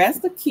says, congrats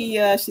to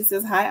Kia. She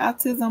says, hi,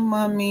 Autism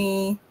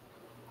Mommy.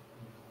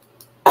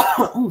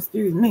 Oh,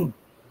 excuse me.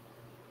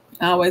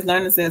 Always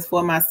Learning says,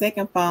 for my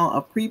second phone,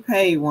 a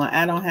prepaid one.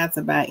 I don't have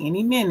to buy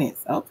any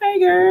minutes. Okay,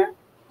 girl.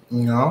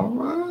 All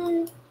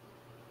right.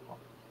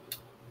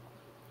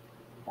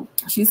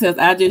 She says,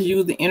 I just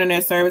use the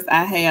internet service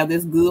I have.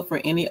 This good for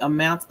any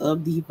amount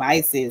of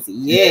devices.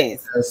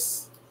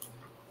 Yes.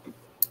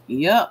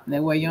 Yep.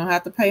 That way you don't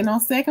have to pay no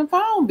second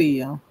phone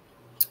bill.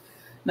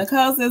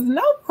 Nicole says,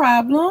 no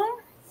problem.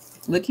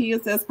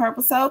 Lakia says,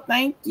 Purple Soul,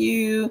 thank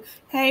you.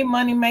 Hey,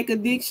 Money Make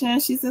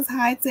Addiction. She says,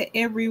 hi to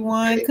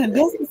everyone. Hey,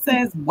 Condenser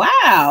says,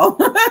 wow.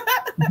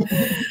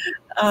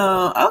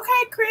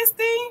 Okay,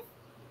 Christy.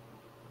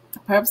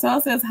 Purple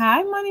Soul says,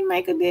 hi, Money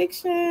Make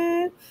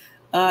Addiction.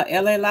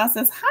 LA Law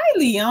says, hi,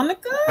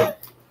 Leonica.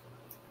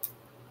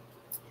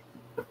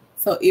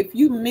 So if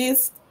you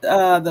missed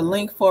the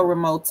link for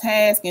remote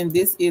task, and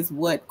this is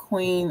what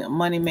Queen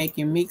Money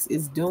Making Meeks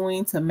is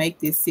doing to make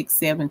this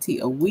 $670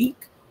 a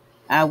week,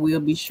 I will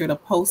be sure to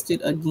post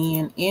it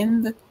again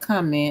in the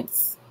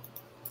comments.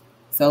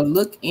 So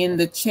look in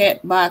the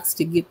chat box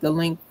to get the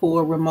link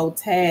for remote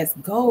task.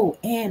 Go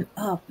and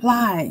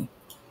apply.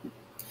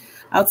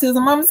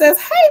 Autism Mama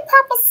says, hey,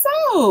 Purple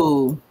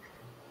Soul.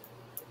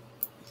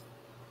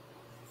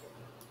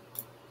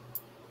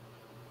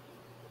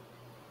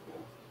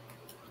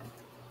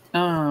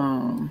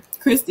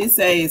 Christy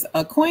says,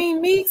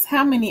 Queen Meeks,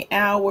 how many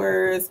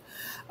hours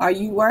are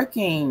you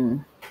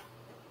working?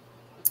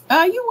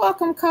 You're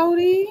welcome,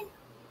 Cody.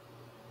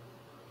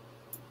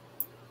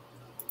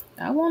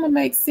 I want to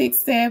make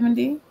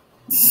 $670.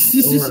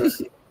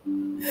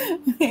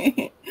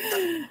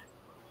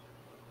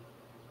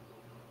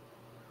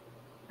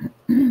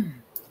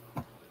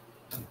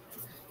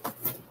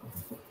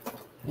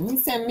 Let me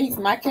send Meeks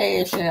my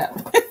cash out.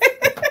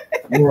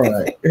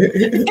 Right.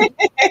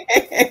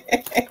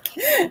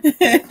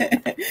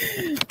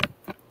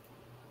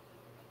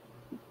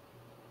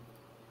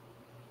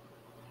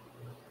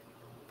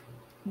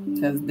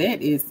 Because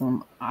that is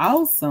some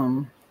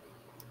awesome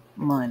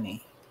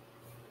money.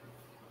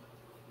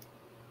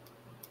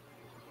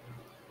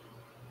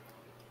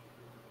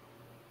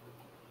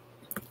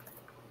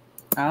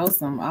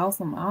 Awesome,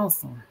 awesome,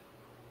 awesome.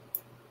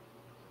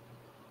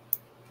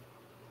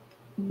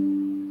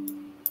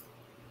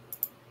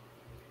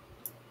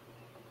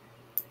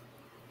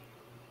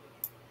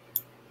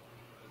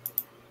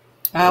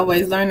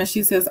 Always Learning.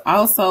 She says,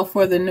 also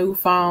for the new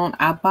phone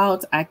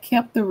I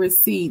kept the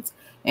receipts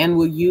and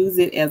will use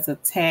it as a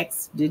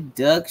tax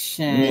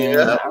deduction.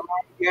 Yeah. All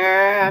right,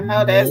 girl. I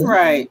know that's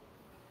right.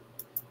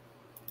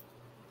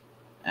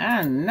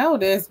 I know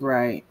that's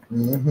right.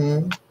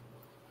 Mm-hmm.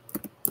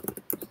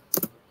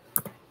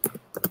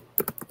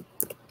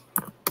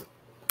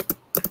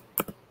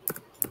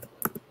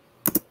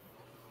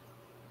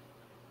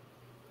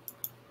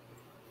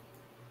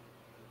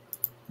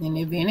 And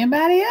if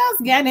anybody else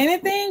got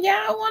anything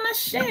y'all want to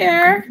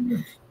share,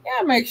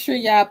 y'all make sure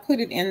y'all put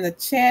it in the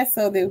chat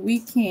so that we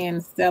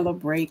can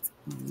celebrate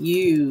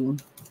you.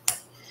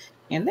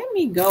 And let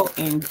me go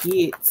and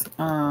get,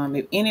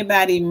 if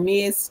anybody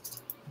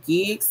missed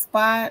Gig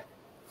Spot,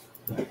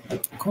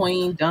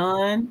 Queen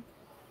Dawn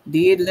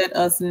did let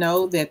us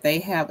know that they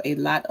have a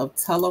lot of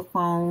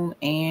telephone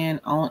and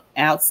on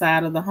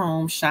outside of the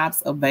home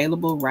shops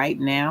available right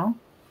now.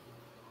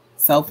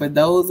 So for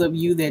those of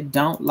you that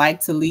don't like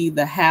to leave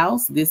the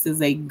house, this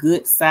is a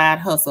good side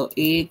hustle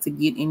egg to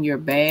get in your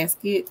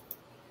basket,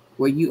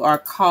 where you are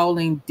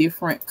calling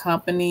different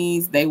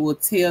companies. They will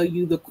tell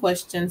you the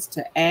questions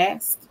to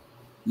ask.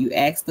 You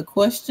ask the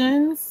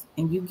questions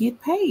and you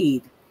get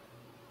paid.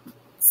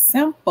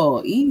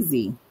 Simple,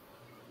 easy.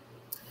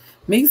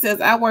 Meek says,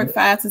 I work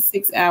 5 to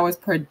 6 hours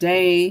per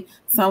day.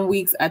 Some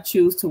weeks I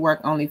choose to work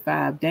only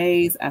 5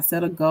 days. I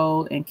set a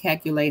goal and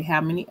calculate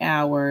how many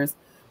hours.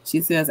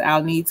 She says,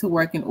 I'll need to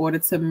work in order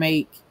to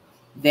make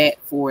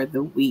that for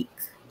the week.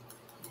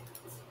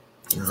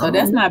 So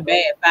that's not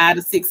bad. 5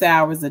 to 6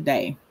 hours a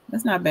day.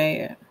 That's not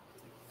bad.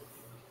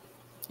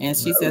 And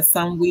she says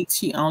some weeks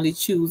she only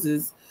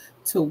chooses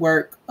to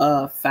work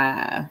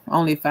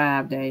only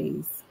 5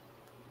 days.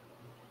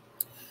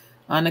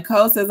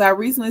 Nicole says, I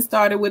recently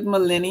started with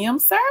Millennium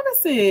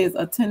Services,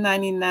 a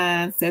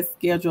 1099 set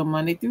schedule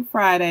Monday through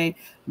Friday,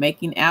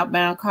 making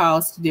outbound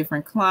calls to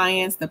different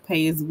clients. The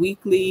pay is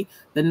weekly.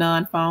 The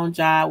non-phone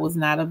job was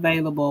not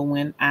available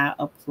when I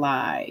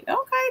applied.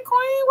 Okay,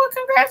 Queen. Well,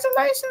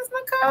 congratulations,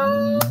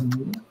 Nicole.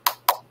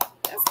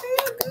 That's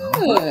still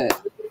good.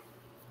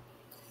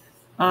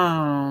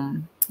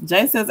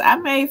 Jay says, I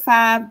made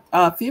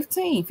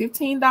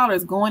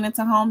 $15 going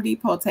into Home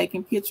Depot,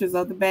 taking pictures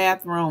of the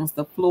bathrooms,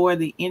 the floor,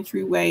 the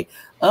entryway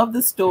of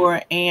the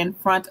store, and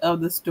front of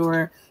the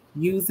store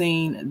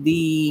using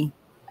the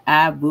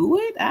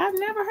iBooit. I've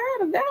never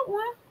heard of that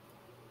one.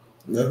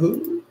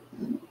 The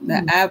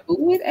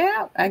iBooit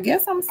app. I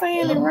guess I'm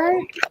saying it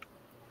right.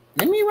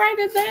 Let me write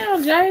it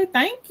down, Jay.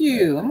 Thank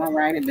you. I'm going to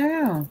write it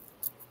down.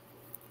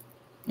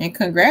 And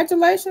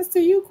congratulations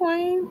to you,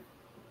 Queen.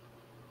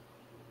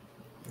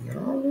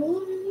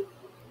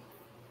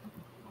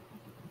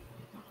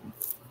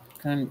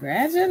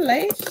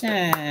 Congratulations.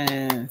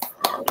 You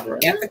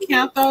have to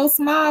count those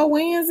small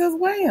wins as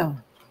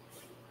well.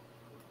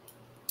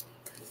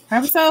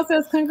 Purple Soul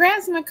says,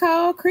 congrats,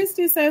 Nicole.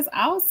 Christy says,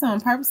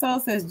 awesome. Purple Soul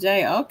says,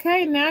 Jay,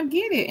 okay, now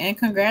get it. And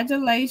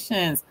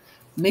congratulations.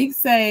 Meek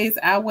says,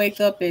 I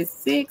wake up at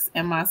 6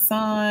 and my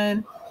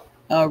son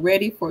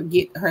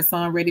get her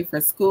son ready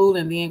for school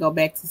and then go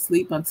back to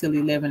sleep until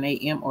 11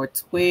 a.m. or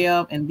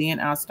 12, and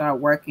then I'll start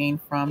working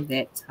from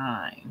that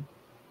time.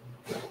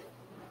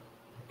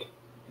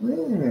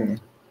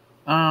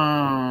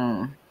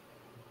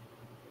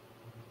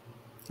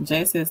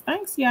 Jay says,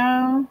 thanks,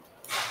 y'all.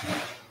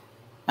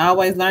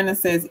 Always Learning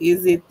says,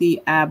 is it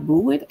the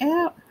iBooit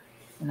app?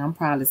 And I'm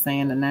probably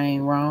saying the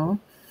name wrong.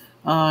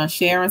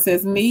 Sharon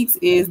says, Meeks,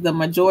 is the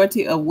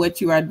majority of what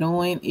you are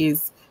doing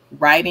is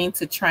writing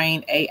to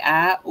train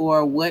AI,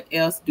 or what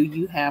else do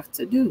you have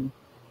to do?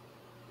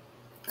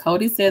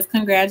 Cody says,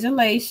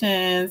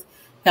 congratulations.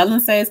 Helen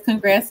says,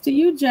 congrats to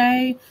you,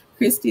 Jay.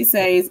 Christy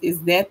says,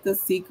 is that the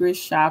secret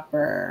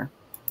shopper?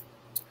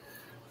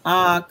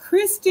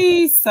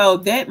 Christy, so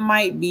that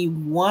might be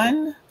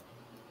one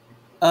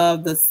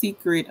of the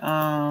secret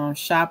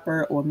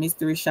shopper or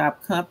mystery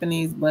shop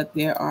companies, but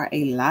there are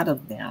a lot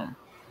of them.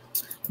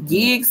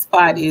 Gig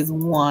Spot is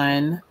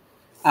one.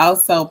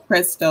 Also,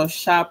 Presto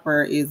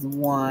Shopper is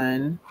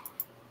one.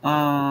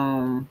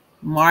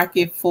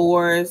 Market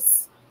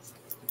Force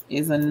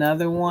is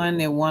another one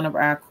that one of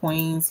our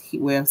queens,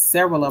 well,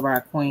 several of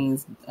our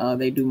queens,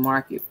 they do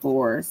Market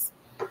Force.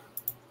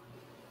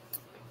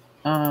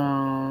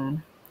 LA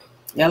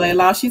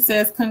Law, she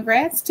says,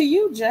 congrats to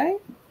you, Jay.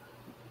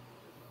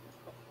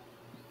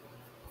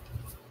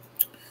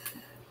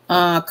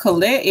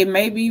 Colette, it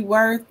may be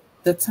worth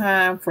the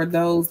time for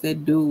those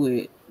that do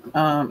it.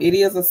 It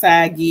is a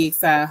side gig,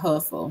 side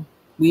hustle.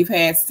 We've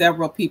had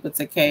several people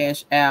to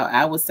cash out.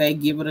 I would say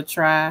give it a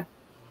try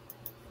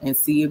and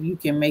see if you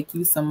can make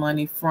you some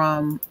money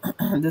from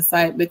the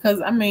site.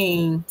 Because, I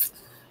mean,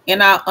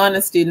 in all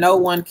honesty, no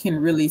one can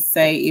really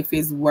say if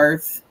it's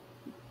worth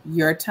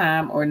your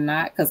time or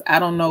not, because I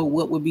don't know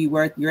what would be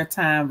worth your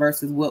time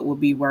versus what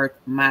would be worth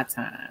my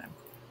time.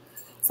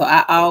 So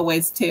I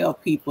always tell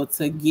people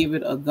to give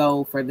it a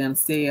go for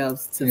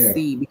themselves to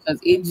see, because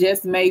it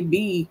just may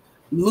be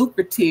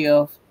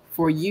lucrative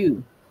for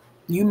you.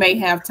 You may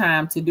have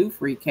time to do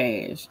free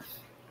cash.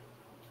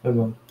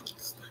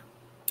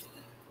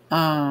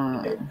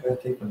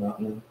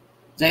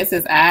 Jay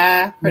says,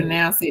 I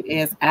pronounce it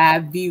as I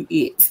view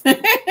it.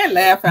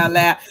 Laugh out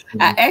loud.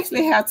 I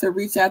actually have to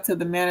reach out to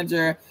the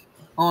manager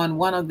on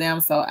one of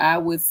them, so I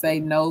would say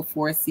no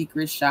for a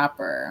secret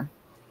shopper.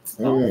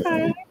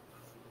 Okay.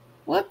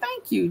 Well,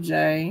 thank you,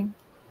 Jay.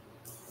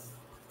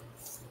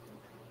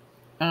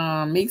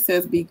 Meek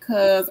says,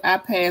 because I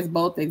passed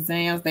both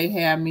exams, they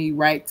have me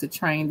right to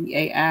train the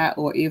AI,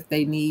 or if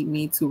they need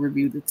me to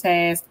review the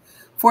task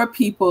for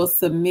people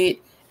submit,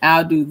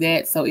 I'll do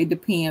that. So it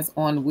depends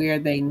on where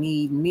they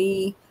need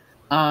me.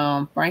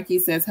 Frankie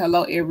says,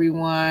 hello,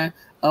 everyone.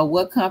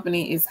 What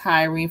company is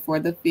hiring for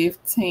the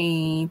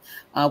 15?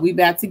 We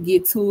about to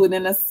get to it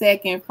in a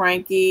second,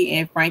 Frankie.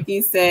 And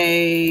Frankie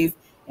says,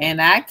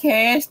 and I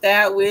cashed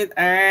out with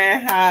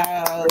Earn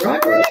House.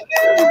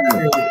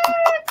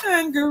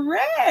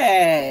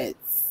 Congrats.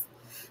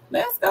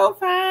 Let's go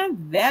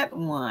find that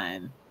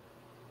one.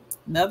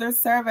 Another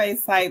survey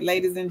site,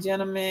 ladies and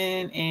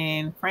gentlemen,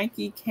 and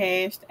Frankie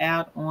cashed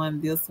out on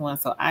this one.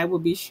 So I will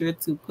be sure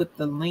to put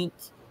the link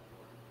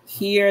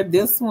here.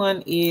 This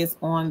one is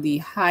on the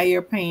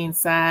higher paying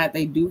side.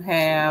 They do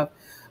have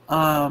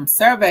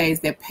surveys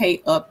that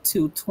pay up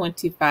to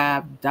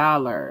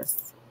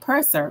 $25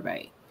 per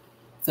survey.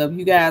 So if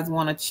you guys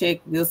want to check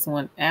this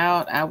one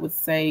out, I would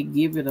say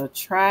give it a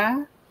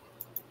try.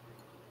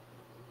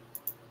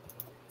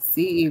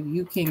 See if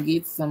you can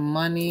get some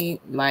money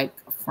like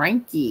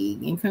Frankie.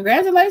 And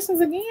congratulations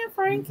again,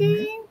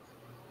 Frankie.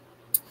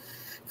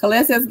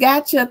 Colette says,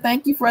 gotcha.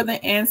 Thank you for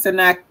the answer.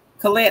 Now,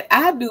 Colette,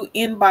 I do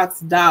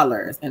inbox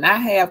dollars, and I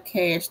have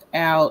cashed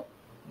out.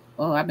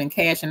 Oh, I've been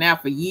cashing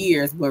out for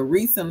years, but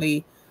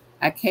recently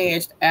I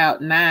cashed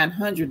out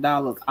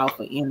 $900 off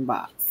of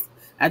inbox.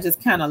 I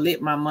just kind of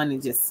let my money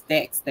just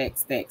stack.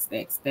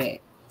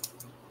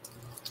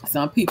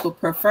 Some people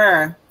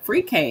prefer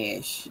free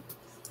cash.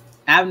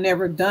 I've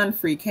never done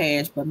free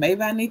cash, but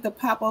maybe I need to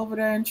pop over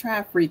there and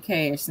try free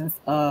cash, since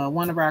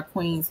one of our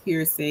queens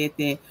here said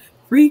that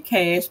free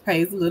cash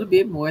pays a little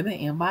bit more than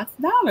inbox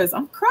dollars.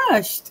 I'm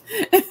crushed.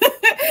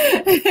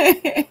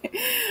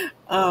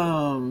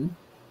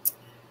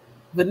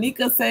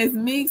 Vanika says,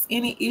 Meeks,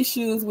 any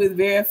issues with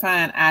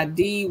verifying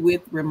ID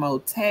with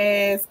remote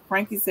tasks?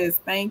 Frankie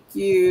says, thank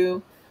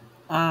you.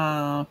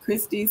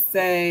 Christy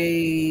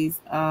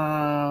says,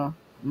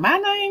 my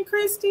name,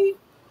 Christy?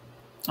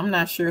 I'm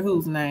not sure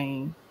whose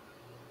name.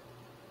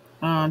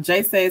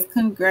 Jay says,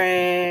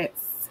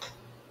 congrats.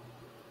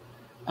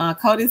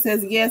 Cody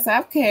says, yes,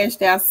 I've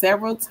cashed out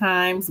several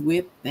times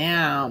with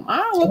them.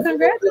 Oh, well,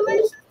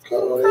 congratulations,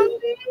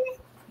 Cody.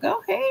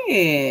 Go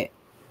ahead.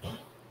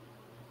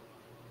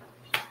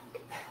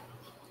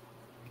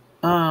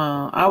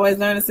 Always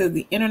Learning says,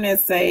 the internet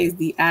says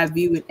the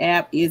iView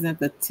app isn't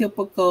the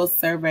typical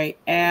survey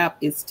app.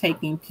 It's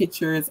taking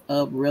pictures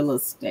of real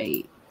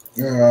estate.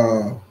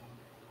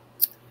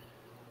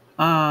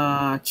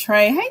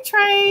 Trey. Hey,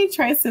 Trey.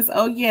 Trey says,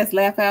 oh, yes,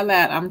 laugh out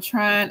loud. I'm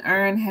trying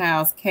Earn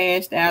House,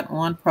 cashed out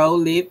on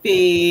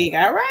Prolific.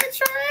 All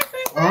right,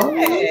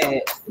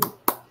 Trey.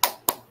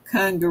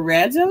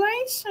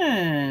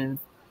 Congratulations.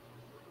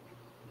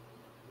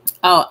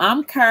 Oh,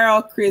 I'm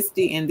Carol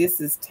Christie, and this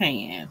is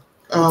Tan.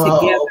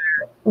 Together,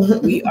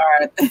 we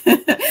are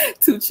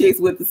two chicks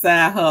with the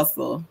side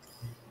hustle.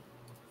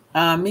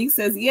 Meek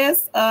says,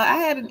 yes, I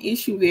had an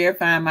issue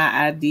verifying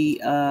my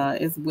ID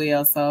as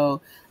well. So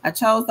I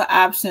chose the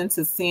option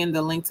to send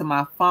the link to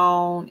my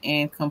phone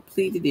and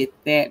completed it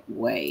that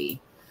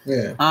way.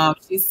 Yeah.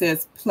 She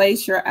says,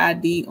 place your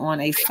ID on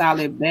a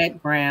solid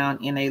background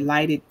in a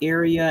lighted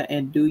area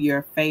and do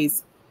your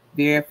face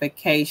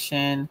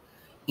verification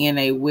in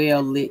a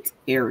well-lit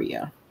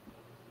area.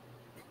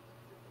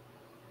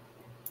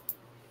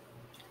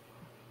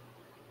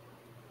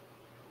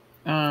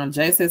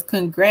 Jay says,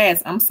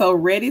 congrats. I'm so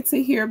ready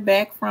to hear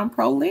back from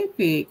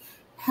Prolific.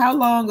 How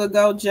long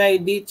ago, Jay,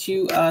 did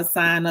you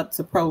sign up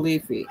to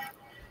Prolific?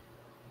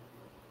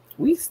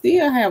 We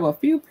still have a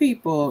few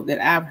people that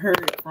I've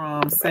heard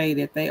from say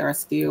that they are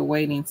still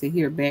waiting to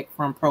hear back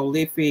from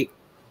Prolific,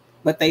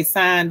 but they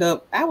signed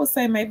up, I would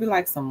say maybe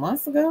like some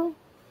months ago.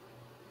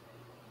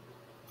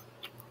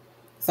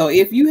 So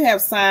if you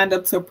have signed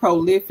up to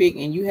Prolific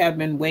and you have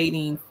been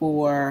waiting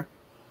for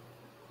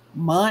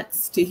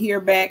months to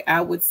hear back,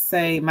 I would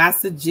say my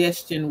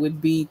suggestion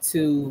would be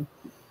to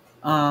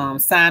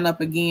sign up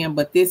again,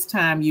 but this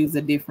time use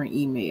a different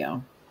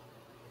email.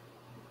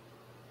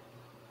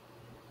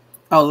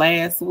 Oh,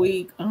 last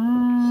week?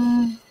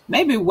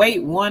 Maybe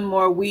wait one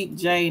more week,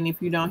 Jay, and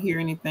if you don't hear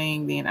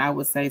anything, then I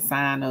would say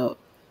sign up,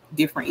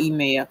 different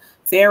email.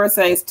 Sarah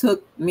says,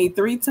 took me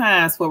 3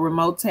 times for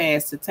remote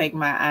tasks to take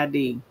my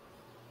ID.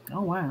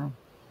 Oh, wow.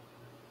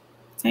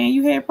 Tan,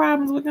 you had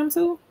problems with them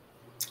too?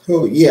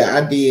 Oh, yeah,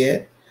 I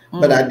did.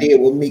 But I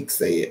did what Meek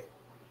said.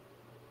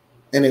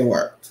 And it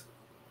worked.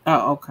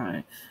 Oh,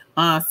 okay.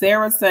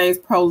 Sarah says,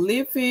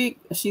 Prolific,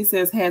 she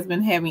says, has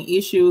been having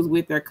issues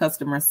with their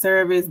customer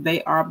service.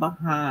 They are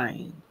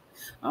behind.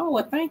 Oh,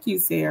 well, thank you,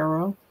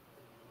 Sarah,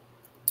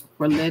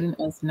 for letting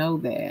us know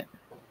that.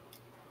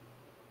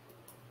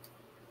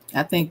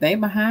 I think they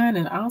behind,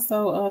 and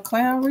also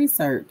cloud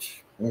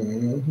research.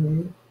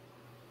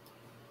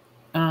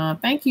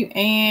 Thank you,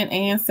 Ann.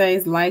 Ann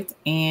says liked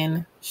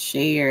and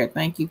shared.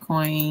 Thank you,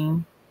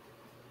 Queen.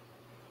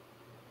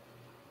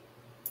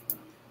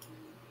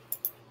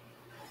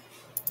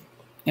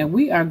 And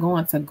we are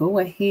going to go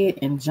ahead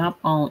and jump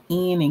on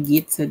in and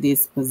get to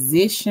this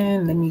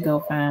position. Let me go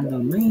find the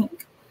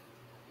link.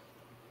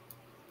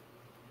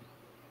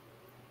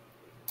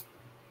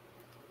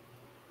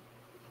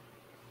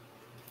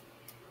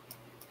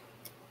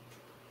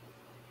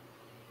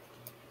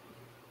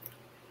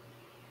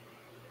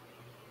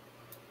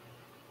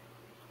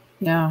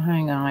 Y'all,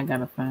 hang on. I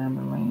gotta find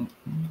the link.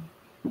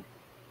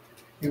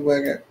 You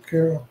work at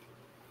Carol?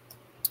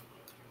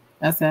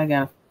 I said I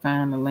gotta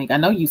find the link. I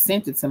know you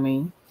sent it to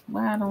me.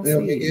 Why I don't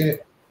Let me see get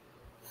it.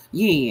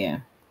 Yeah.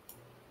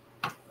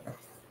 I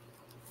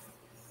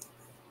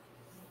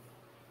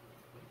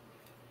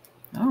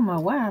don't know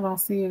why I don't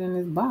see it in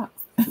this box.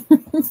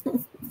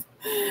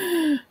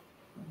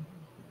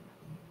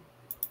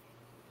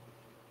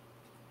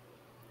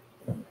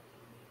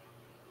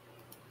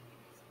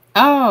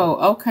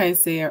 Oh, okay,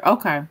 Sarah.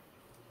 Okay.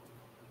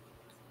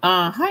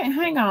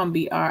 Hang on,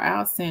 BR.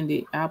 I'll send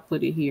it. I'll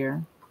put it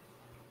here.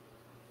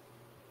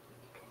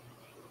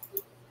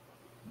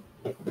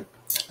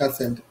 I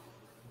sent it.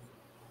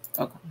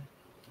 Okay.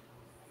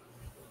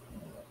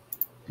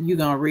 You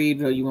gonna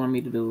read it or you want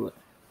me to do it?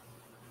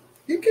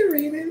 You can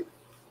read it.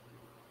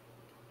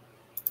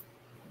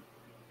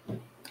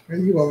 Or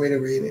you want me to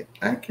read it?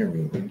 I can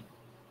read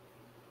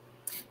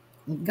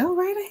it. Go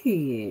right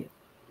ahead.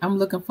 I'm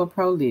looking for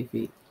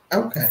prolific.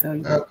 Okay, So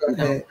I'll go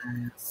ahead.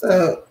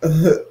 So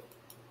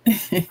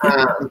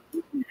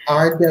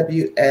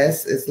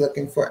RWS is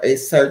looking for a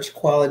search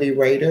quality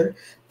rater.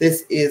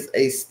 This is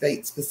a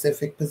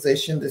state-specific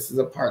position. This is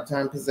a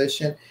part-time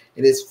position.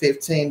 It is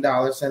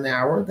 $15 an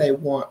hour. They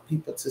want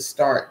people to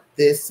start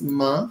this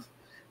month.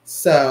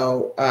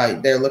 So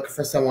they're looking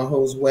for someone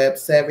who's web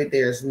savvy.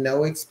 There's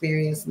no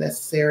experience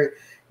necessary.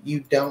 You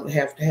don't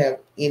have to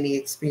have any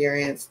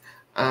experience.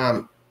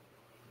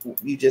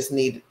 You just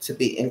need to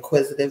be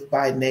inquisitive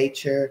by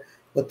nature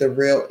with a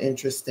real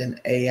interest in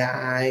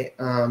AI.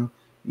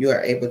 You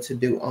are able to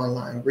do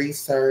online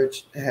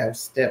research, have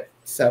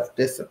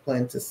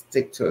self-discipline to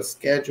stick to a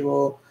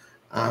schedule.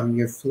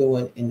 You're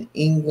fluent in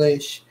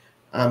English.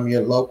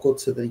 You're local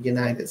to the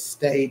United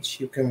States.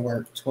 You can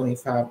work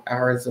 25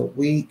 hours a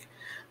week.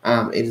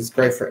 It is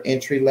great for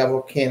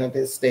entry-level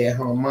candidates,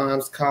 stay-at-home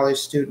moms, college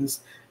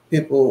students.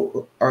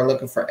 People are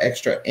looking for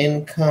extra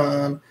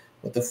income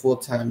with a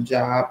full-time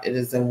job. It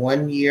is a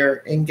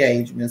 1-year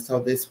engagement, so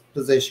this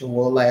position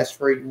will last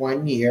for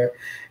 1 year,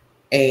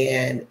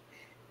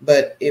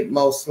 but it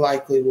most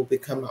likely will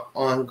become an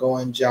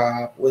ongoing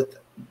job with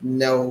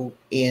no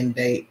end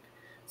date.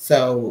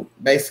 So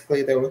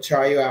basically, they will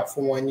try you out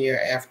for 1 year.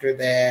 After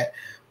that,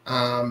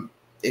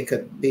 it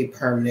could be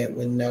permanent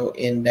with no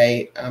end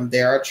date.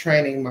 There are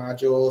training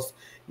modules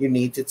you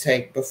need to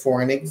take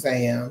before an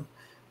exam.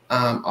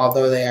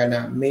 Although they are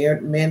not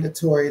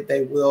mandatory,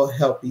 they will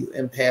help you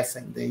in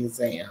passing the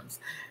exams,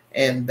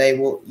 and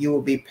you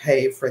will be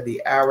paid for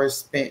the hours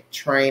spent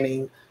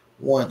training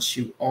once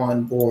you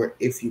on board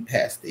if you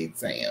pass the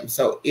exam.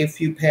 So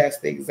if you pass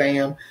the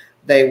exam,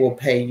 they will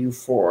pay you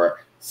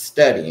for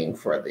studying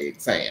for the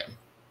exam.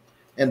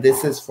 And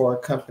this is for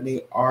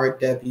company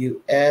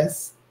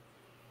RWS.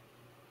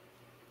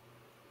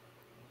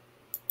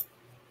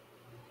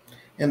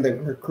 And the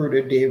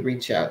recruiter did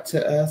reach out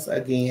to us.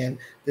 Again,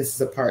 this is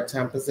a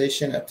part-time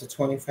position up to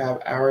 25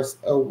 hours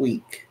a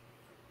week.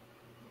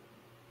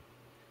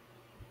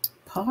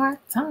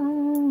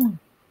 Part-time.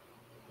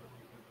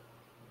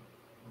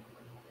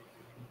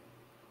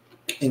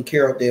 And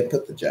Carol did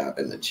put the job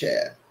in the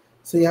chat.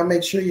 So y'all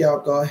make sure y'all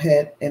go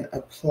ahead and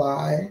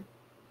apply.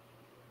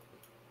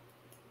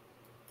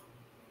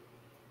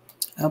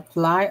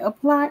 Apply.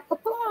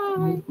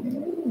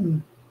 Mm-hmm.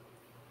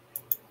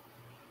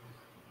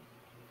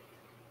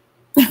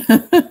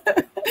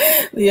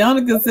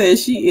 Leonica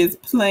says she is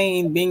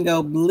playing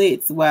Bingo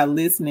Blitz while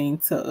listening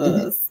to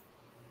us.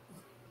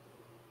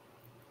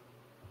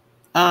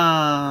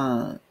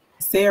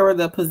 Sarah,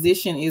 the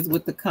position is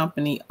with the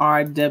company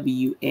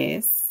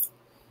RWS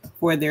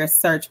for their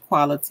search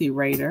quality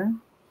rater.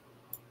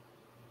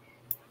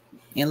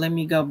 And let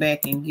me go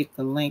back and get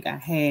the link. I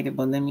had it,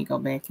 but let me go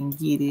back and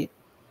get it.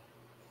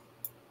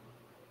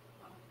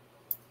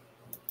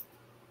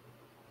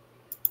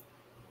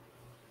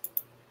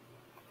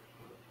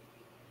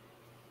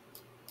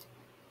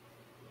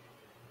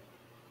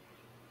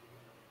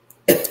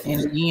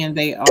 And again,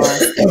 they are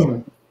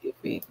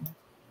specific.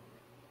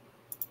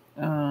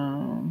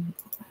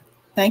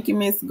 Thank you,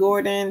 Miss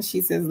Gordon.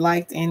 She says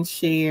liked and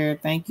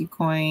shared. Thank you,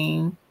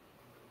 Queen.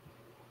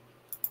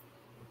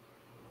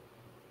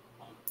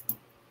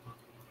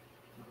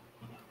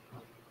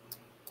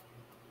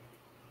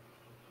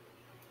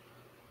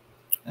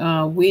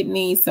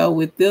 Whitney, so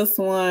with this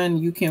one,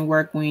 you can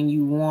work when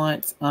you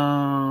want.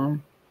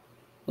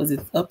 Was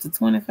it up to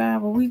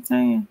 25 a week,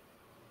 Tan?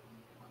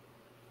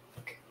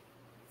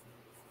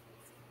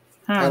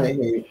 I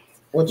didn't hear you.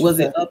 Was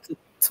it up to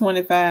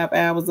 25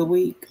 hours a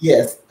week?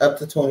 Yes, up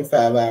to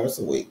 25 hours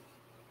a week.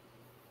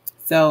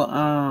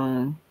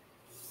 So,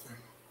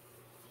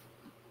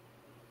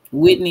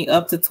 Whitney,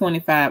 up to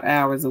 25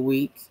 hours a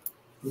week.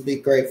 It'd be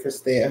great for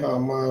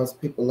stay-at-home moms.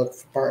 People look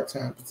for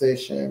part-time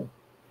position.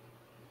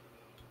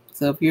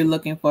 So if you're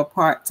looking for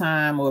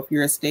part-time, or if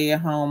you're a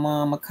stay-at-home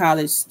mom, a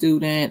college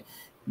student,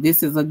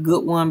 this is a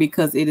good one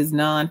because it is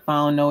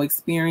non-phone, no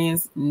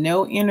experience,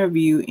 no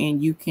interview,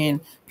 and you can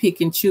pick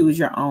and choose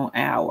your own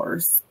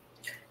hours.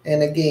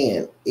 And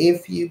again,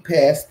 if you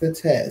pass the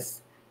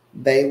test,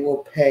 they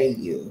will pay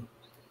you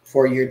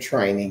for your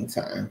training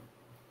time.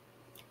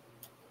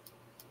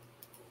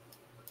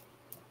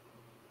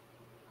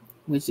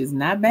 Which is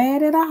not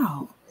bad at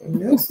all.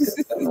 There's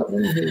some of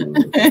them who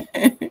won't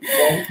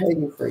pay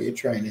you for your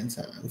training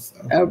time.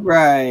 So,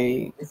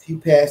 right. if you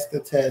pass the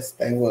test,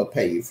 they will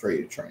pay you for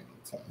your training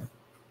time.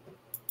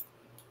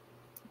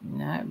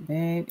 Not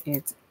bad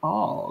at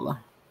all.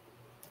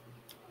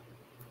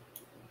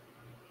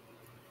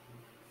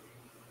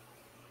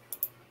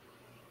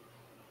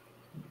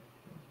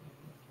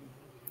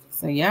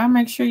 So y'all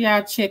make sure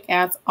y'all check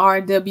out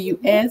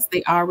RWS.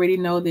 They already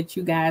know that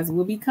you guys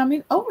will be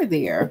coming over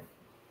there.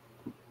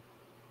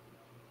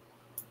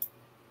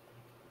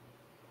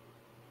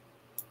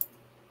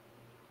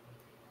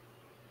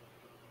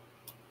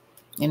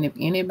 And if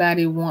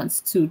anybody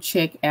wants to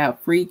check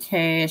out Free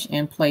Cash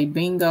and play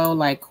bingo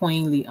like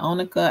Queen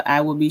Leonica,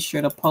 I will be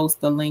sure to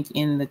post the link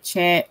in the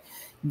chat.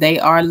 They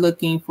are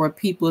looking for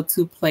people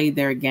to play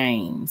their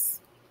games.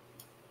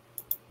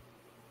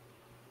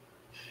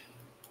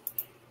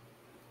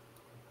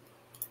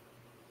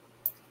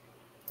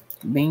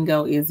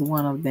 Bingo is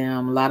one of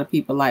them. A lot of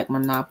people like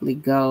Monopoly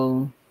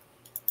Go.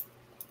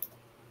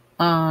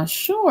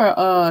 Sure,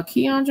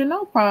 Keandra,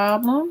 no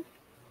problem.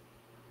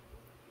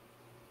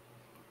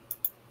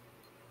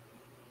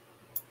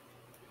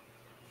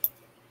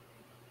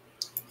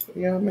 So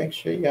y'all make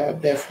sure y'all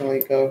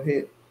definitely go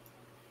hit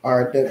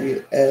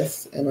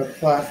RWS and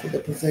apply for the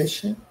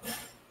position.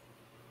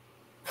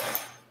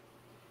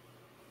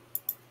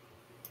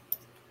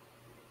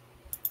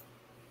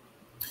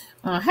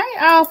 Hey,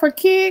 all for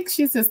Kicks.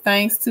 She says,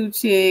 thanks to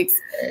Chicks.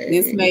 Hey.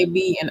 This may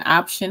be an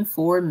option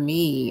for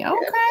me.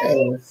 Okay.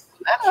 Yes.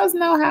 Let us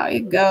know how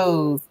it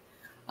goes.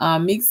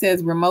 Meek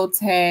says remote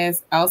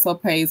task also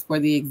pays for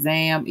the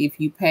exam if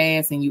you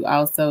pass, and you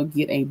also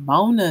get a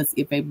bonus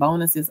if a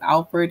bonus is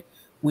offered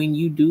when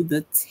you do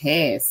the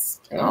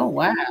test. Oh,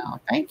 wow.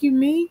 Thank you,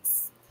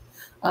 Meeks.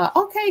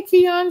 Okay,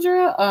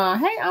 Keandra.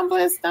 Hey, I'm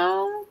Blessed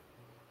Stone.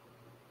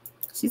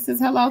 She says,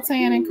 hello,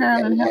 Tan and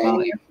Carolyn. Hello,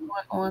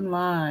 everyone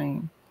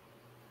online.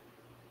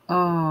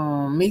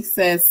 Meek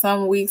says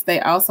some weeks they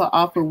also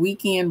offer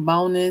weekend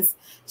bonus.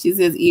 She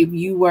says if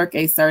you work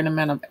a certain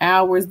amount of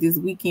hours this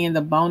weekend,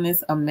 the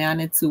bonus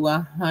amounted to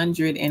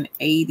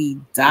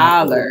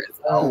 $180.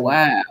 Oh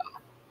wow!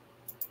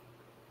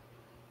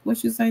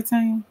 What you say,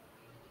 Tane?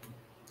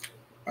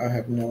 I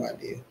have no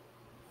idea.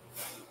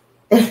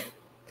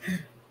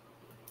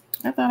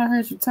 I thought I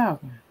heard you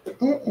talking. I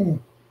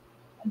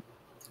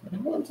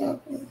wasn't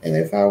talking, and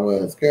if I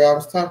was, girl, I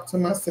was talking to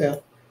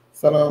myself.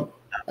 So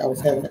I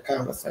was having a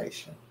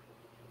conversation.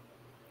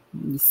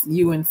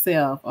 You and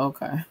self,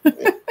 okay.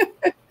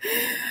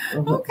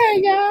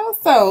 Okay, y'all.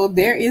 So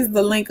there is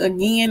the link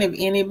again if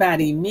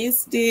anybody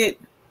missed it.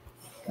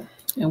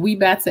 And we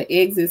about to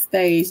exit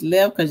stage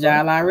left because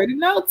y'all already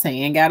know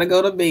Tan got to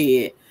go to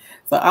bed.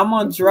 So I'm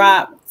going to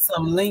drop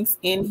some links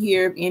in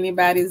here if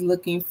anybody's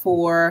looking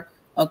for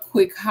a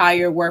quick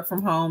hire work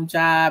from home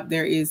job.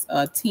 There is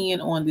 10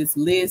 on this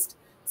list.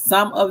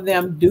 Some of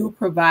them do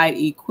provide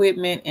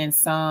equipment and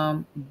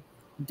some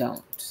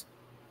don't.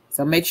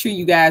 So make sure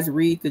you guys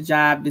read the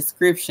job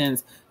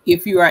descriptions.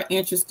 If you are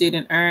interested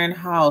in Earn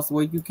House,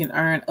 where you can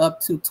earn up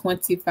to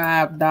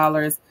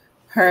 $25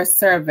 per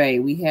survey.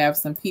 We have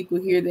some people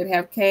here that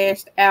have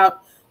cashed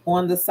out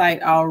on the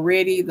site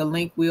already. The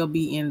link will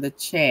be in the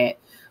chat.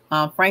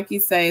 Frankie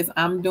says,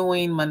 I'm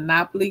doing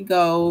Monopoly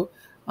Go.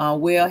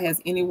 Well,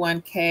 has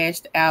anyone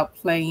cashed out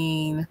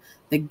playing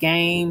the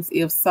games?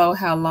 If so,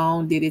 how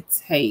long did it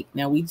take?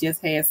 Now, we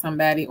just had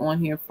somebody on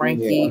here,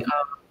 Frankie,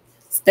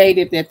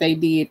 stated that they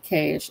did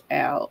cash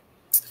out.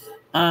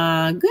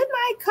 Good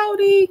night,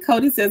 Cody.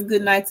 Cody says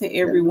good night to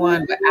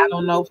everyone, but I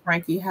don't know,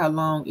 Frankie, how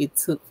long it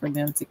took for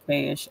them to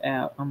cash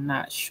out. I'm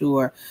not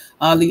sure.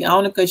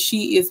 Leonica,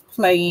 she is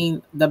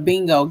playing the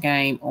bingo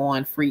game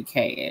on Free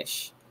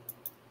Cash,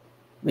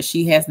 but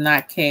she has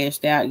not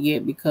cashed out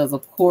yet because,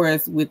 of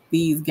course, with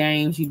these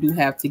games, you do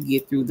have to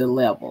get through the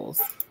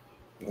levels.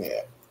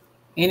 Yeah.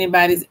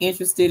 Anybody's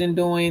interested in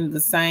doing the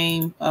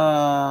same,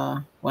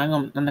 well,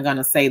 I'm not going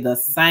to say the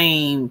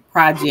same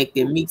project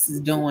that Meeks is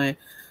doing,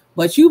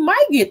 but you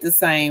might get the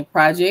same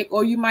project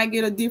or you might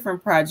get a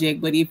different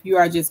project. But if you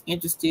are just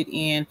interested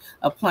in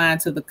applying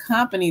to the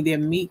company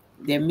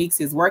that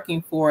Meeks is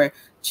working for,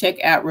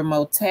 check out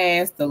Remote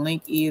Task. The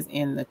link is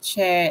in the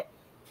chat.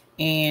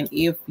 And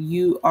if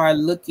you are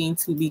looking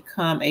to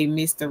become a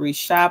mystery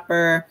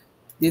shopper,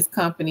 this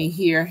company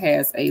here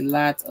has a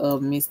lot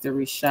of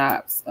mystery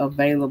shops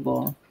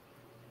available.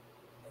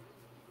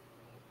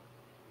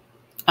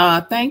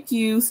 Thank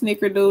you,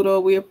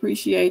 Snickerdoodle. We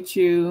appreciate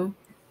you.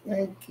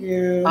 Thank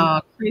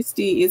you.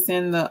 Christy is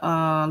in the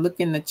look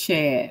in the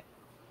chat.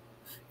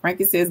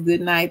 Frankie says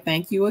good night.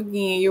 Thank you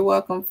again. You're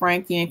welcome,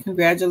 Frankie, and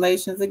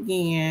congratulations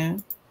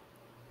again.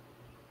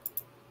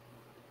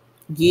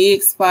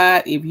 Gig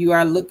Spot, if you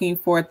are looking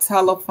for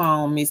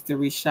telephone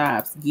mystery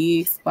shops,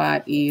 Gig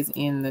Spot is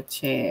in the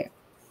chat.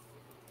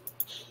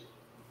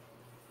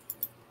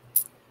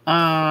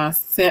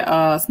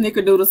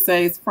 Snickerdoodle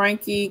says,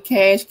 Frankie,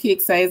 Cash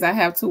Kick says I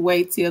have to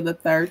wait till the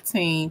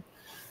 13th.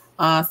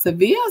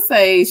 Seville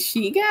says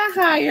she got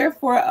hired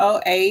for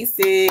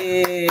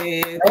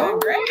Oasis.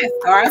 Congrats.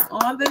 Starts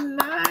on the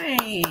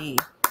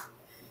 9th.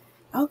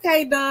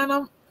 Okay,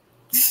 Donna.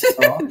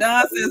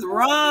 Dawn says,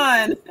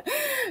 run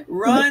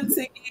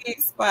to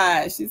gig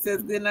spot. She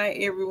says, good night,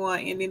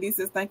 everyone. And then he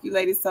says, thank you,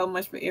 ladies, so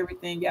much for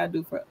everything y'all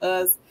do for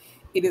us.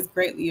 It is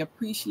greatly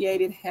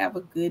appreciated. Have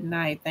a good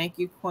night. Thank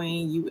you,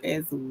 Queen. You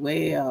as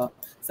well.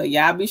 So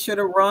y'all be sure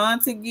to run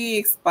to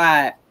gig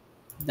spot.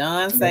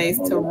 Dawn says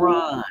to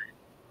run.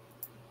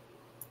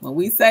 When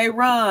we say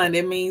run,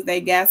 it means they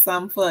got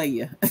something for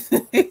you.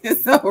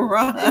 So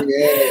run,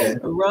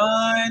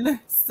 run,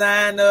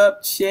 sign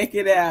up, check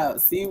it out,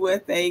 see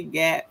what they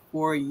got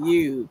for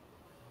you.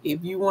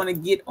 If you want to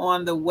get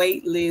on the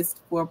wait list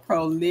for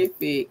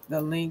Prolific,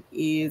 the link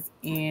is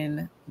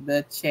in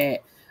the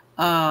chat.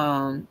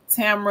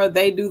 Tamara,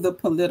 they do the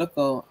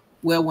political.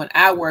 Well, when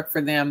I worked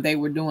for them, they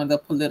were doing the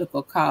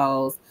political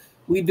calls.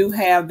 We do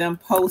have them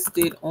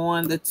posted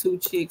on the Two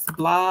Chicks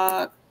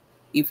blog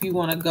if you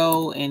want to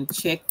go and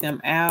check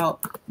them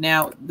out.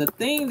 Now, the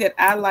thing that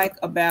I like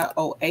about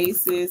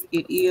Oasis,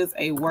 it is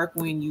a work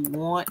when you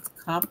want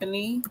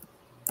company,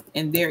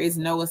 and there is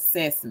no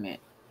assessment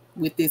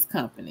with this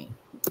company.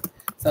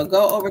 So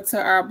go over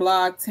to our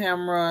blog,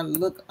 Tamara,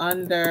 look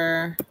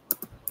under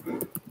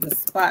the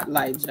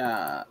spotlight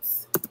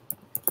jobs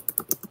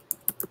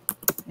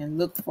and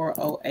look for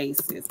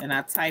Oasis. And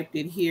I typed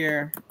it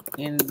here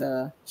in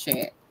the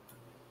chat.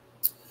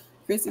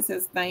 Christy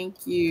says,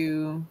 thank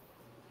you.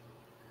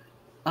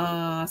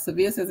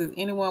 Seville says, does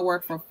anyone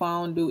work for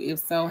Fondue? If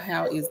so,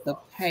 how is the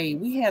pay?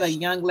 We had a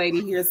young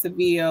lady here,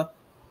 Seville.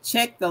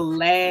 Check the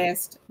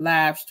last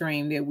live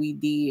stream that we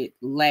did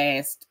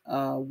last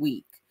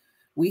week.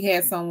 We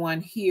had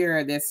someone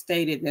here that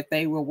stated that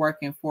they were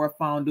working for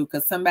Fondue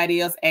because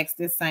somebody else asked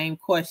the same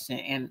question.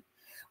 And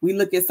we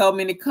look at so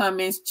many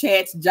comments,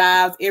 chats,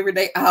 jobs every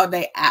day, all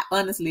day. I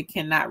honestly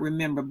cannot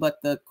remember,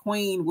 but the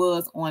queen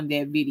was on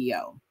that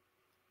video.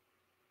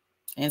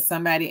 And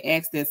somebody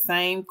asked the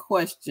same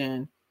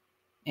question,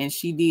 and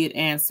she did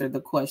answer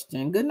the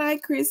question. Good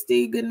night,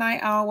 Christy. Good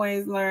night,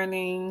 Always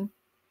Learning.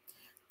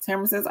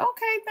 Tamara says,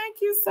 okay,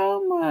 thank you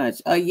so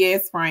much.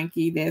 Yes,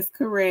 Frankie, that's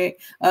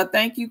correct.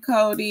 Thank you,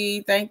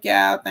 Cody. Thank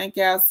y'all. Thank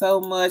y'all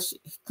so much.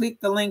 Click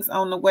the links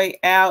on the way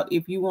out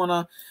if you want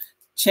to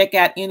check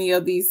out any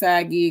of these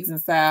side gigs and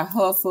side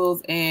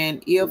hustles.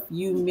 And if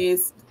you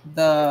missed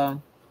the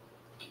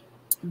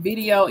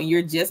video and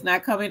you're just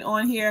not coming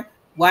on here,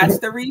 watch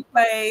the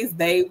replays.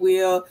 They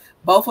will,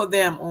 both of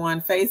them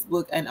on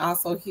Facebook and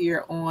also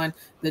here on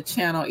the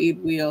channel, it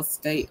will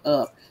stay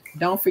up.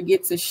 Don't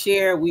forget to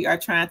share. We are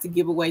trying to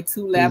give away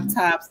 2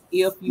 laptops.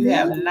 If you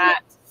have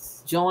not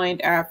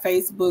joined our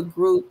Facebook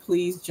group,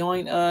 please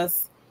join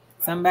us.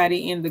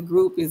 Somebody in the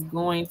group is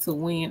going to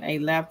win a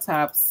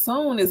laptop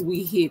soon as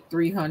we hit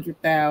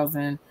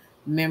 300,000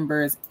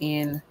 members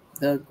in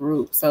the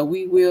group. So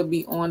we will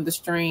be on the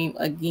stream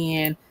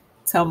again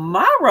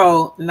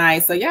tomorrow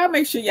night. So y'all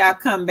make sure y'all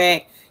come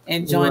back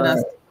and join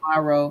us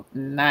tomorrow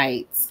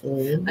night.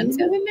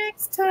 Until the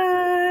next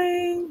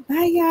time.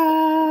 Bye,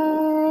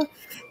 y'all.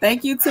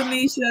 Thank you,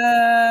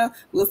 Tanisha.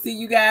 We'll see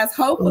you guys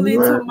hopefully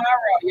tomorrow.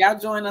 Y'all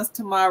join us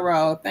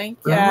tomorrow. Thank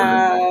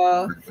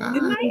y'all.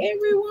 Good night,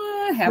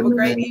 everyone. Have a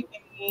great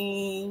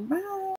evening. Bye.